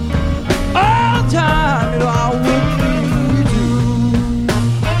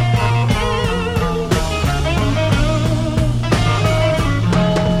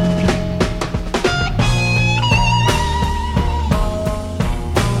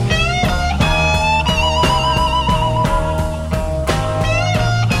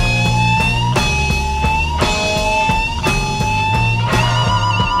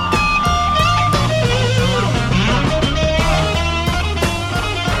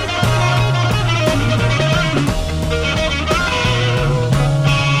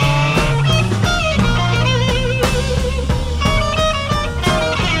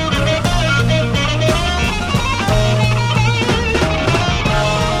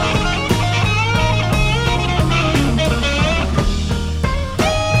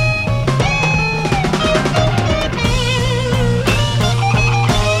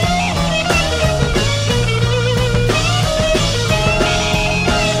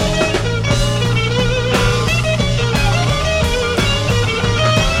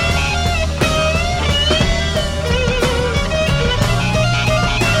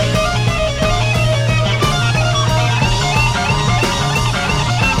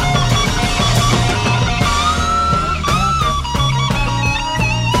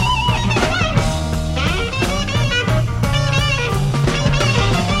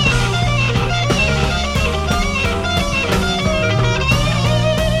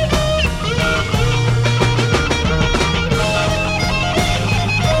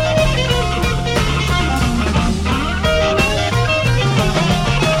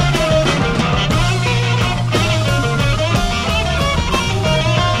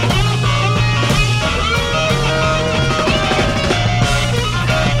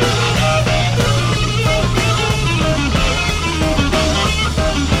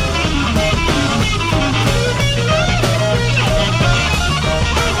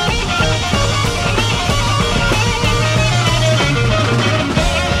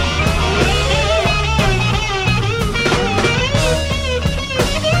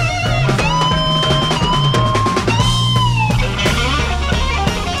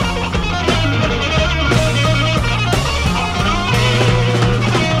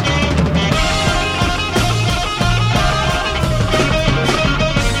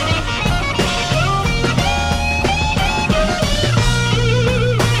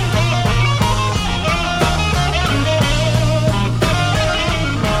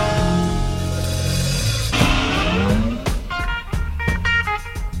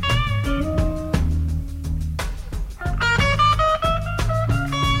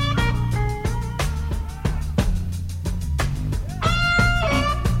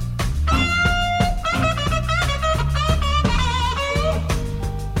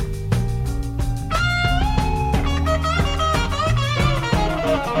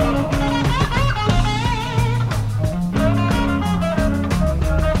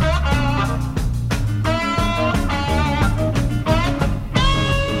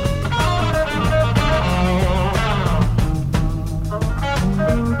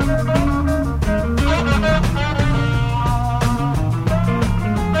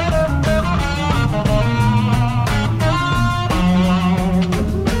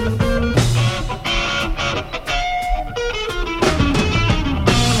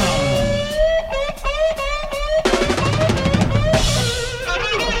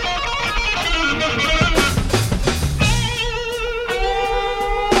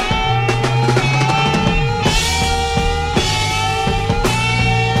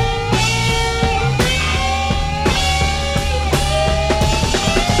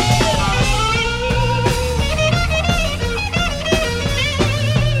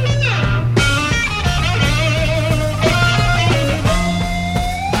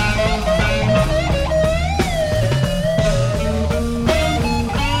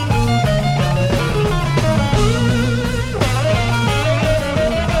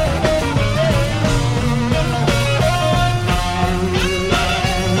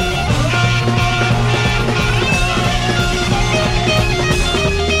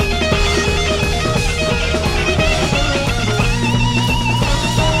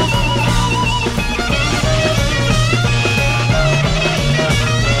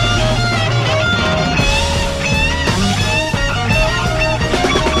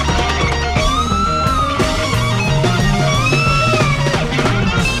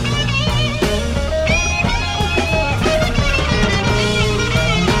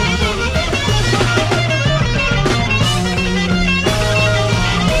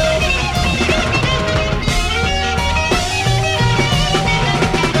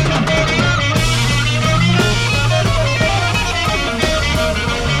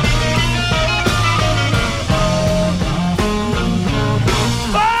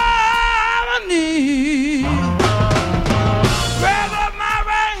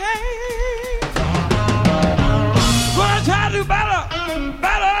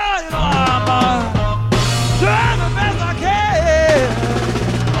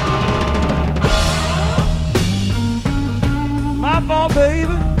 ball,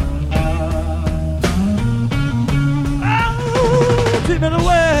 baby. Oh, treat me the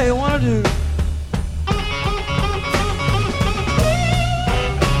way you wanna do.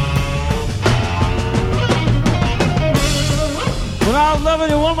 When I was loving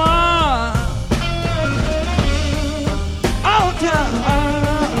you, woman, all the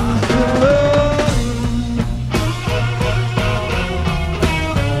time.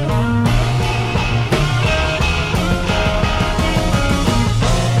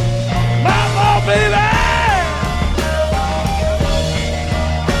 Mama, baby,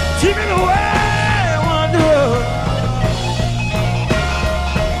 keep me the way I wanna do.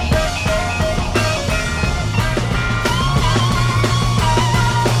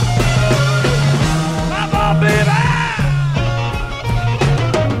 Baby,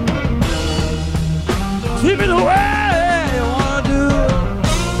 keep it the way you wanna do.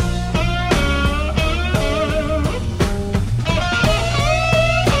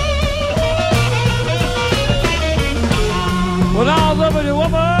 When I was loving you,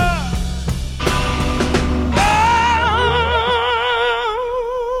 woman,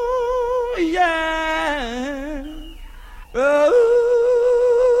 oh yeah, oh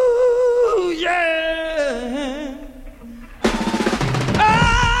yeah.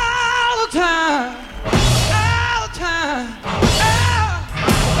 All the time, all the time, all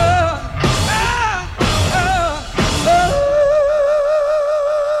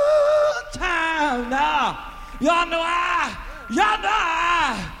the time. Now, y'all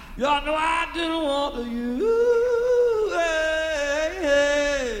know I didn't want to you.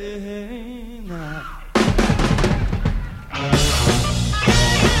 Nah.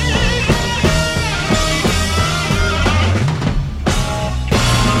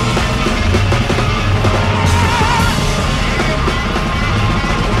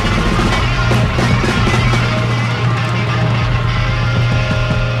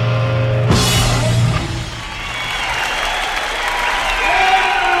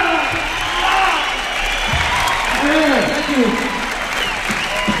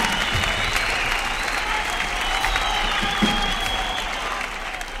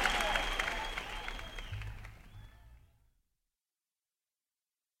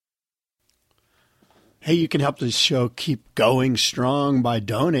 Hey, you can help this show keep going strong by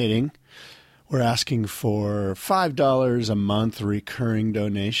donating. We're asking for $5 a month recurring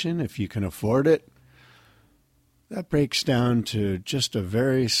donation if you can afford it. That breaks down to just a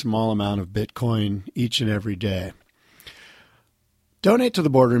very small amount of Bitcoin each and every day. Donate to the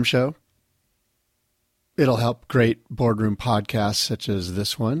Boardroom Show. It'll help great boardroom podcasts such as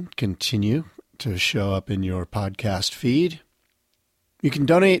this one continue to show up in your podcast feed. You can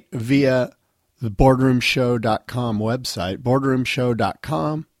donate via the boardroomshow.com website,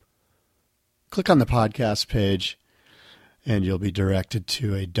 boardroomshow.com. Click on the podcast page, and you'll be directed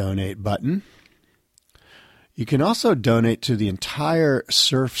to a donate button. You can also donate to the entire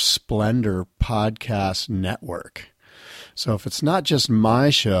Surf Splendor podcast network. So if it's not just my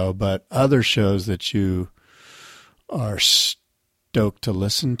show, but other shows that you are stoked to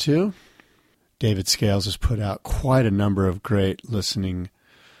listen to, David Scales has put out quite a number of great listening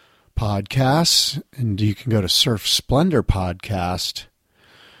podcasts, and you can go to Surf Splendor Podcast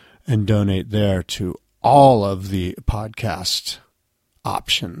and donate there to all of the podcast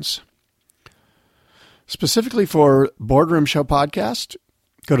options. Specifically for Boardroom Show Podcast,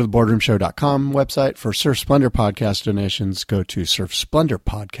 go to the boardroomshow.com website. For Surf Splendor Podcast donations, go to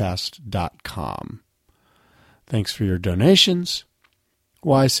surfsplendorpodcast.com. Thanks for your donations.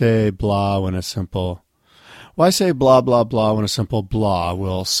 Why say blah when a simple blah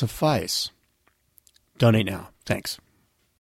will suffice? Donate now. Thanks.